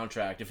of the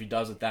contract if he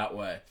does it that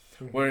way.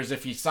 Whereas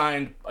if he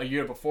signed a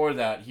year before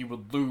that, he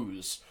would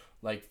lose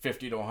like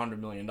 50 to $100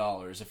 million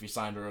if he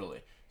signed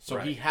early. So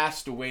he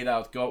has to wait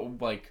out,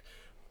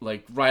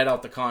 write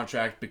out the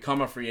contract,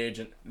 become a free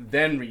agent,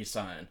 then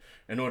re-sign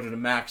in order to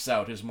max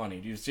out his money.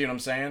 Do you see what I'm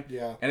saying?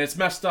 Yeah. And it's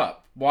messed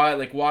up. Why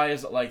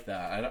is it like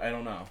that? I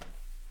don't know.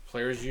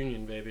 Players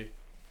Union, baby.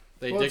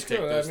 They dictate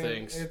those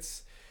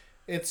things.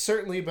 It's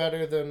certainly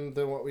better than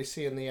what we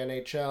see in the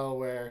NHL,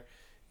 where,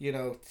 you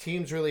know,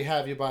 teams really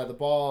have you by the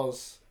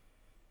balls,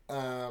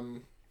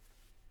 and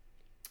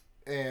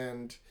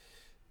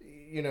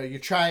you know, you're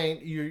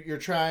trying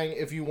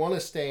if you want to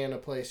stay in a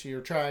place,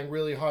 you're trying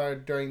really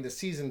hard during the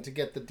season to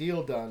get the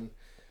deal done,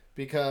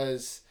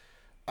 because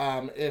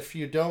if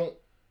you don't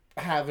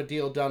have a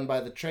deal done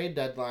by the trade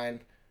deadline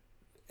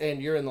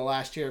and you're in the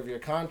last year of your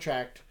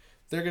contract,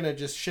 they're going to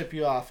just ship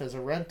you off as a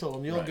rental,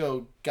 and you'll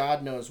go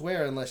God knows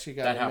where, unless you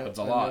got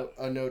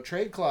a no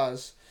trade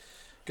clause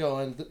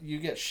going. You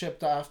get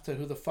shipped off to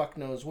who the fuck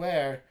knows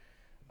where.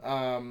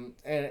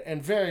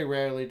 And very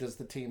rarely does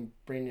the team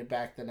bring you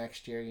back the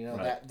next year. You know,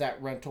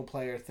 that rental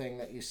player thing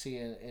that you see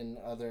in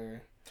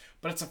other.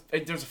 But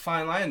there's a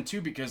fine line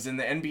too, because in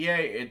the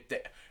NBA,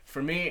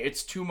 for me,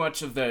 it's too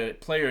much of the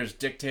players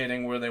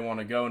dictating where they want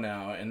to go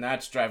now, and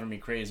that's driving me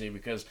crazy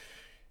because,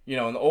 you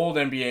know, in the old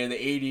NBA, the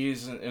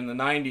 80s and the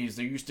 90s,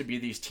 there used to be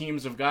these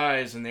teams of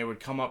guys, and they would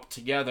come up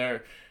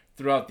together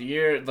throughout the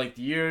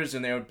years,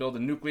 and they would build a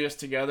nucleus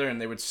together,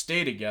 and they would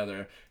stay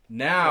together.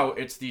 Now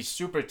it's these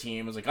super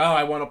teams, like, oh,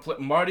 I want to play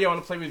Marty, I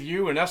want to play with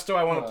you, Ernesto,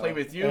 I want to play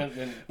with you.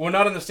 And we're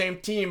not on the same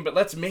team, but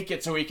let's make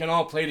it so we can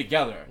all play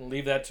together.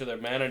 Leave that to their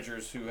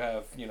managers who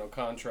have, you know,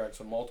 contracts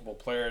with multiple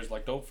players.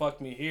 Like, don't fuck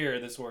me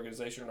here, this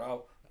organization, or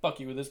I'll fuck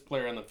you with this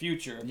player in the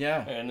future.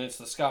 Yeah. And it's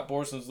the Scott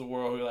Borsons of the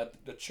world who had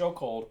the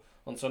chokehold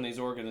on some of these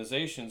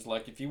organizations.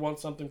 Like, if you want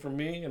something from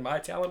me and my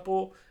talent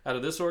pool out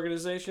of this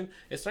organization,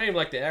 it's not even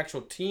like the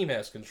actual team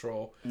has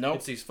control. Nope.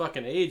 It's these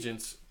fucking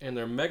agents and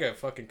their mega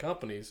fucking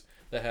companies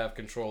that have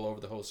control over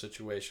the whole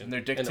situation. And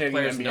they're dictating and the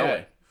players the NBA. know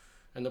it.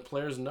 And the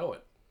players know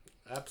it.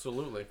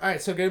 Absolutely. All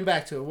right, so getting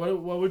back to it,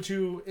 what would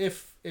you,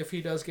 if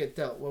he does get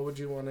dealt, what would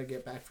you want to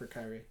get back for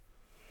Kyrie?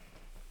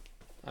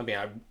 I mean,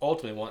 I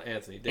ultimately want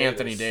Anthony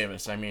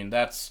Davis. I mean,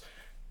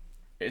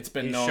 it's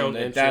been He's known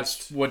that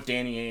that's what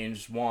Danny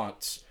Ainge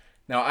wants.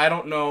 Now, I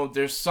don't know.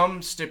 There's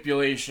some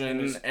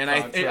stipulation, and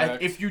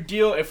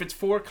if it's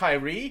for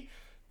Kyrie,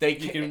 they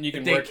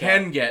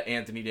can get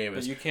Anthony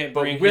Davis. But you can't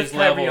but bring with his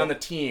Kyrie level on the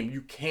team,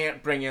 you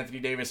can't bring Anthony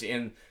Davis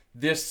in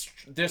this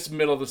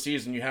middle of the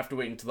season. You have to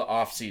wait until the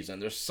off season.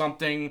 There's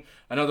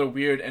another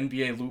weird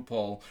NBA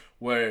loophole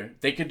where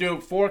they could do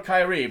it for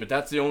Kyrie, but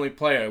that's the only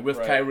player.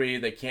 With Kyrie,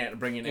 they can't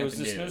bring in Anthony Davis.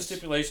 It was this new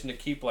stipulation to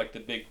keep like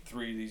the big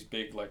three, these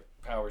big like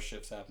power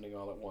shifts happening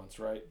all at once,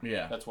 right?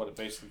 Yeah. That's what it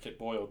basically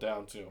boiled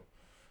down to.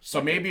 So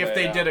maybe if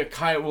they did it,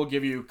 we'll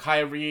give you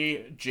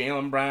Kyrie,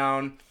 Jaylen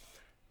Brown,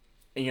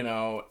 you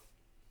know,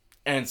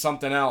 and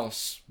something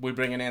else. We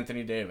bring in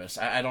Anthony Davis.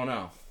 I don't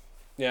know.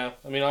 Yeah,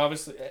 I mean,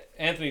 obviously,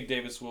 Anthony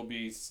Davis will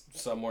be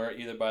somewhere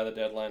either by the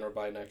deadline or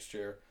by next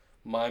year.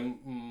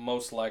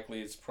 Most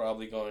likely it's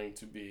probably going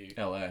to be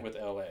with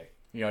LA.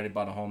 You already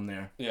bought a home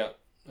there. Yeah,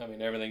 I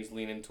mean, everything's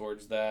leaning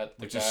towards that.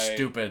 Which is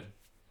stupid.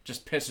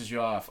 Just pisses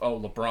you off. Oh,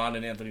 LeBron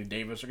and Anthony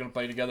Davis are going to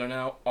play together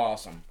now?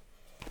 Awesome.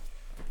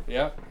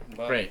 Yeah,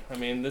 but great. I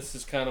mean, this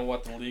is kind of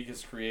what the league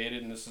has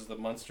created, and this is the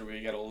monster we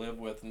got to live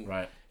with. And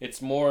right.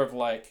 It's more of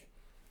like,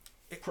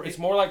 it's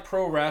more like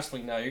pro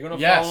wrestling now. You're gonna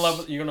fall in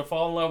love. You're gonna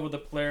fall in love with the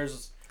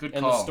players and the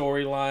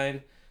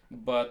storyline,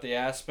 but the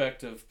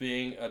aspect of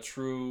being a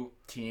true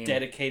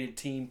dedicated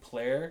team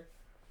player,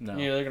 no,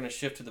 you know, they're gonna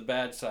shift to the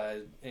bad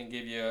side and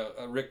give you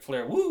a Ric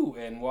Flair woo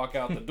and walk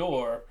out the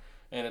door,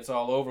 and it's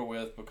all over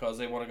with because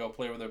they want to go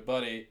play with their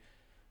buddy,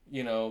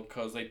 you know,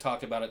 because they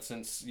talked about it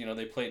since, you know,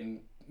 they played in,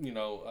 you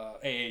know,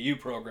 AAU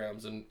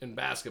programs in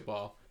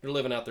basketball. They're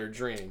living out their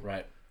dream.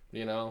 Right.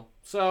 You know?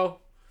 So,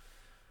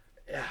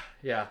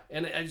 yeah.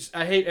 And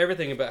I hate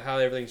everything about how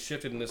everything's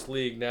shifted in this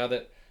league now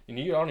that, and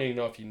I don't even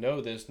know if you know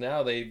this,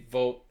 now they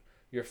vote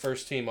your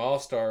first team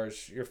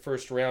all-stars, your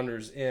first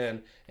rounders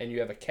in, and you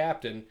have a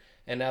captain,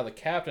 and now the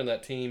captain of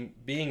that team,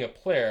 being a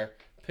player,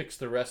 picks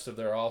the rest of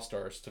their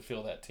all-stars to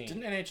fill that team.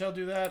 Didn't NHL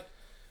do that?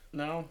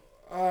 No?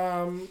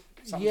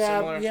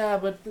 Yeah,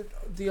 but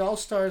the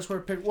All-Stars were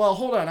picked. Well,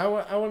 hold on. I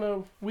want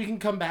to. We can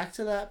come back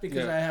to that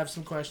because I have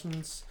some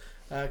questions.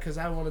 Because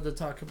I wanted to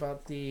talk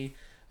about the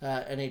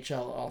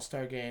NHL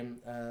All-Star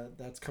game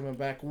that's coming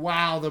back.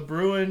 Wow, the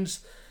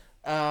Bruins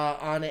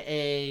on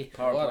a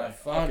power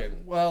play.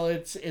 Well,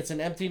 it's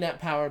an empty net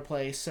power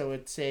play, so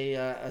it's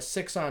a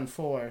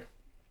 6-on-4.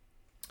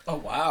 Oh,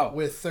 wow.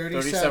 with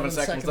 37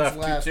 seconds left.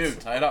 2-2.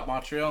 Tied up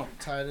Montreal.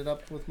 Tied it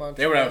up with Montreal.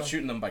 They were out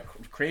shooting them by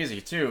crazy,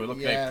 too. It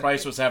looked Yeah. like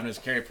Price was having his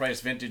Carey Price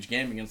vintage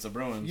game against the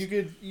Bruins.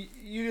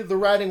 The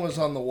writing was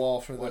on the wall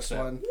for What's this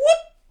that? one.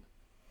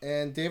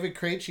 And David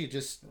Krejci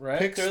just Right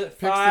picks through the the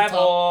 5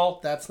 hole.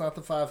 top. That's not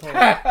the 5 hole.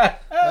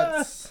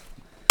 That's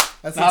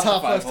the Not the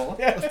top 5 left, hole.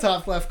 the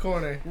top left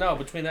corner. No,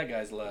 between that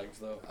guy's legs,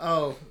 though.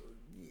 Oh.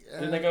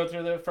 Didn't they go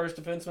through the first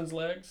defenseman's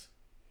legs?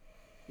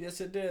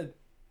 Yes, it did.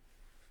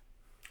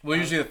 Well,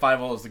 usually the 5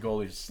 hole is the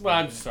goalie's. Well,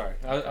 I'm sorry.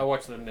 I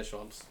watched the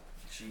initial.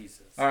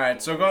 Jesus. All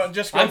right, so go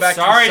I'm back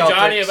sorry, to the Celtics.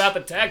 Johnny, about the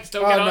text.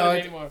 Don't get Oh, on no, to me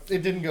anymore.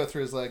 it didn't go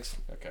through his legs.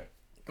 Okay.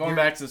 Going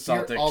back to the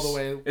you're Celtics. all the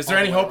way- Is there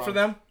all any the way hope for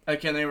wrong. them?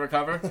 Can they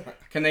recover?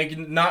 Can they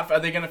not? Are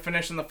they going to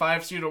finish in the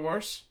 5 seed or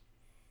worse?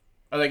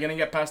 Are they going to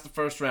get past the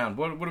first round?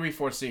 What do we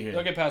foresee here?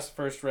 They'll get past the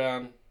first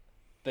round.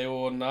 They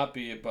will not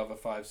be above a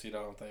 5 seed,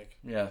 I don't think.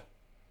 Yeah.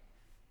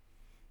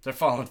 They're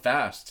falling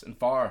fast and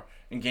far,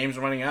 and games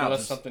are running out.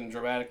 Unless something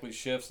dramatically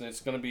shifts, and it's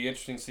going to be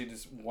interesting to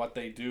see what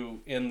they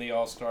do in the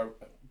All-Star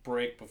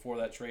break before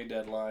that trade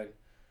deadline,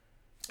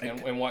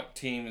 and what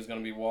team is going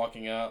to be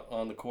walking out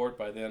on the court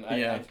by then.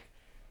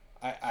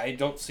 I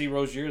don't see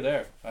Rozier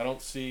there. I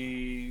don't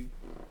see...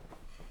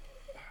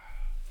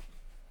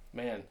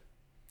 Man.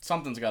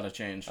 Something's got to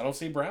change. I don't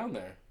see Brown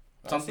there.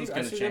 Something's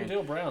going to I see change. them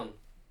deal Brown.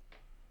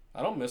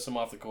 I don't miss him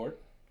off the court.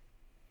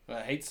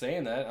 I hate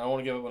saying that. I don't want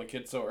to give up on a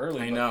kid so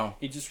early. I but know.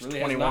 He just really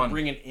He's has 21. not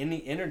bringing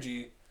any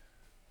energy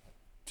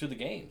to the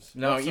games.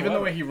 No, even the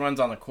whatsoever. way he runs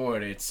on the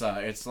court, it's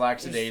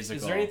lackadaisical.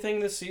 Is there anything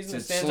this season that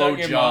It's a stands slow out in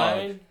your jog.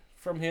 mind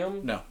from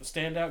him? No. A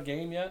standout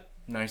game yet?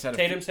 No, he's had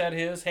Tatum's had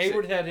his.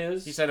 Hayward had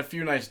his. He's had a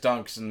few nice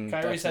dunks, and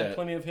Kyrie's that's had it.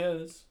 plenty of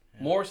his.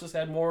 Morris has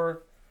had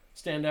more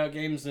standout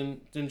games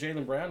than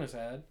Jaylen Brown has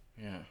had.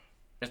 Yeah,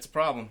 it's a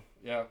problem.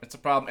 Yeah. It's a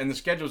problem, and the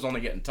schedule's only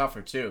getting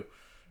tougher too.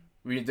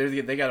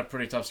 They got a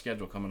pretty tough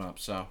schedule coming up,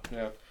 so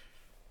Yeah.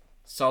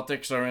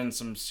 Celtics are in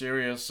some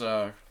serious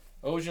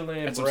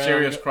Ojale and some Brown.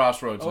 serious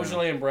crossroads now.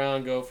 Ojale and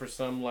Brown go for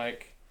some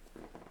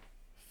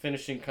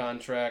finishing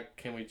contract.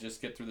 Can we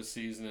just get through the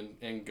season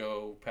and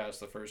go past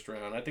the first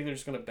round? I think they're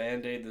just going to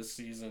band-aid this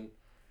season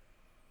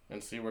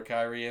and see where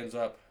Kyrie ends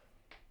up.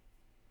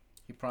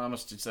 He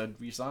promised. He said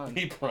resign.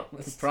 He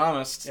promised.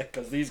 Promised. Yeah,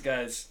 because these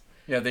guys,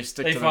 Yeah, they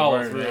stick they to follow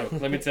their word. through.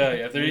 Yeah. Let me tell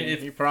you,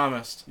 if He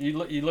promised. you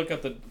look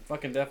up the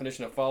fucking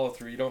definition of follow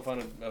through, you don't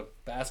find a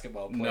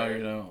basketball No, player.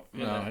 you don't.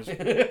 You No, know?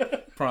 his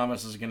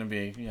promise is gonna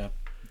be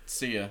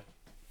see ya.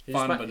 He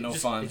Fun, just but he no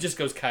just- fun. He just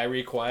goes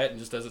Kyrie quiet and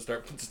just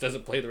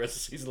doesn't play the rest of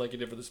the season like he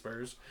did for the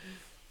Spurs.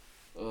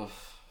 Ugh,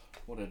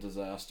 what a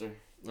disaster.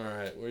 All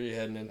right, where are you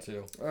heading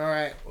into? All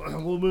right,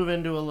 we'll move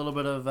into a little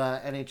bit of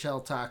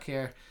NHL talk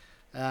here.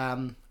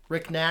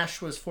 Rick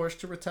Nash was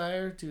forced to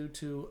retire due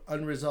to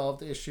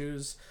unresolved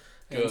issues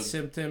and Good.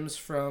 symptoms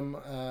from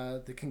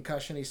the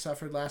concussion he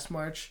suffered last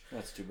March.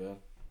 That's too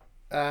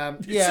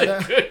bad.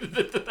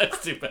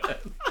 That's too bad.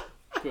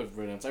 Good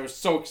riddance. I was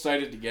so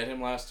excited to get him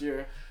last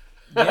year.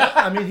 Yeah,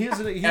 I mean he's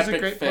a Epic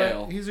great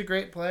fail. player. He's a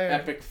great player.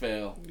 Epic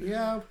fail.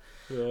 Yeah.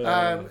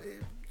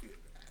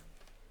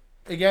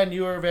 Again,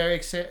 you were very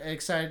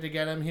excited to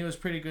get him. He was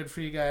pretty good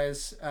for you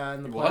guys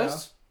in the He playoffs.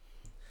 was?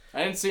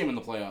 I didn't see him in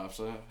the playoffs.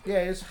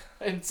 Yeah, he's.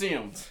 I didn't see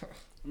him.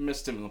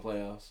 Missed him in the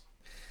playoffs.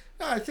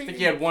 No, I I think think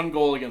he had one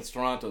goal against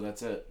Toronto.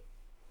 That's it.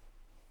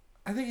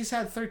 I think he's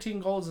had 13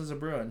 goals as a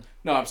Bruin.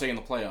 No, I'm saying in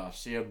the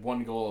playoffs. He had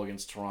one goal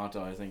against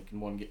Toronto, I think, in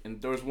one game.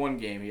 And there was one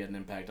game he had an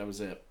impact. That was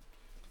it.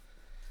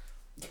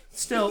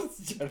 Still,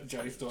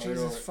 Johnny's still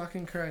Jesus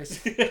fucking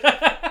Christ.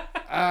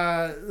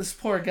 This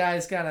poor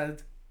guy's gotta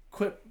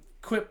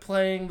quit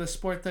playing the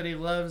sport that he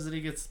loves, that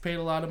he gets paid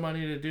a lot of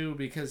money to do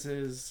because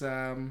his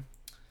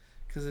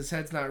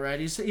head's not right.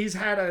 He's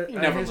had a He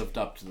never lived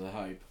up to the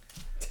hype.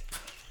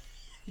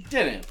 He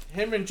didn't.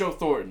 Him and Joe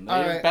Thornton. They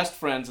All were right. best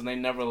friends, and they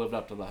never lived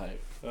up to the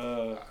hype.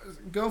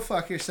 Go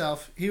fuck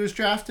yourself. He was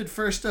drafted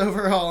first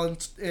overall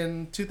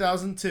in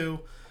 2002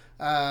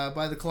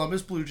 by the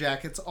Columbus Blue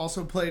Jackets.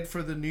 Also played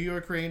for the New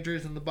York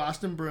Rangers and the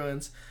Boston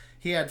Bruins.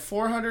 He had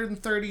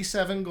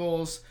 437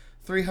 goals,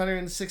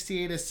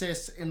 368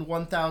 assists in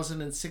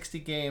 1,060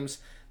 games.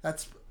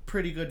 That's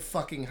pretty good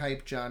fucking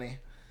hype, Johnny.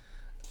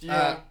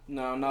 Yeah.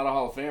 No, not a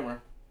Hall of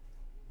Famer.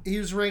 He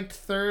was ranked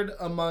third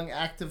among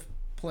active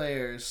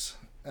players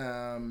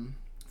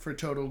for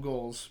total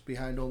goals,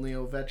 behind only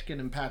Ovechkin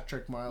and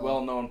Patrick Marleau.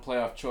 Well-known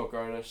playoff choke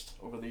artist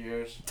over the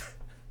years.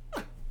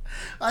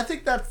 I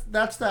think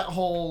that's that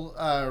whole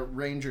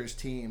Rangers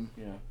team,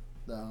 Yeah.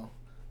 though.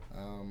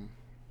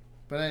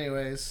 But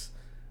anyways,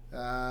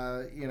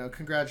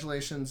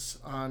 congratulations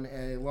on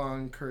a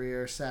long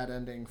career. Sad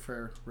ending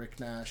for Rick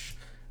Nash.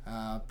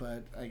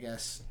 But I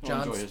guess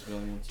I'll enjoy his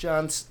millions.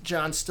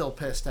 John's still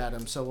pissed at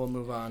him, so we'll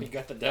move He on.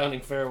 got the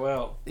Downing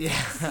farewell. Yeah.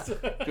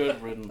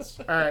 Good riddance.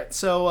 All right.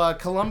 So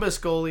Columbus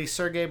goalie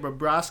Sergei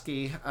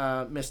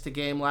Bobrovsky missed a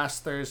game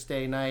last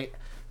Thursday night,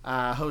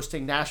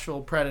 hosting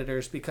Nashville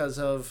Predators because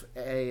of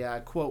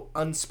a quote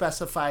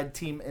unspecified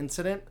team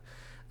incident.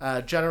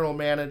 General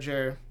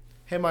manager,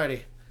 hey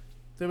Marty,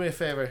 Do me a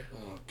favor.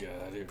 Oh,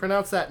 God.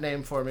 Pronounce that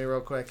name for me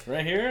real quick.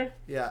 Right here?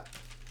 Yeah.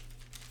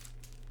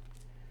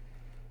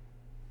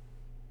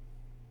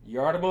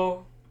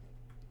 Yarmo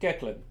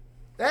Keklan.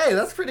 Hey,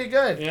 that's pretty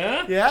good.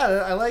 Yeah?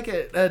 Yeah, I like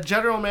it.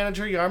 General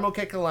Manager Jarmo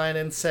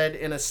Kekalainen said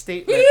in a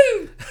statement,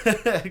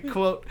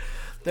 quote,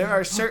 there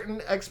are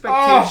certain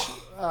expectations...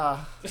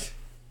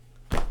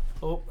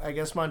 I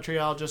guess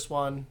Montreal just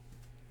won.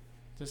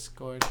 Just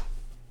scored.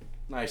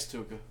 Nice,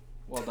 Tuukka.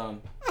 Well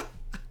done.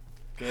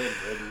 Good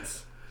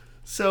riddance.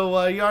 So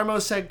Jarmo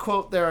said,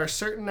 quote, there are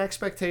certain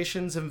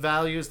expectations and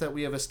values that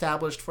we have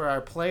established for our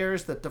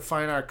players that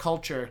define our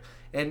culture.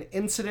 An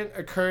incident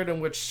occurred in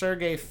which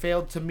Sergei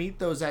failed to meet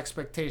those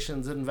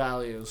expectations and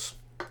values.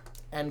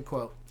 End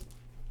quote.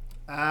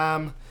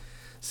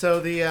 So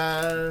the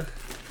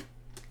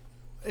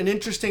an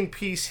interesting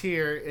piece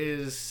here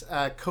is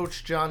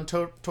Coach John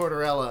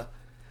Tortorella.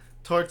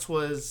 Torts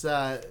was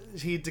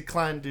he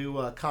declined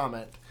to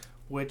comment,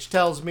 which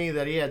tells me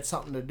that he had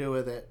something to do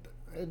with it.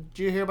 Did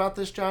you hear about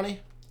this,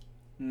 Johnny?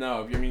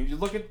 No, I mean, you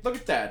look at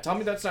that. Tell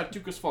me that's not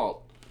Tuukka's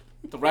fault.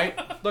 The right?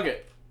 Look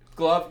at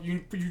glove.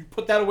 You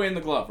put that away in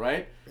the glove,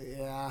 right?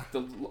 Yeah.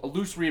 A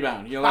loose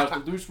rebound. He allows the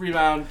loose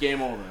rebound.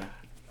 Game over.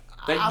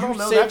 I don't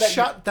know.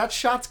 That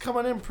shot's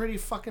coming in pretty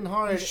fucking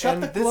hard. Shut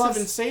the glove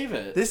and save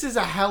it. This is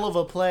a hell of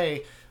a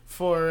play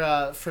for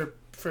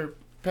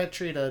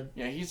Petry to.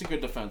 Yeah, he's a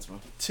good defenseman.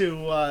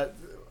 To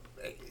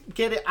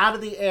get it out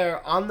of the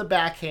air on the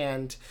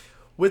backhand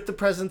with the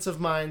presence of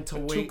mind to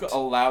wait. Tuukka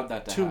allowed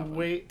that to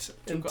happen.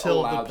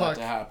 Until the puck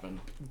to happen.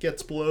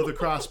 Gets below the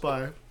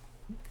crossbar.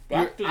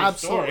 Back to You're the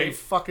absolutely story.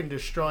 fucking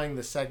destroying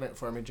the segment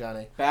for me,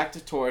 Johnny. Back to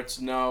Torts,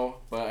 no,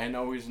 but I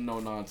know he's no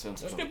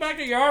nonsense. Let's get back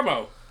to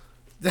Yarmo.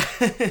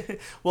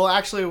 Well,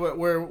 actually,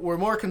 we're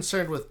more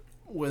concerned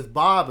with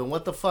Bob and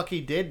what the fuck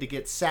he did to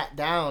get sat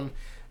down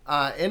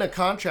in a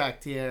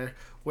contract year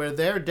where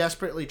they're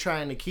desperately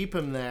trying to keep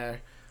him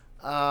there.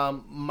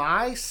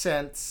 My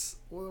sense,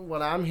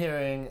 what I'm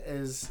hearing,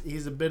 is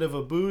he's a bit of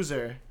a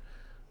boozer.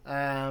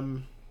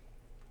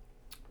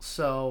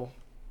 So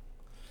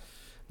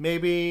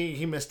maybe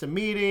he missed a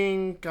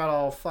meeting, got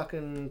all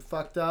fucking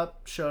fucked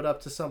up, showed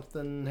up to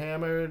something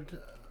hammered.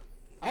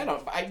 I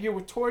don't.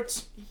 With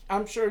Torts,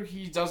 I'm sure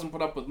he doesn't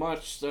put up with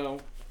much. So,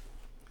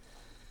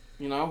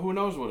 who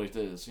knows what it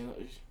is?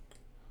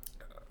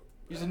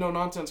 He's a no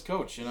nonsense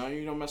coach. You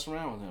don't mess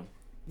around with him.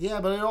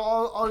 Yeah, but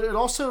it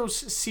also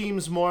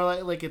seems more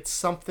like it's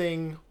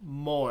something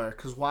more.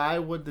 Because why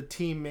would the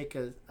team make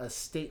a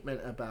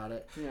statement about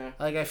it? Yeah.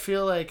 Like, I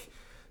feel like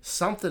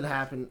something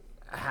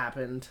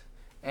happened,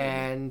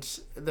 and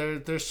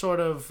they're sort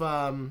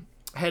of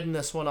heading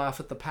this one off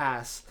at the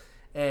pass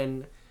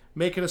and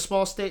making a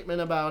small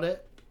statement about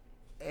it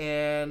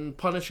and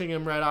punishing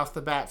him right off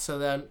the bat. So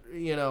then,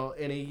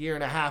 in a year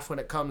and a half when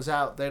it comes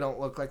out, they don't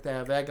look like they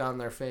have egg on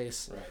their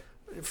face. Right.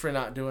 For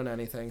not doing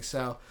anything.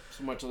 So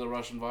much of the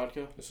Russian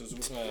vodka. This is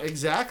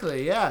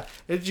exactly, yeah.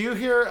 Did you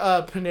hear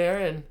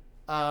Panarin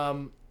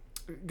got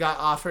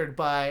offered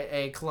by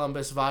a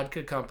Columbus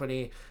vodka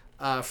company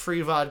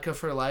free vodka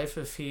for life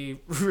if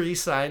he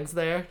re-signs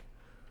there?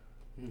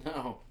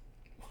 No.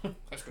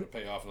 That's going to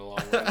pay off in the long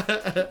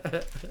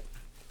run.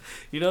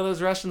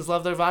 Those Russians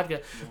love their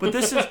vodka. But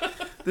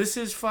this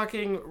is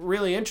fucking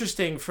really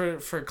interesting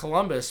for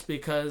Columbus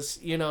because,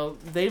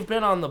 they've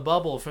been on the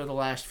bubble for the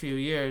last few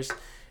years.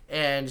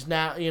 And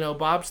now,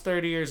 Bob's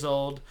 30 years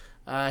old.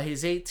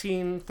 He's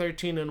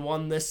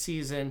 13-1 this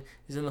season.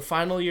 He's in the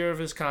final year of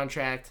his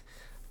contract.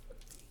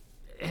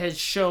 Has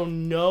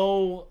shown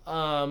no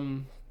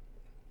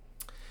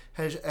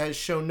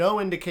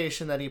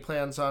indication that he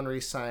plans on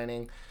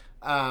re-signing.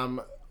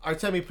 Artemi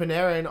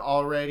Panarin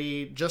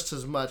already just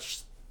as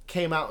much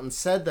came out and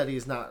said that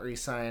he's not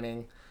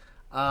re-signing.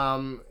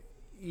 The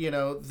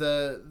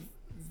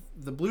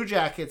Blue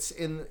Jackets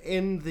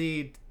in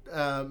the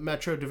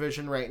Metro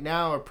Division right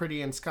now are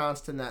pretty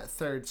ensconced in that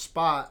third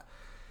spot.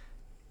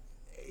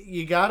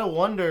 You gotta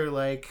wonder,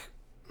 wait,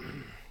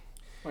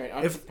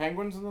 aren't the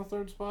Penguins in the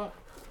third spot?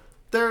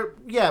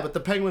 But the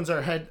Penguins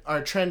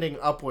are trending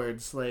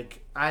upwards. When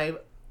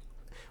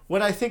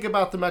I think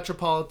about the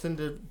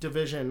Metropolitan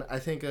Division, I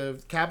think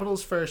of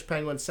Capitals first,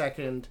 Penguins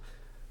second,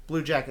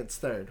 Blue Jackets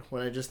third.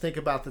 When I just think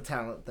about the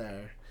talent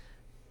there,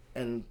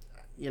 and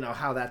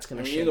how that's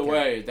going to shake either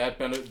way, out. that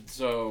benefits.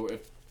 So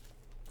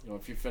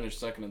if you finish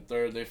second and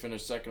third, they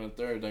finish second and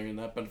third. I mean,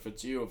 that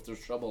benefits you if there's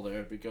trouble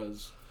there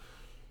because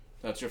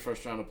that's your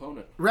first round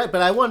opponent. Right,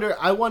 but I wonder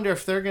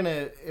if they're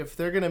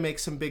gonna make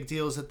some big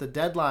deals at the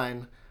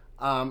deadline.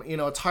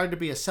 It's hard to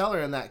be a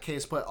seller in that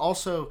case, but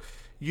also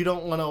you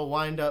don't want to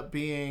wind up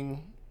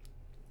being,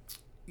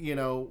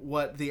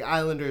 what the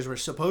Islanders were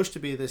supposed to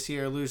be this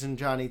year, losing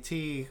Johnny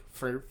T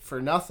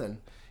for nothing.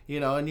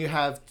 And you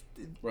have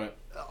right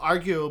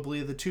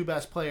arguably the two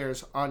best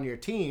players on your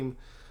team.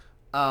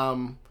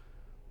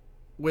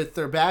 With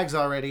their bags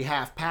already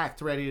half packed,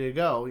 ready to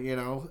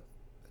go,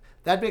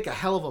 that'd make a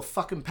hell of a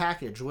fucking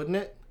package, wouldn't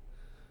it?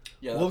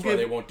 Yeah, that's why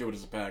they won't do it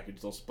as a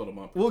package. They'll split them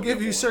up. We'll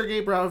give you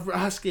Sergei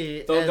Bobrovsky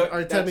and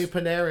Artemi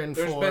Panarin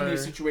There's been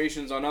these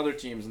situations on other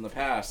teams in the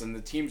past, and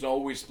the teams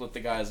always split the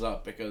guys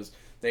up because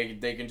they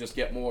can just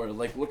get more.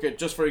 Like, look at,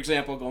 just for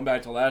example, going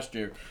back to last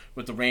year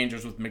with the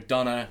Rangers with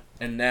McDonough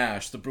and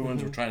Nash. The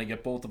Bruins were trying to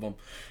get both of them,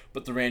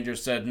 but the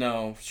Rangers said,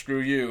 no, screw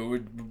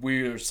you.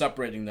 We're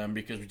separating them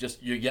because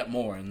you get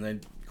more. And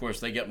then, of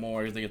course, they get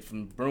more. They get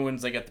from the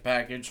Bruins, they get the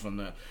package. From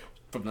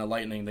the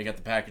Lightning, they get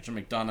the package from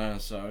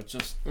McDonough. So it's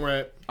just,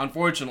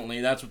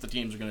 unfortunately, that's what the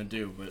teams are going to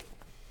do. But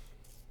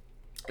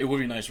it would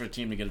be nice for a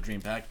team to get a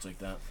dream package like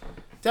that.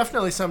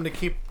 Definitely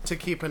something to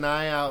keep an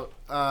eye out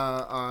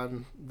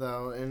on,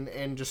 though,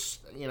 and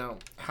just,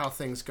 how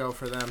things go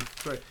for them.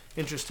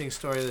 Interesting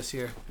story this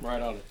year.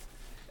 Right on it.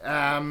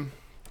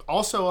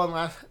 Also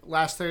on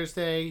last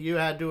Thursday, you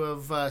had to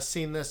have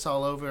seen this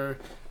all over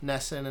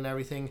NESN and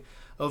everything.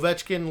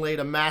 Ovechkin laid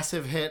a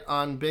massive hit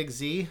on Big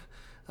Z,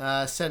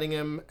 sending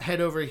him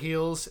head over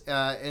heels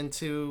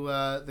into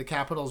the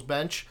Capitals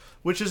bench,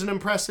 which is an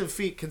impressive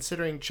feat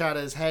considering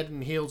Chada's head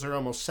and heels are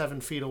almost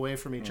 7 feet away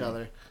from each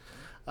other.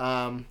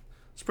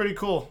 It's pretty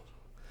cool.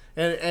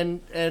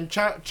 And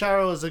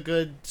Charo is a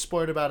good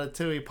sport about it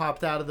too. He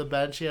popped out of the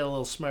bench. He had a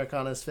little smirk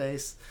on his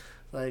face.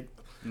 Like,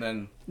 and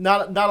then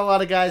not a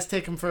lot of guys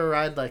take him for a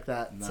ride like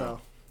that. No.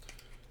 So.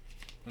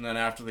 And then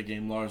after the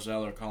game, Lars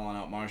Eller calling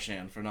out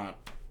Marchand for not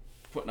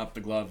putting up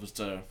the gloves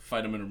to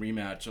fight him in a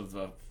rematch of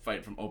the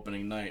fight from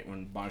opening night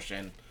when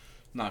Marchand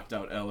knocked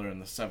out Eller in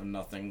the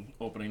 7-0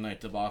 opening night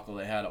debacle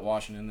they had at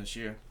Washington this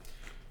year.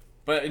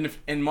 But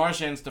in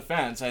Marchand's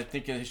defense, I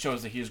think it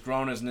shows that he's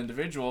grown as an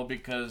individual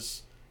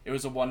because it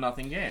was a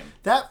 1-0 game.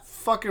 That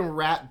fucking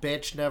rat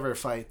bitch never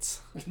fights.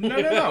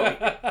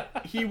 No.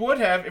 He would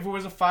have if it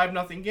was a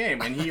 5-0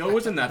 game, and he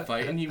was in that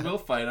fight, and he will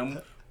fight him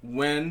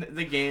when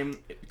the game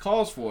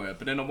calls for it.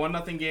 But in a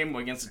 1-0 game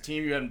against a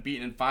team you haven't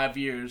beaten in 5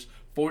 years,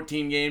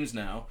 14 games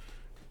now,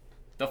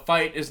 the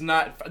fight is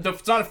not.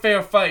 It's not a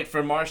fair fight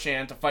for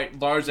Marchand to fight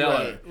Lars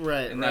Eller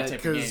in that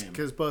type of game.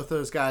 Because both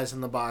those guys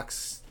in the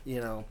box.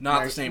 Not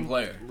the same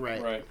player.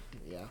 Right.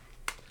 Yeah.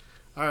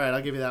 All right,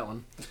 I'll give you that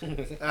one.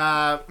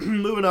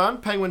 Moving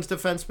on, Penguins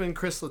defenseman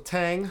Chris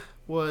Letang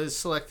was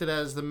selected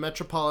as the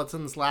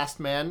Metropolitans' last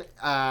man,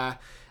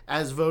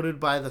 as voted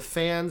by the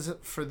fans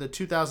for the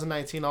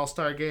 2019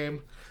 All-Star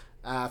Game.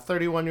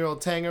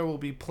 31-year-old Tanger will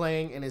be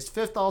playing in his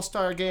 5th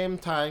All-Star Game,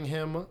 tying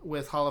him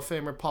with Hall of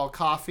Famer Paul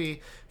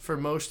Coffey for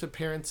most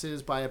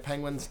appearances by a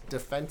Penguins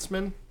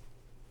defenseman.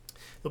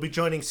 He'll be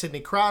joining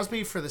Sidney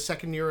Crosby for the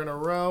 2nd year in a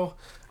row.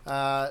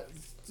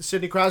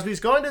 Sidney Crosby's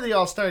going to the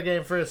All-Star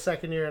Game for his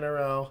 2nd year in a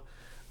row.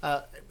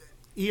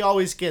 He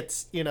always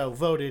gets,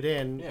 voted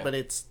in, but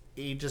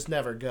he just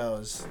never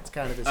goes. It's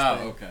kind of his thing.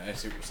 Oh, okay. I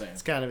see what you're saying.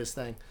 It's kind of his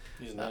thing.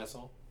 He's an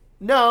asshole?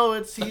 No,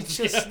 he's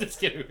just... I'm just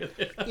kidding with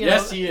it.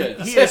 Yes, he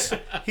is.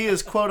 He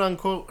is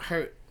quote-unquote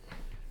hurt.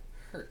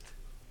 Hurt.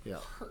 Yeah.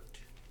 Hurt.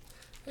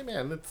 Hey,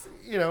 man, it's,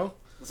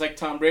 It's like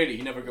Tom Brady.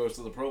 He never goes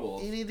to the Pro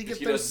Bowls. You need to get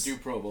he doesn't do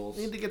Pro Bowls.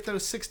 You need to get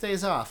those 6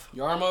 days off.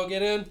 Yarmo,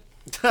 get in.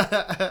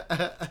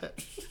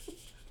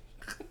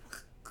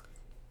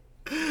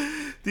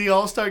 The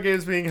All-Star Game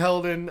is being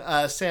held in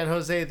San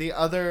Jose. The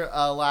other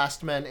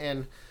last men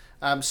in.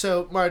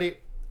 So Marty,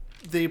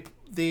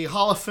 the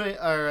Hall of Fame,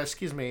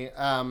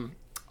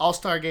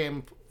 All-Star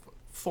Game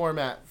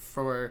format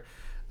for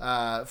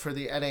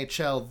the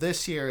NHL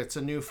this year. It's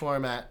a new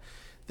format.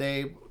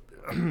 They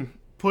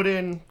put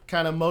in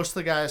kind of most of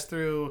the guys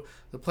through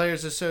the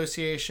Players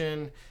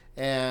Association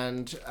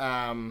and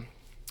the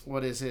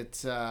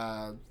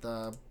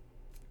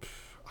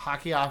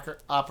Hockey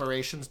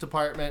Operations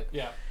Department.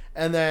 Yeah.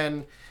 And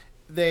then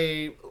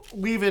they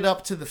leave it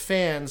up to the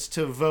fans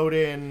to vote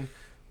in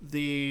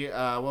the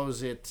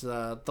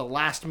the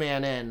last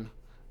man in,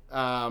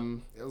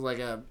 like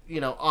a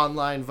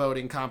online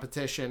voting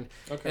competition.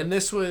 Okay. And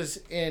this was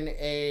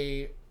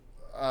in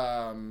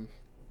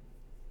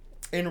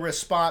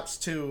response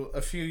to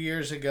a few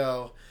years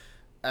ago,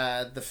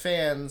 the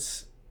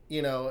fans,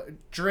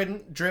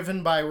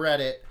 driven by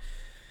Reddit,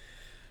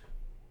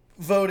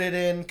 voted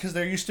in because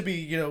there used to be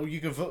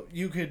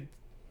you could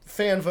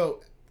fan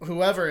vote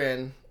whoever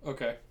in.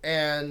 Okay.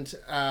 And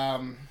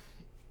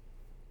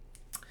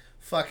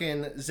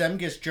fucking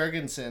Zemgus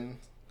Jurgensen,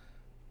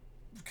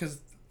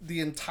 because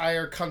the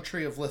entire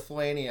country of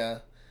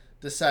Lithuania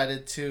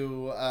decided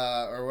to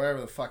or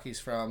wherever the fuck he's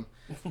from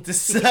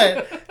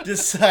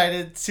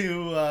decided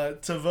to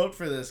vote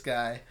for this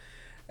guy,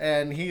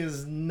 and he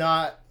is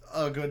not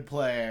a good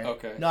player.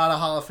 Okay. Not a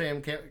Hall of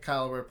Fame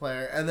caliber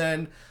player. And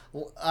then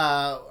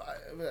I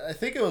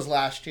think it was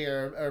last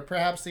year or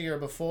perhaps the year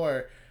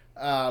before,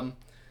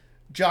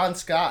 John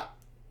Scott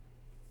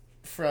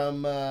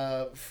from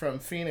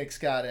Phoenix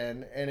got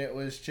in, and it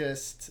was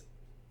just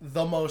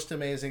the most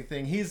amazing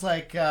thing. He's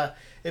like,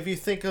 if you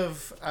think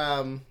of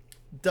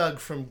Doug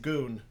from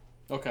Goon.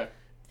 Okay.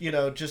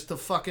 Just a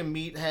fucking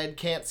meathead,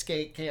 can't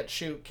skate, can't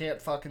shoot,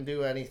 can't fucking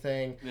do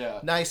anything.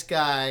 Yeah. Nice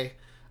guy.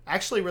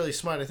 Actually really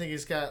smart. I think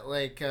he's got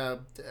like a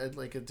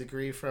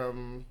degree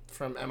from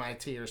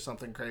MIT or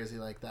something crazy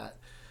like that.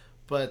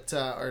 but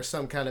or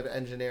some kind of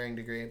engineering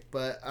degree,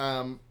 but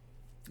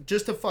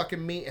just a fucking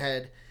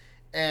meathead,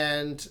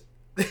 and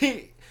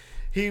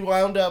he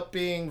wound up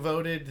being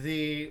voted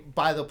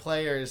by the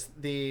players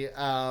the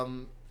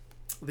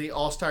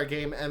All-Star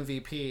Game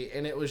MVP,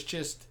 and it was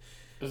just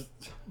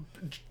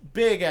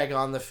big egg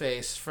on the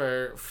face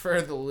for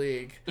the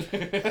league.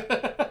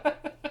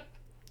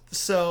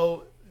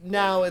 So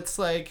now it's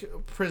like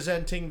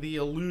presenting the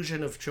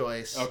illusion of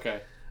choice.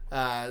 Okay.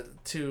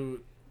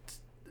 To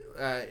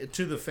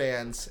the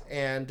fans,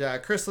 and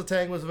Chris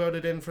Letang was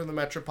voted in for the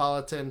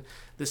Metropolitan.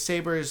 The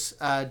Sabres,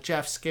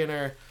 Jeff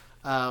Skinner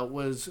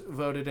was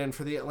voted in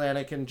for the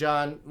Atlantic. And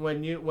John,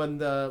 when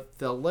the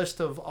list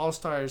of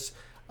All-Stars,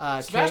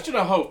 Sebastian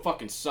Aho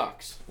fucking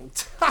sucks.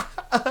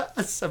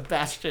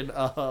 Sebastian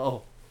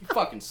Aho. He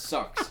fucking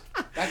sucks.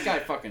 That guy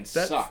fucking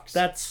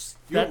sucks.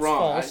 You're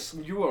wrong. False.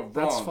 You are wrong.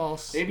 That's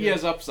false. Maybe he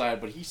has upside,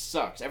 but he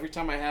sucks. Every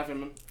time I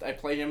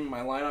play him in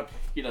my lineup,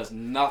 he does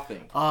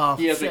nothing.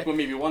 He has like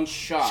maybe one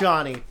shot.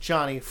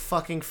 Johnny,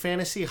 fucking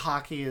fantasy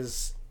hockey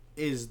is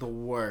the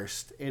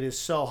worst. It is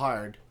so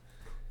hard,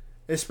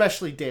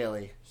 especially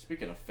daily.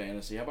 Speaking of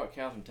fantasy, how about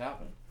Catherine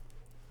Tappan?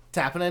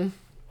 Tapping in.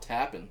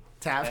 Tapping.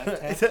 Tap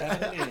it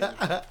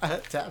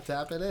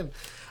in.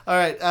 All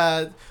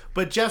right,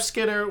 but Jeff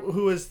Skinner,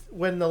 who was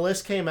when the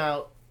list came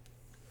out,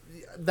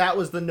 that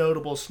was the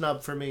notable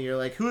snub for me. You're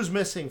like, who's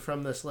missing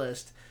from this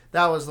list?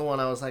 That was the one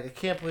I was like, I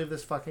can't believe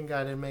this fucking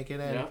guy didn't make it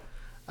in.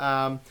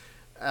 Yeah.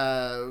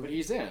 But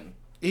he's in.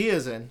 He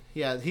is in.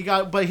 Yeah, he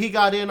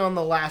got in on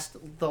the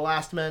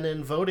last man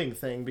in voting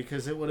thing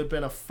because it would have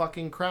been a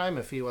fucking crime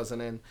if he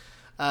wasn't in.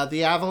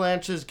 The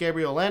Avalanche's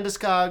Gabriel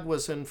Landeskog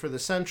was in for the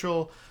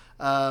Central.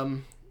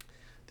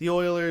 The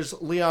Oilers,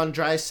 Leon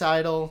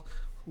Draisaitl,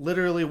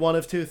 literally one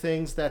of two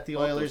things that the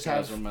Oilers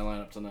have. Are in my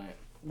lineup tonight.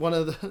 One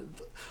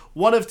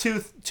of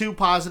two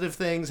positive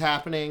things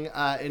happening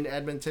in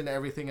Edmonton.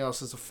 Everything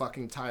else is a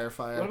fucking tire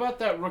fire. What about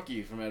that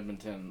rookie from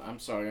Edmonton? I'm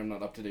sorry, I'm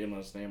not up to date on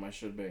his name. I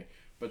should be.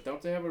 But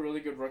don't they have a really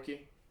good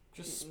rookie?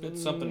 Just spit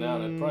something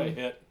out. It'd probably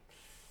hit.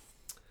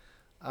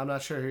 I'm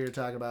not sure who you're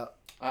talking about.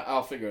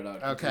 I'll figure it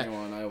out. Okay.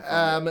 Continue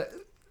on.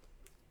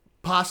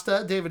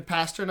 David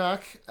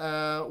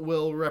Pasternak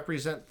will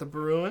represent the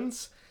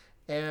Bruins,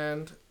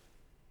 and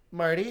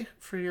Marty,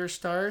 for your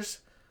stars,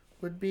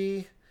 would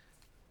be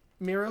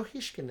Miro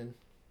Heiskanen.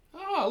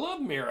 Oh, I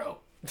love Miro.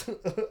 This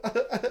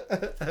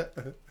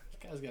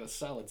guy's got a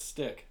solid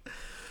stick.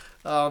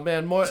 Oh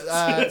man, more.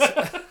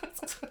 That's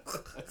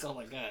all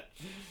I got.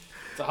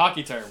 It's a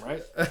hockey term,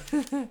 right?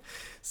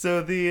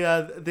 So the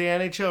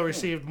NHL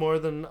received more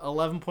than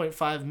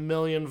 11.5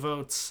 million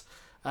votes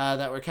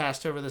that were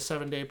cast over the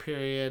 7-day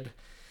period,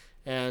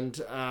 and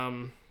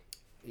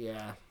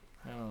yeah,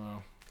 I don't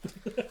know.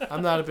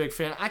 I'm not a big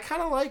fan. I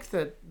kind of like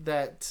that.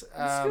 The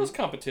skills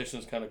competition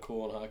is kind of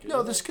cool in hockey.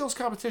 No, the skills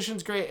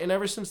competition's great, and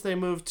ever since they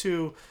moved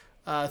to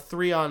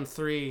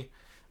 3-on-3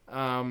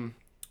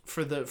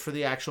 for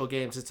the actual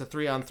games, it's a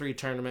 3-on-3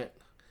 tournament.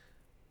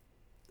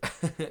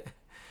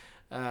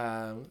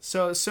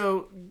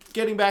 So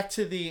getting back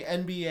to the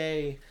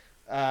NBA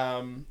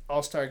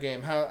All-Star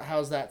Game,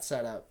 how's that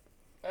set up?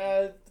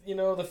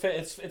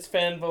 It's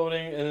fan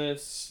voting, and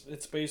it's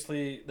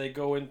basically they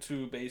go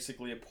into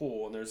basically a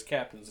pool, and there's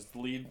captains. It's the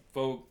lead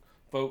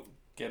vote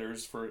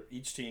getters for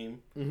each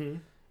team,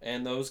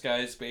 and those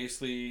guys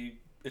basically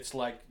it's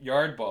like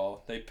yard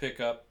ball. They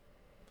pick up.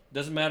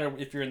 Doesn't matter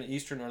if you're in the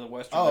Eastern or the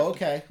Western. Oh,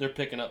 okay. They're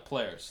picking up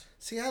players.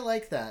 See, I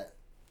like that.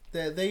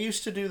 They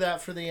used to do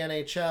that for the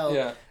NHL,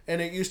 yeah.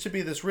 And it used to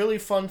be this really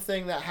fun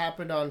thing that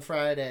happened on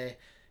Friday.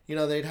 You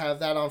know, they'd have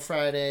that on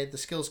Friday, the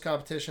skills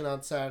competition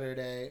on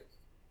Saturday,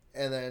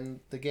 and then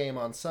the game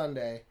on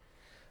Sunday.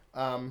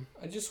 I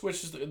just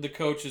wish the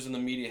coaches and the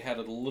media had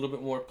a little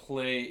bit more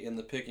play in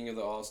the picking of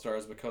the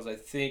All-Stars, because I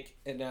think,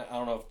 and I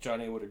don't know if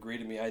Johnny would agree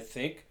to me, I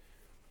think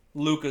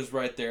Luka's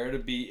right there to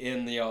be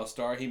in the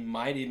All-Star. He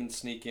might even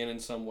sneak in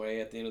some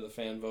way at the end of the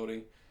fan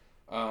voting.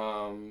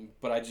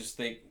 But I just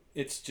think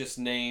it's just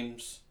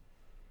names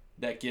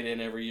that get in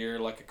every year.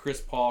 Like a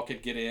Chris Paul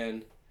could get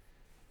in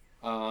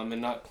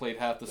and not played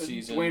half the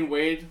season. Dwayne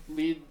Wade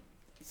lead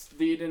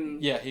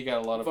in he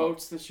got a lot of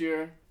votes this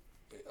year.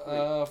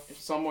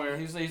 Somewhere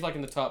he's like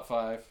in the top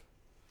 5.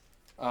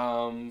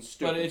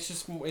 But it's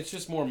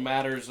just more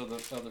matters of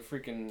the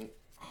freaking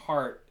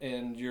heart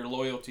and your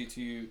loyalty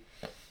to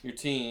your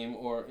team,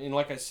 and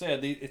like I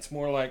said, it's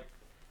more like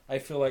I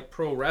feel like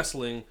pro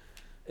wrestling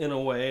in a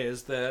way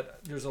is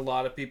that there's a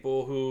lot of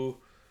people who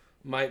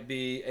might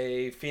be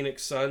a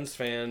Phoenix Suns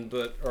fan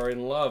but are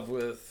in love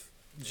with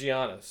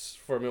Giannis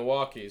for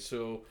Milwaukee,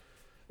 so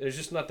there's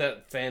just not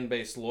that fan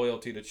base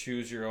loyalty to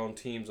choose your own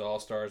team's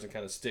all-stars and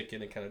kind of stick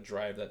in and kind of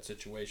drive that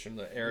situation.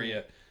 The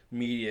area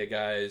media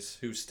guys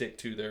who stick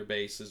to their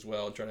base as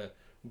well and trying to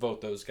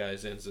vote those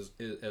guys in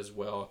as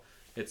well.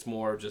 It's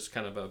more just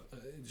kind of it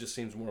just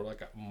seems more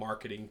like a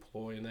marketing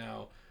ploy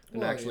now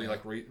and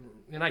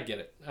and I get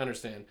it. I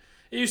understand.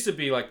 It used to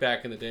be like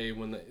back in the day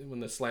when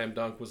the slam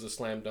dunk was a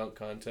slam dunk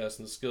contest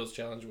and the skills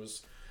challenge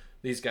was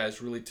these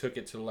guys really took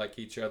it to like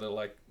each other,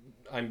 like,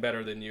 I'm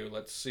better than you.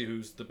 Let's see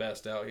who's the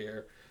best out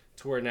here.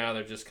 To where now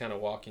they're just kind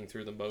of walking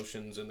through the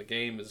motions, and the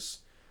game is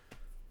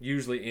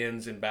usually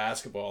ends in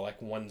basketball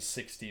like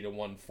 160 to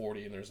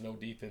 140, and there's no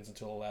defense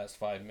until the last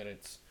 5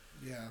 minutes.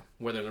 Yeah.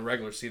 Whether in the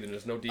regular season,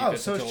 there's no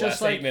defense so until it's the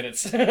just last like- 8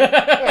 minutes.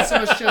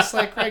 So it's just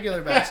like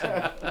regular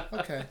basketball.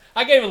 Okay.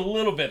 I gave it a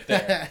little bit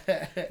there.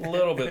 A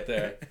little bit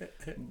there.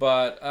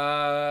 But,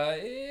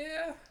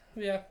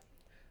 yeah.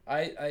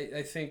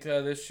 I think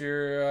this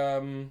year,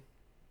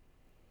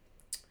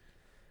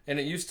 and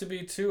it used to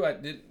be too,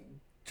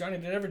 Johnny,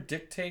 did it ever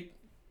dictate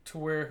to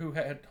where who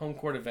had home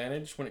court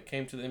advantage when it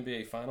came to the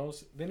NBA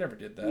Finals? They never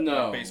did that.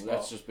 No, like baseball.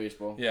 that's just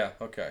baseball. Yeah,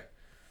 okay.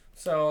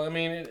 So, I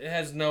mean, it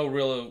has no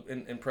real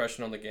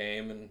impression on the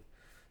game. And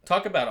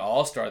talk about an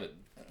all-star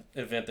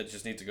event that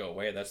just needs to go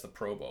away. That's the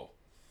Pro Bowl.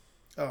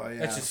 Oh, yeah.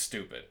 That's just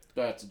stupid.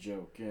 That's a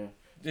joke, yeah.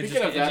 It Speaking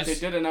just- of it that,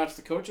 just- they did announce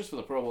the coaches for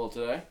the Pro Bowl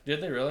today.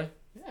 Did they really?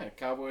 Yeah,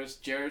 Cowboys,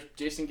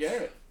 Jason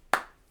Garrett.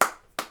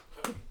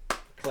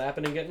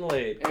 Clapping and getting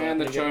laid. And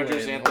the Clapping getting Chargers,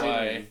 laid in Anthony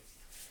Hawaii.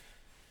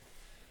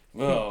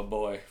 Lynn. Oh,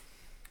 boy.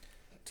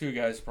 Two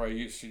guys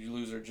probably should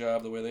lose their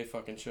job the way they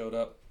fucking showed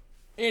up.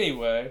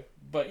 Anyway,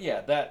 but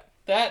yeah,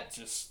 that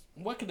just...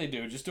 What could they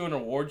do? Just do an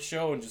award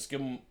show and just give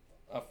them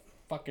a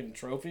fucking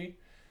trophy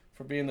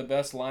for being the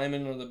best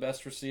lineman or the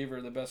best receiver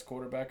or the best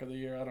quarterback of the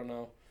year? I don't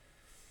know.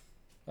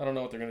 I don't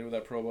know what they're going to do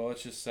with that Pro Bowl.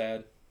 It's just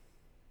sad.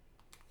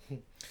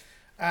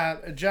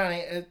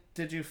 Johnny,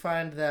 did you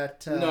find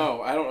that?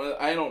 No, I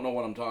don't know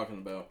what I'm talking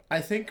about. I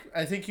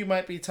think you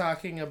might be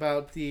talking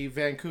about the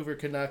Vancouver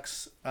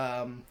Canucks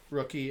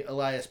rookie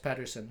Elias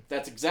Pettersson.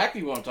 That's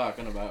exactly what I'm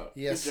talking about.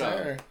 Yes, Good job.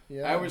 sir.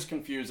 Yeah. I was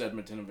confused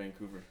Edmonton and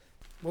Vancouver.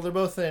 Well, they're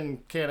both in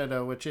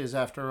Canada, which is,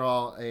 after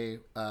all, a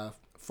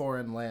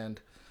foreign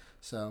land.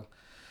 So,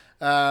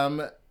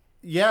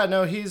 yeah,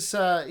 no, he was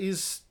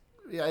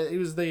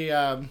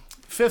the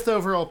fifth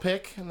overall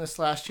pick in this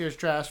last year's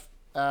draft,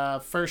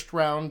 first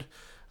round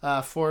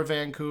for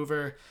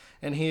Vancouver,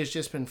 and he has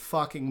just been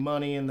fucking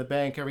money in the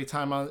bank every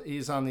time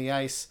he's on the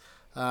ice.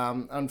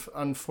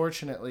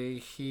 Unfortunately,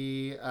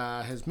 he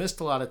has missed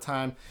a lot of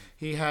time.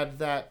 He had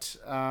that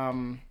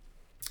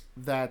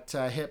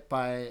hit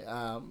by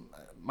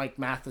Mike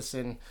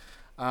Matheson,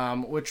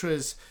 which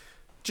was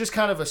just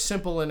kind of a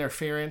simple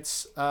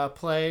interference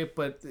play.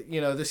 But,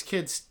 you know, this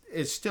kid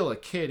is still a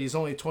kid. He's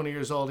only 20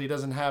 years old. He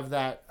doesn't have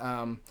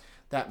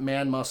that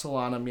man muscle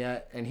on him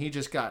yet. And he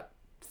just got,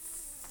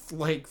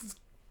 like,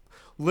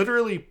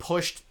 literally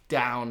pushed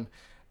down,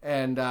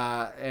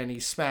 and he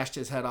smashed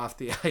his head off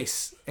the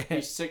ice.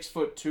 He's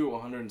 6'2",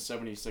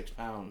 176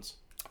 pounds.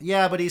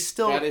 Yeah, but he's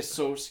still... That is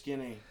so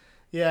skinny.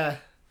 Yeah,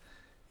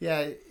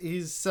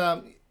 he's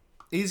got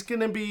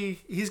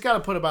to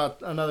put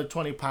about another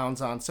 20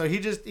 pounds on. So he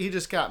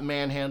just got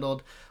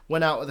manhandled,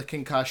 went out with a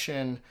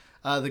concussion.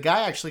 The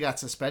guy actually got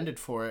suspended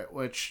for it,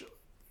 which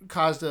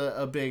caused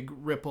a big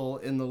ripple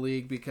in the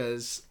league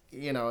because,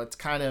 you know, it's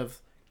kind of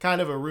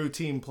a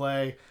routine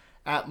play.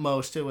 At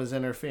most, it was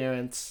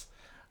interference.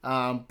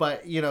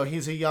 But, you know,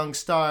 he's a young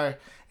star,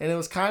 and it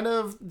was kind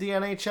of the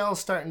NHL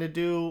starting to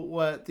do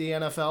what the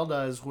NFL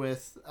does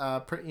with,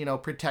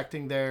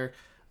 protecting their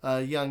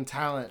young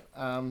talent.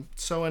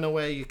 So in a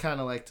way, you kind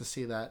of like to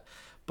see that.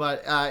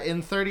 But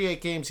in 38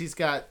 games, he's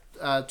got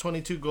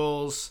 22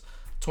 goals,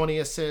 20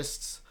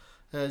 assists,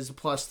 is a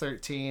plus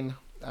 13.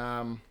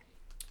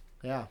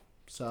 Yeah,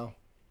 so...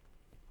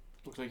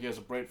 Looks like he has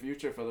a bright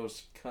future for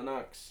those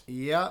Canucks.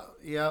 Yeah.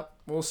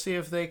 We'll see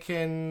if they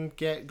can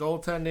get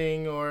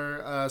goaltending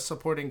or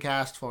supporting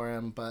cast for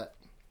him, but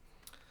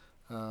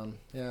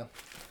yeah.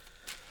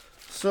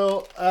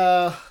 So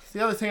the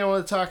other thing I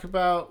want to talk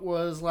about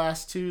was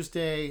last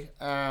Tuesday,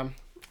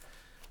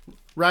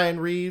 Ryan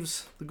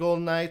Reeves, the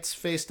Golden Knights,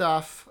 faced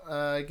off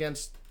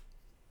against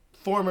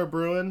former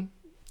Bruin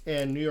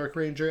and New York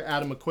Ranger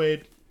Adam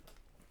McQuaid. It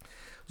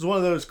was one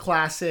of those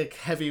classic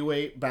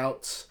heavyweight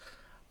bouts.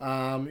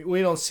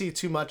 We don't see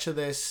too much of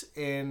this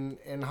in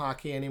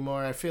hockey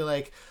anymore. I feel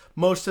like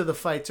most of the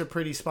fights are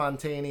pretty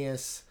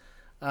spontaneous.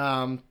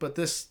 But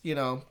this, you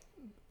know,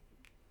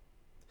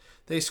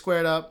 they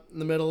squared up in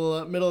the middle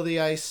of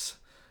the ice,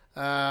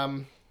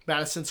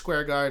 Madison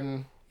Square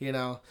Garden, you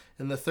know,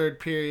 in the third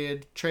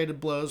period, traded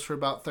blows for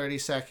about 30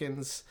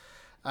 seconds.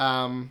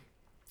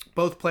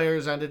 Both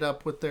players ended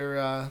up with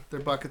their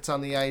buckets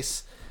on the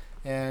ice.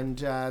 And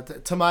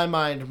to my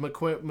mind,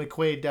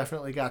 McQuaid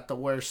definitely got the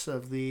worst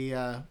of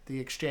the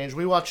exchange.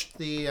 We watched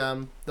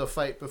the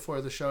fight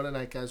before the show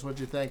tonight, guys. What'd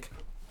you think?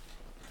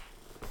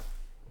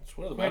 It's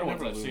one of the better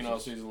ones I've seen all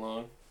season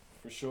long,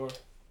 for sure.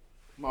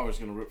 I'm always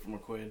gonna root for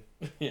McQuaid.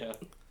 Yeah.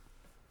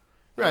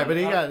 Right, but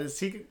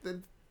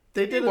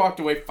they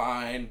walked away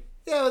fine.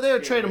 Yeah, they were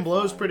trading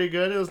blows pretty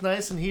good. It was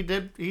nice, and he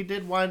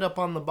did wind up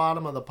on the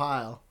bottom of the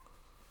pile.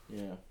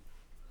 Yeah.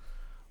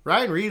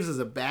 Ryan Reeves is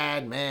a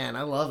bad man.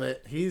 I love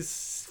it.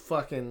 He's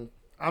fucking...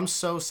 I'm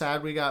so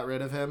sad we got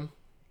rid of him.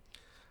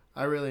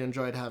 I really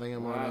enjoyed having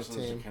him on his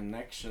There's a team.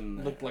 connection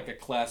there. Looked like a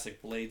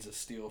classic Blades of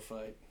Steel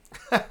fight.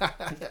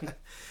 It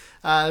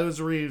was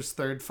Reeves'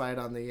 third fight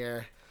on the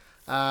year.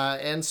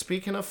 And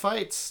speaking of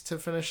fights, to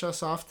finish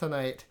us off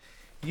tonight,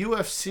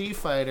 UFC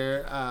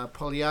fighter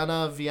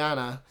Poliana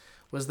Viana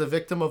was the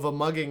victim of a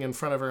mugging in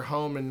front of her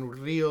home in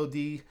Rio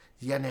de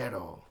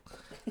Janeiro.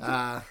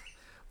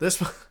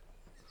 This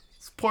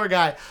poor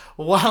guy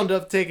wound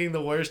up taking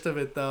the worst of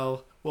it,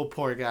 though. Well,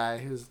 poor guy.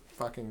 He was a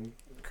fucking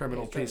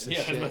criminal piece of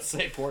shit. I was about to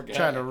say, poor guy.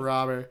 Trying to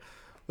rob her.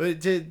 But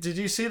did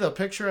you see the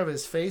picture of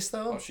his face,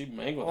 though? Oh, she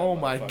mangled that Oh,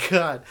 my motherfucker.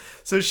 God.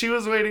 So she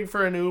was waiting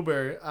for an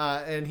Uber,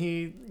 and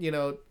he,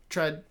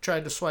 tried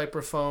to swipe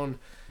her phone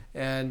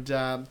and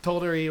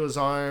told her he was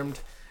armed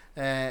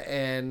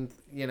and,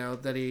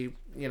 that he,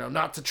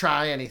 not to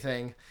try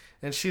anything.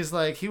 And she's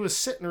like, he was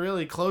sitting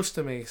really close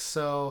to me,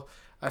 so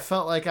I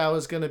felt like I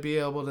was going to be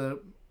able to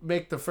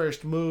make the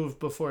first move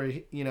before,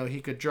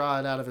 he could draw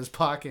it out of his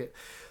pocket.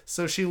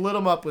 So she lit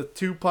him up with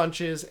 2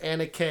 punches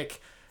and a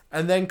kick,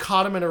 and then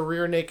caught him in a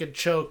rear naked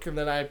choke, and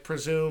then I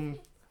presume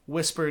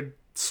whispered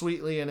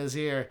sweetly in his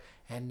ear,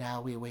 and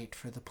now we wait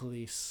for the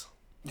police.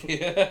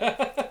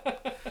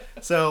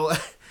 So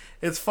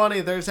it's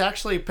funny, there's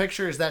actually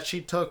pictures that she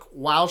took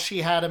while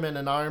she had him in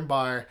an arm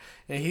bar,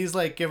 and he's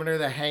like giving her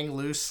the hang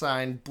loose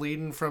sign,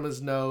 bleeding from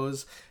his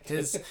nose.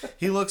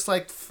 He looks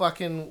like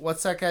fucking,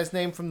 what's that guy's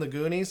name from the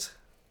Goonies?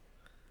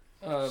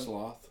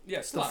 Sloth.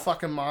 Yes, The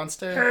fucking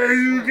monster. Hey,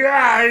 you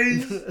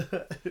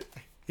guys!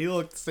 He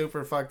looked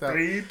super fucked up.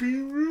 Baby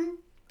Ruth.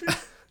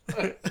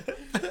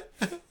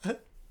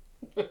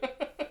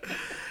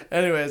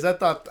 Anyways, I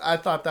thought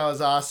that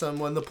was awesome.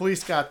 When the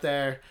police got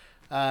there,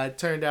 it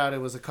turned out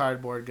it was a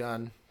cardboard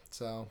gun.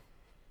 So,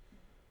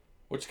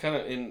 Which kind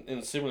of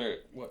in similar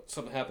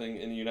something happening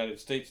in the United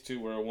States too,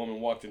 where a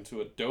woman walked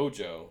into a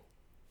dojo,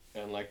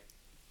 and like.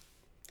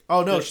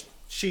 Oh no,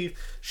 she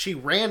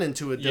ran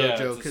into a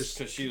dojo because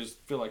she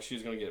feel like she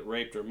was gonna get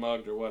raped or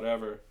mugged or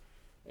whatever,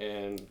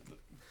 and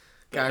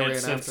the Guy head ran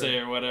sensei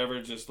after or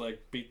whatever just like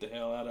beat the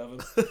hell out of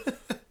him.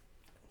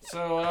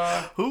 So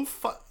who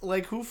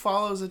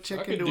follows a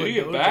chick I could into do a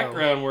your dojo?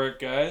 background work,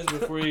 guys,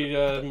 before you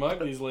mug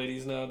these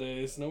ladies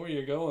nowadays. Know where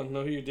you're going.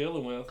 Know who you're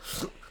dealing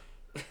with.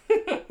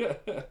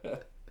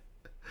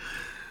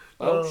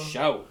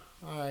 Show.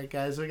 All right,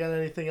 guys, we got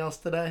anything else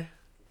today?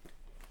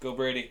 Go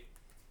Brady.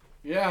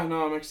 Yeah,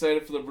 no, I'm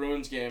excited for the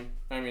Bruins game.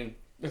 I mean,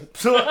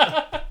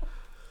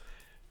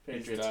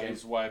 Patriots game.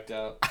 He's wiped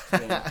out.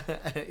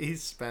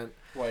 He's spent.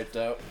 Wiped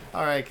out.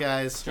 All right,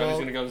 guys. Johnny's Well,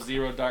 gonna go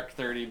 0 dark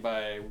 30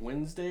 by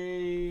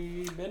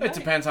Wednesday midnight. It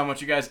depends how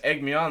much you guys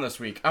egg me on this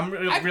week. I'm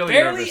really I really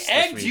barely nervous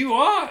egged this week. you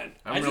on.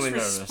 I'm I really just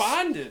nervous.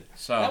 responded.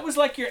 So That was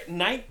like your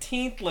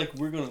 19th. Like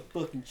we're gonna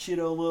fucking shit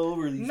all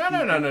over these.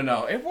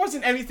 No. It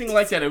wasn't anything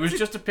like that. It was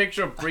just a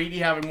picture of Brady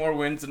having more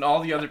wins than all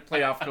the other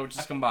playoff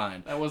coaches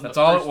combined. wasn't That's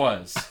the all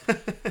first it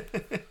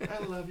was.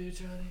 I love you,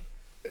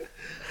 Johnny.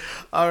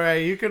 all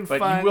right, you can But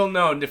find. you will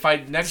know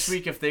next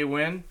week if they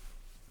win,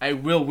 I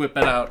will whip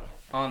it out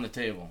on the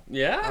table.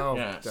 Yeah. Oh,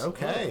 Yes.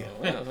 okay.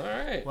 Well, all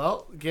right.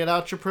 Well, get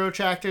out your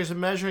protractors and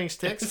measuring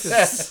sticks,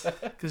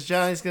 because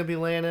Johnny's gonna be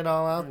laying it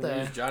all out there.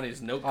 Use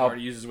Johnny's note card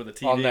he uses with a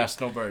TV. All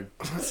nest, no bird.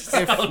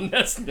 All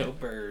nest, no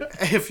bird.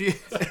 If you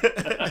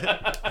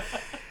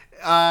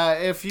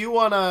if you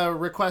want to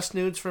request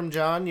nudes from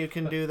John, you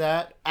can do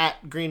that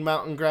at Green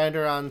Mountain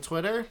Grinder on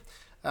Twitter.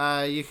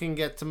 You can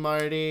get to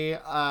Marty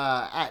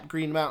at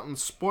Green Mountain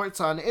Sports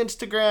on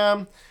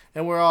Instagram,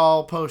 and we're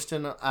all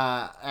posting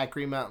at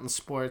Green Mountain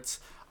Sports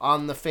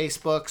on the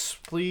Facebooks.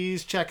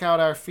 Please check out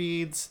our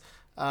feeds.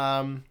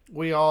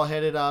 We all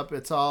hit it up.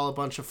 It's all a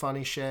bunch of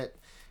funny shit.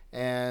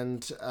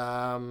 And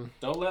Don't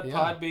let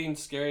Podbean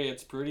scare you.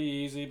 It's pretty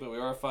easy, but we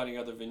are finding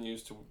other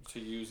venues to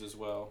use as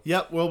well.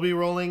 yep, we'll be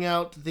rolling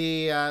out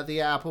the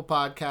Apple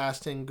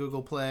Podcast and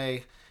Google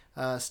Play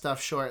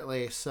stuff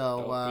shortly.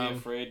 So Don't be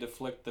afraid to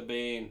flick the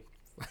bean.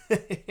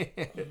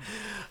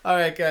 all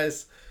right,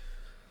 guys.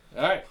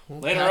 All right.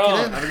 Later pack it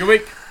on. in. Have a good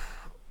week.